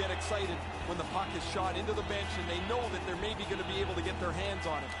people get excited when the puck is shot into the bench and they know that they're maybe going to be able to get their hands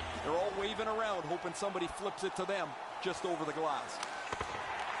on it. They're all waving around hoping somebody flips it to them just over the glass.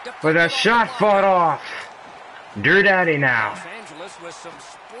 With a shot fought off. Drew Daddy now. Los Angeles with some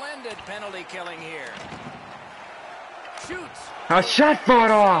splendid penalty killing here. Shoots. A shot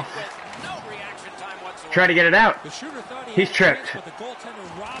fought off. With no reaction time whatsoever. Try to get it out. The shooter thought he He's had a tripped. chance, but the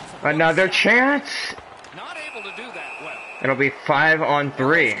goaltender robs him. Another chance. Not able to do that well. It'll be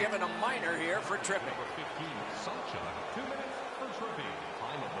 5-on-3. He's given a minor here for tripping. Number 15, Sancha, 2 minutes for tripping.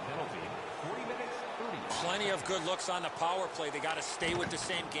 Time of the penalty, 3 minutes 30. Plenty of good looks on the power play. They got to stay with the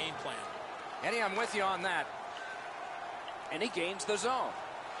same game plan. Eddie, I'm with you on that. And he gains the zone.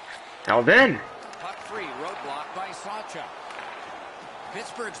 Held in. Puck free, roadblock by Sancha.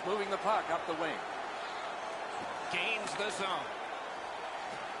 Pittsburgh's moving the puck up the wing. Gains the zone.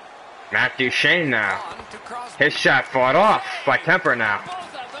 Matt Duchene now. On to Crosby. His shot fought off by Kemper now. Both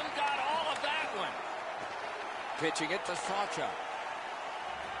of them got all of that one. Pitching it to Sancha.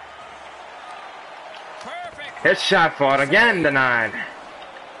 Perfect. His shot fought again, denied.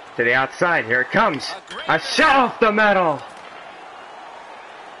 To the outside, here it comes. A shot off the metal.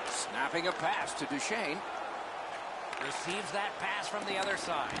 Snapping a pass to Duchene. Receives that pass from the other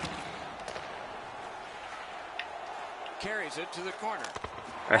side. Carries it to the corner.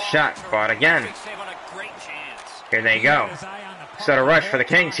 A shot fought again. Big save on a great chance. Here they go. Set a rush for the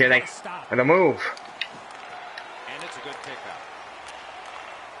Kings here. They with a move. And it's a good pickup.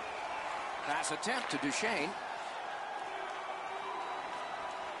 Pass attempt to Duchene.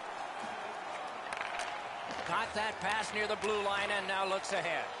 Got that pass near the blue line and now looks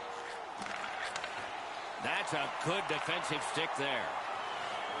ahead. That's a good defensive stick there.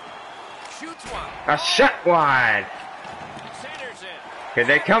 Shoots one. A shot wide. Centers it. Here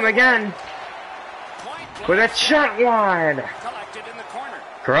they come again. Point With a blank. shot wide. Collected in the corner.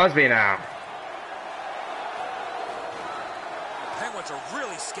 Crosby now. Penguins are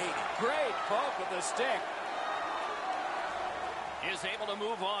really skating. Great poke with the stick. Is able to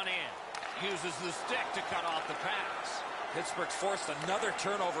move on in. Uses the stick to cut off the pass. Pittsburgh's forced another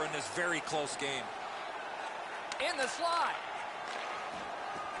turnover in this very close game. In the slot.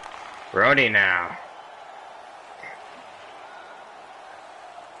 Brody now.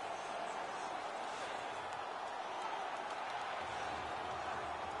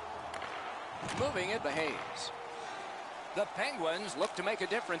 Moving it to Hayes. The Penguins look to make a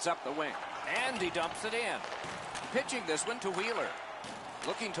difference up the wing. And he dumps it in. Pitching this one to Wheeler.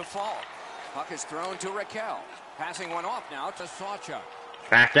 Looking to fall. Puck is thrown to Raquel. Passing one off now to Sancha.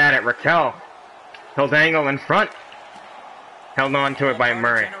 Back at it, Raquel. Held angle in front. Held on to it by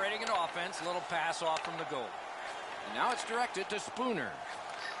Murray. Generating an offense. Little pass off from the goal. And now it's directed to Spooner.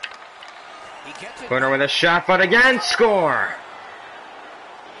 He gets it. Spooner with a shot, but again, score.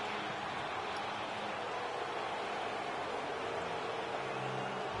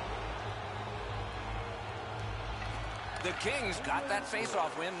 The Kings got that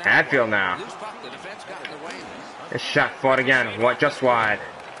face-off win. Now Hatfield now. Loose puck. The defense got in the way. His shot fought again. What? Just wide.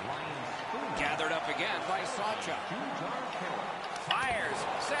 Gathered up again by Sancha. Fires.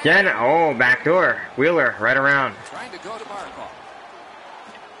 Save. Again. Oh, backdoor. Wheeler right around. Trying to go to Barkov.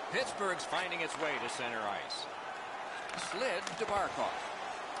 Pittsburgh's finding its way to center ice. Slid to Barkov.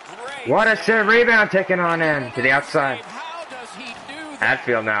 Great. What a set rebound taken on in to the outside. How does he do that?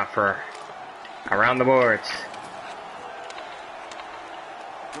 Hatfield now for around the boards.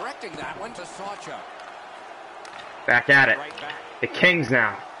 Directing that one to Sancha. Back at it. Right back. The Kings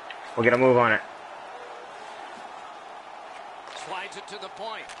now. We'll get a move on it. Slides it to the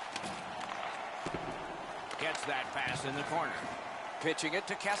point. Gets that pass in the corner. Pitching it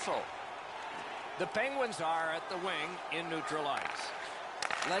to Kessel. The Penguins are at the wing in neutral ice.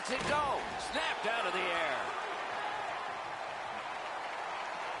 Lets it go. Snapped out of the air.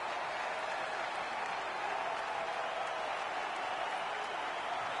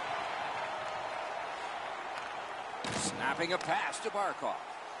 Snapping a pass to Barkov.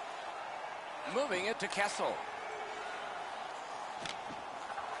 Moving it to Kessel.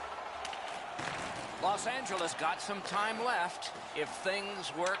 Los Angeles got some time left if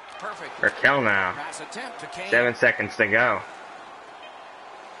things work perfectly. Raquel now. Pass attempt to Kane. 7 seconds to go.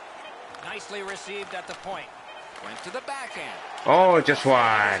 Nicely received at the point. Went to the backhand. Oh, just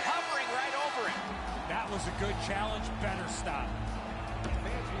wide. Hovering right over it. That was a good challenge. Better stop.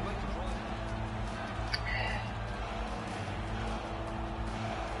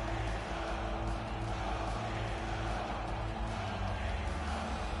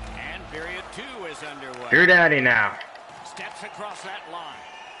 Period 2 is underway. Your daddy now. Steps across that line.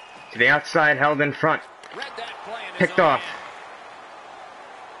 To the outside, held in front. Read that play in his Picked own off. end.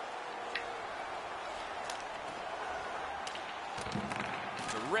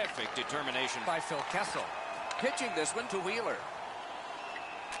 Terrific determination by Phil Kessel. Pitching this one to Wheeler.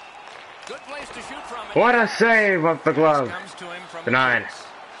 Good place to shoot from. What a save of the glove. Comes to him from The 9.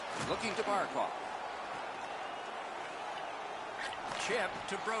 Looking to Barkov. Chip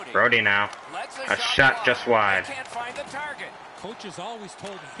to Brody. Brody now. Lets A shot fly. just wide. They can't find the target. Coach is always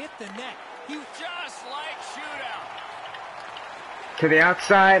told hit the net. He Just like shootout. To the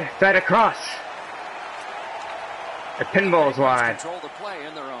outside, fed across. The pinball's wide. Control the play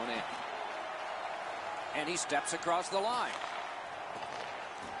in their own end. And he steps across the line.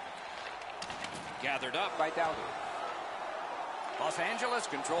 Gathered up by Dowdy. Los Angeles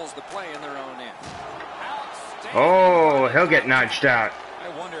controls the play in their own end. Oh, he'll get nudged out. I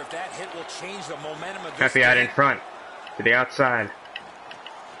wonder if that hit will change the momentum of this Happy out game. in front. To the outside.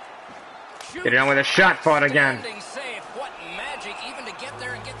 Get it on with a shot, fought again. Standing save. What magic even to get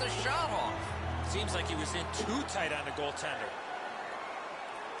there and get the shot off. Seems like he was in too tight on the goaltender.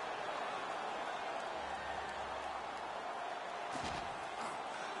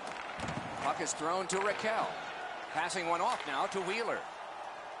 Puck is thrown to Raquel. Passing one off now to Wheeler.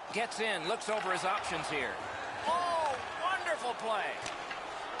 Gets in, looks over his options here. Oh, wonderful play.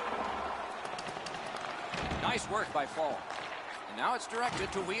 Nice work by Fall. And now it's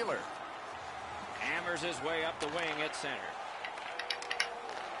directed to Wheeler. Hammers his way up the wing at center.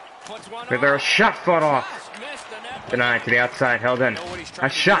 Puts one With their off. shot fought off. Just missed the net. Denied to the outside, held in. Know what he's trying A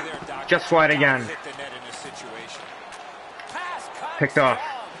to do shot, there, Doc. just wide again. Hit the net in this situation. Pass cut. Picked off.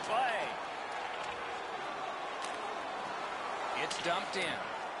 Strong play. It's dumped in.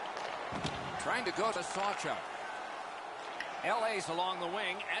 Trying to go to Sawchuk. LA's along the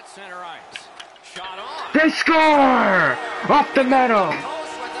wing at center ice. Shot on. They score! Off the metal! Close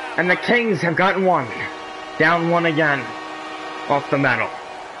with that And the one. Kings have gotten one. Down one again. Off the metal.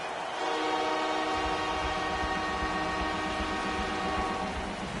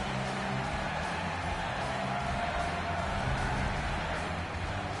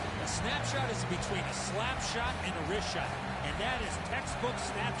 A snapshot is between a slap shot and a wrist shot, and that is textbook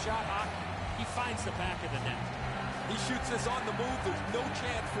snapshot hockey. He finds the back of the net. He shoots this on the move. There's no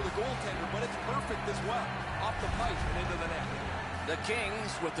chance for the goaltender, but it's perfect as well. Off the pipe and into the net. The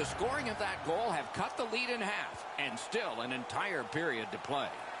Kings, with the scoring of that goal, have cut the lead in half, and still an entire period to play.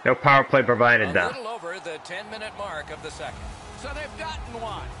 No power play provided A though. little over the 10-minute mark of the second. So they've gotten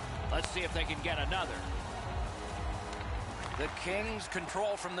one. Let's see if they can get another. The Kings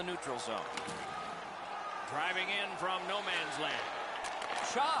control from the neutral zone. Driving in from no man's land.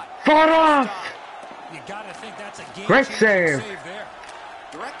 Shot. Fought off! You got to think that's a game Great save. there.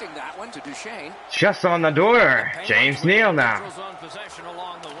 Directing that one to Duchesne. Just on the door. James Neal now. Neutral zone possession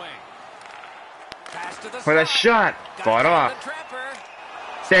along the wing. Pass to the For the side. shot. Got Fought the off. trapper.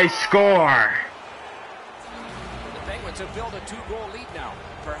 They score! The Penguins have built a 2-goal lead now.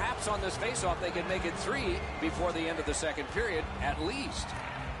 Perhaps on this faceoff they can make it 3 before the end of the second period, at least.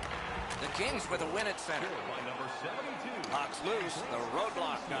 The Kings with a win at center. By number 72. Puck's loose. The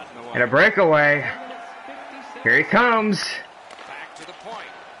roadblock got in the way. And a breakaway. Here he comes. Back to the point.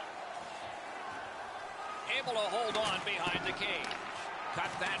 Able to hold on behind the cage. Cut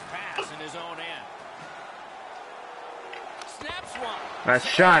that pass in his own end. Snaps one. A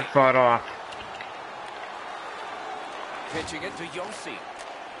shot fought off. Pitching it to Yossi.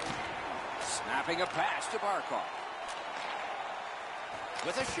 Snapping a pass to Barkov.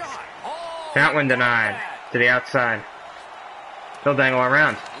 With a shot. Oh, That one denied. To the outside. He'll dangle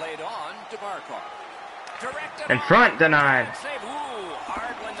around. Laid on to Barkov. Directed In on. front, denied. Save. Ooh,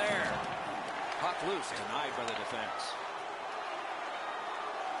 hard one there. Puck loose, denied by the defense.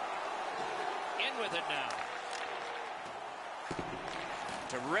 In with it now.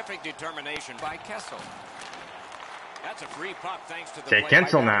 Terrific determination by Kessel. That's a free puck thanks to the Jay play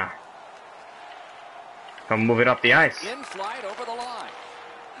Kensel by now. Come move it up the ice. In flight over the line.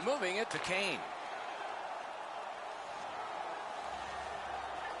 Moving it to Kane.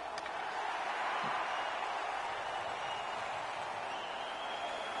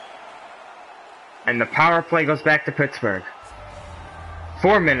 And the power play goes back to Pittsburgh.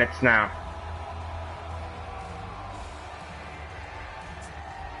 4 minutes now.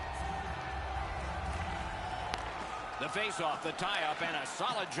 The face-off, the tie-up, and a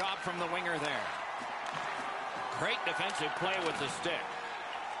solid job from the winger there. Great defensive play with the stick.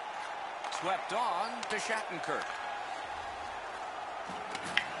 Swept on to Shattenkirk.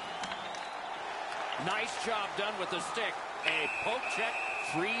 Nice job done with the stick. A poke check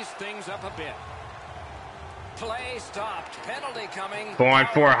frees things up a bit. Play stopped. Penalty coming.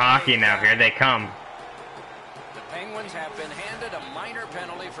 4-on-4 hockey now. Here they come. The Penguins have been handed a minor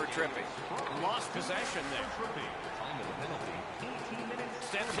penalty for tripping. Lost possession there.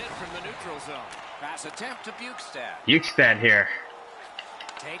 Steps in from the neutral zone. Pass attempt to Bukestad. Bukestad here.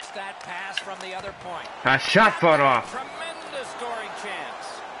 Takes that pass from the other point. A shot fought off. Tremendous scoring chance.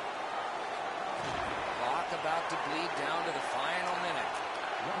 Clock about to bleed down to the final minute.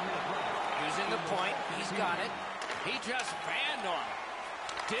 Using the point, he's got it. He just fanned on it.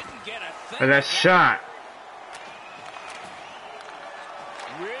 Didn't get a thing. For that shot.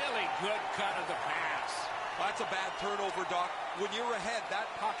 Really good cut of the pass. That's a bad turnover, Doc. When you're ahead, that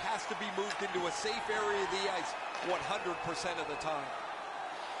puck has to be moved into a safe area of the ice 100% of the time.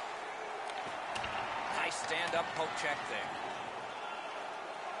 Nice stand-up poke check there.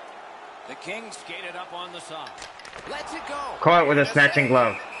 The Kings skated up on the side. Lets it go. Caught it with a snatching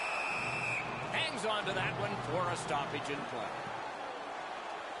glove. Hangs on to that one for a stoppage in play.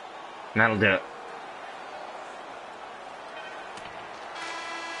 That'll do it.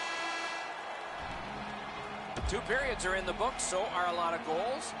 Two periods are in the books, so are a lot of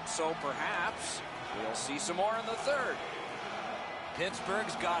goals. So perhaps we'll see some more in the third.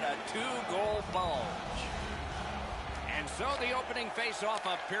 Pittsburgh's got a 2-goal bulge. And so the opening face-off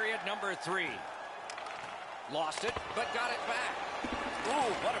of period number 3. Lost it, but got it back.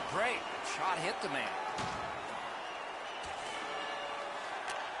 Ooh, what a break. Shot hit the man.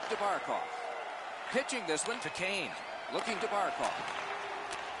 To Barkov. Pitching this one to Kane. Looking to Barkov.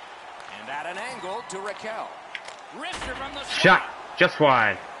 And at an angle to Raquel. Wrister from the shot. Just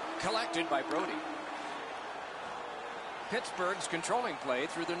wide. Collected by Brody. Pittsburgh's controlling play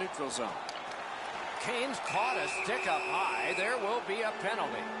through the neutral zone. Kane's caught a stick up high. There will be a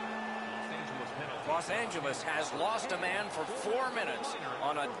penalty. Los Angeles has lost a man for 4 minutes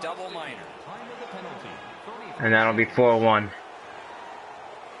on a double minor. And that'll be 4-1.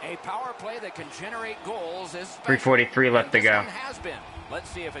 A power play that can generate goals is 3:43 left to go. Has been. Let's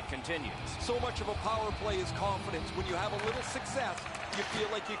see if it continues. So much of a power play is confidence. When you have a little success, you feel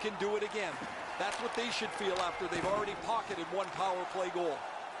like you can do it again. That's what they should feel after they've already pocketed one power play goal.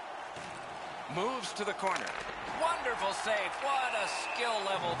 Moves to the corner. Wonderful save. What a skill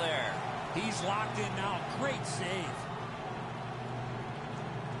level there. He's locked in now. Great save.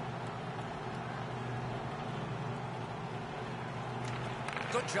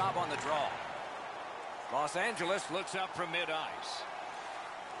 Good job on the draw. Los Angeles looks up from mid-ice.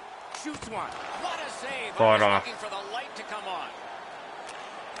 Shoots one. What a save. Fought off. Looking for the light to come on.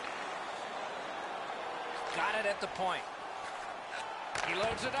 Got it at the point. He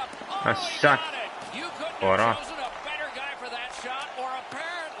loads it up. Oh, A he shot. got it. You couldn't Fought have off. chosen a better guy for that shot, or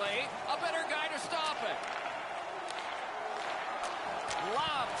apparently a better guy to stop it.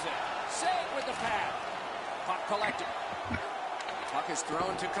 Lobs it. Save with the pad. Puck collected. Puck is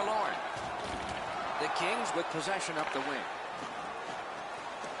thrown to Killorn. The Kings with possession up the wing.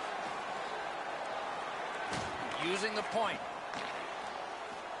 Using the point.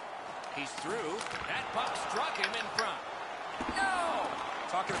 He's through. That puck struck him in front. No!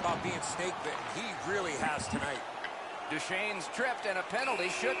 Talking about being snake bitten, he really has tonight. Duchesne's tripped and a penalty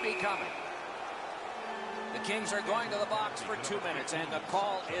should be coming. The Kings are going to the box for 2 minutes and the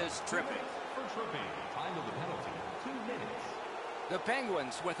call is tripping. For tripping, time of the penalty, 2 minutes. The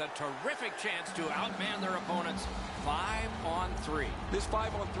Penguins with a terrific chance to outman their opponents 5-on-3. This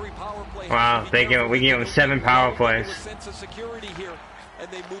 5-on-3 power play. Wow, we give them 7 power plays. A sense of security here, and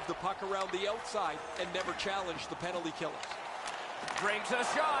they move the puck around the outside and never challenge the penalty killers. Brings a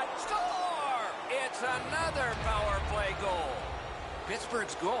shot. Score! It's another power play goal.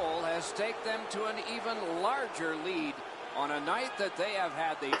 Pittsburgh's goal has staked them to an even larger lead on a night that they have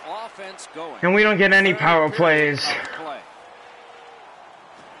had the offense going. And we don't get any power plays.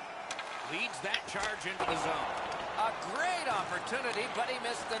 Leads that charge into the zone. A great opportunity, but he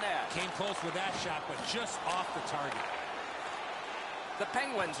missed the net. Came close with that shot, but just off the target. The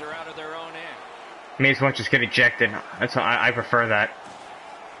Penguins are out of their own end. May as well just get ejected. That's I prefer that.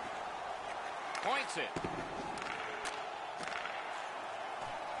 Points it.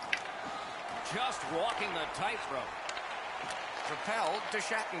 Just walking the tightrope. Propelled to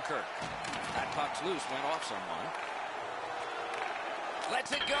Shattenkirk. That puck's loose, went off someone.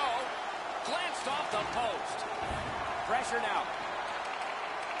 Lets it go. Glanced off the post. Pressure now.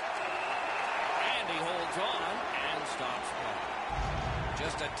 And he holds on and stops play.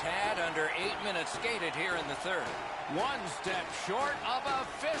 Just a tad under 8 minutes skated here in the third. One step short of a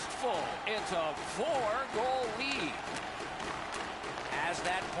fistful. It's a 4-goal lead. has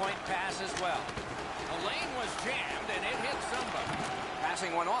that point pass as well. The lane was jammed, and it hit somebody.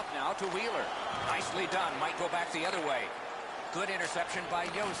 Passing one off now to Wheeler. Nicely done. Might go back the other way. Good interception by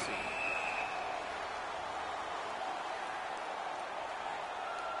Yossi.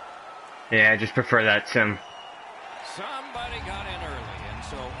 Yeah, I just prefer that, Tim. Somebody got in early, and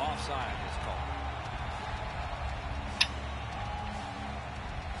so offside is called.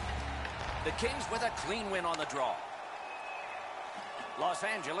 The Kings with a clean win on the draw. Los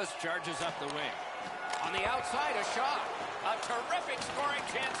Angeles charges up the wing. On the outside, a shot. A terrific scoring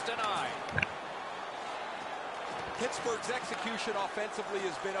chance denied. Pittsburgh's execution offensively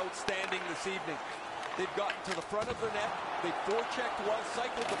has been outstanding this evening. They've gotten to the front of the net, they forechecked well,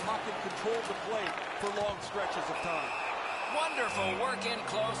 cycled the puck, and controlled the play for long stretches of time. Wonderful work in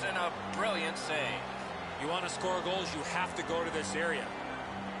close and a brilliant save. You want to score goals, you have to go to this area.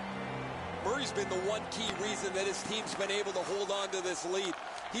 Murray's been the one key reason that his team's been able to hold on to this lead.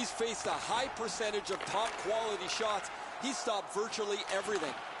 He's faced a high percentage of top quality shots. He's stopped virtually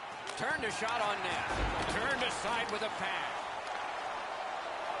everything. Turned a shot on net. Turned aside with a pass.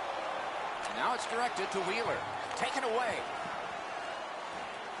 Now it's directed to Wheeler. Taken away.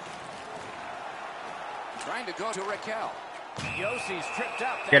 Trying to go to Raquel. Yossi's tripped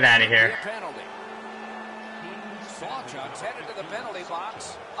up. Get out of here. Penalty. Sawchuck's headed to the penalty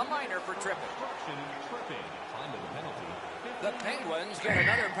box. A minor for tripping. The Penguins get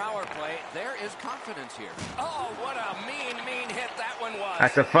another power play. There is confidence here. Oh, what a mean hit that one was.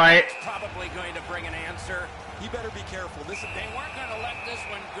 That's a fight. That's probably going to bring an answer. He better be careful. They weren't going to let this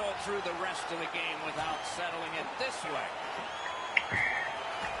one go through the rest of the game without settling it this way.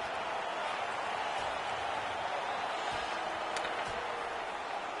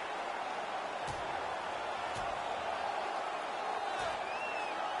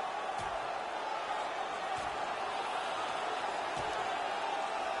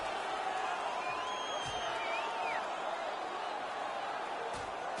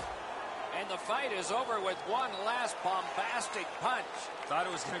 The fight is over with one last bombastic punch. Thought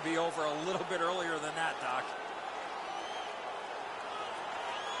it was going to be over a little bit earlier than that, Doc.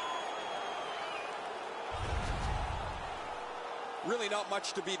 Really not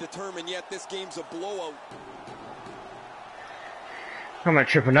much to be determined yet. This game's a blowout. I'm gonna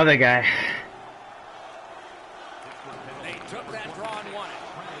trip another guy. They took that draw and won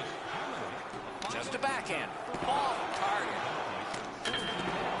it. Just a backhand. Ball target.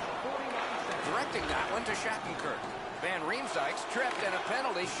 Directing that one to Shattenkirk. Van Riemsdyk's tripped and a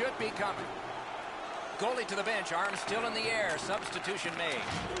penalty should be coming. Goalie to the bench, arm still in the air. Substitution made.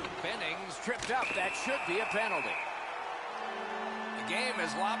 Bennings tripped up. That should be a penalty. The game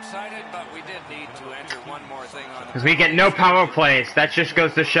is lopsided, but we did need to enter one more thing on. Because we get no power plays. That just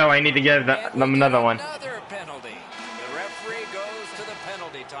goes to show I need to give them another one. Another penalty. The referee goes to the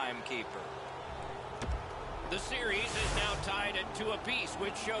penalty timekeeper. The series is now tied at 2 apiece,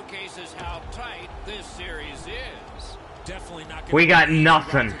 which showcases how tight this series is. Definitely not. We got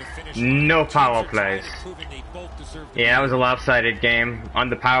nothing. No power plays. Yeah, that was a lopsided game. On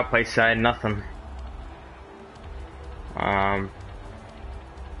the power play side, nothing.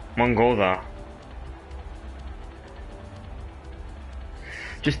 One goal though.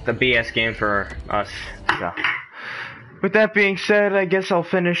 Just a BS game for us. So. With that being said, I guess I'll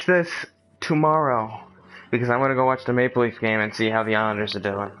finish this tomorrow. Because I'm gonna go watch the Maple Leaf game and see how the Islanders are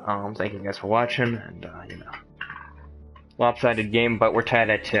doing. Thank you guys for watching, and lopsided game, but we're tied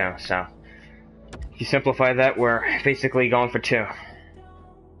at 2. So if you simplify that, we're basically going for 2.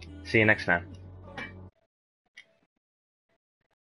 See you next time.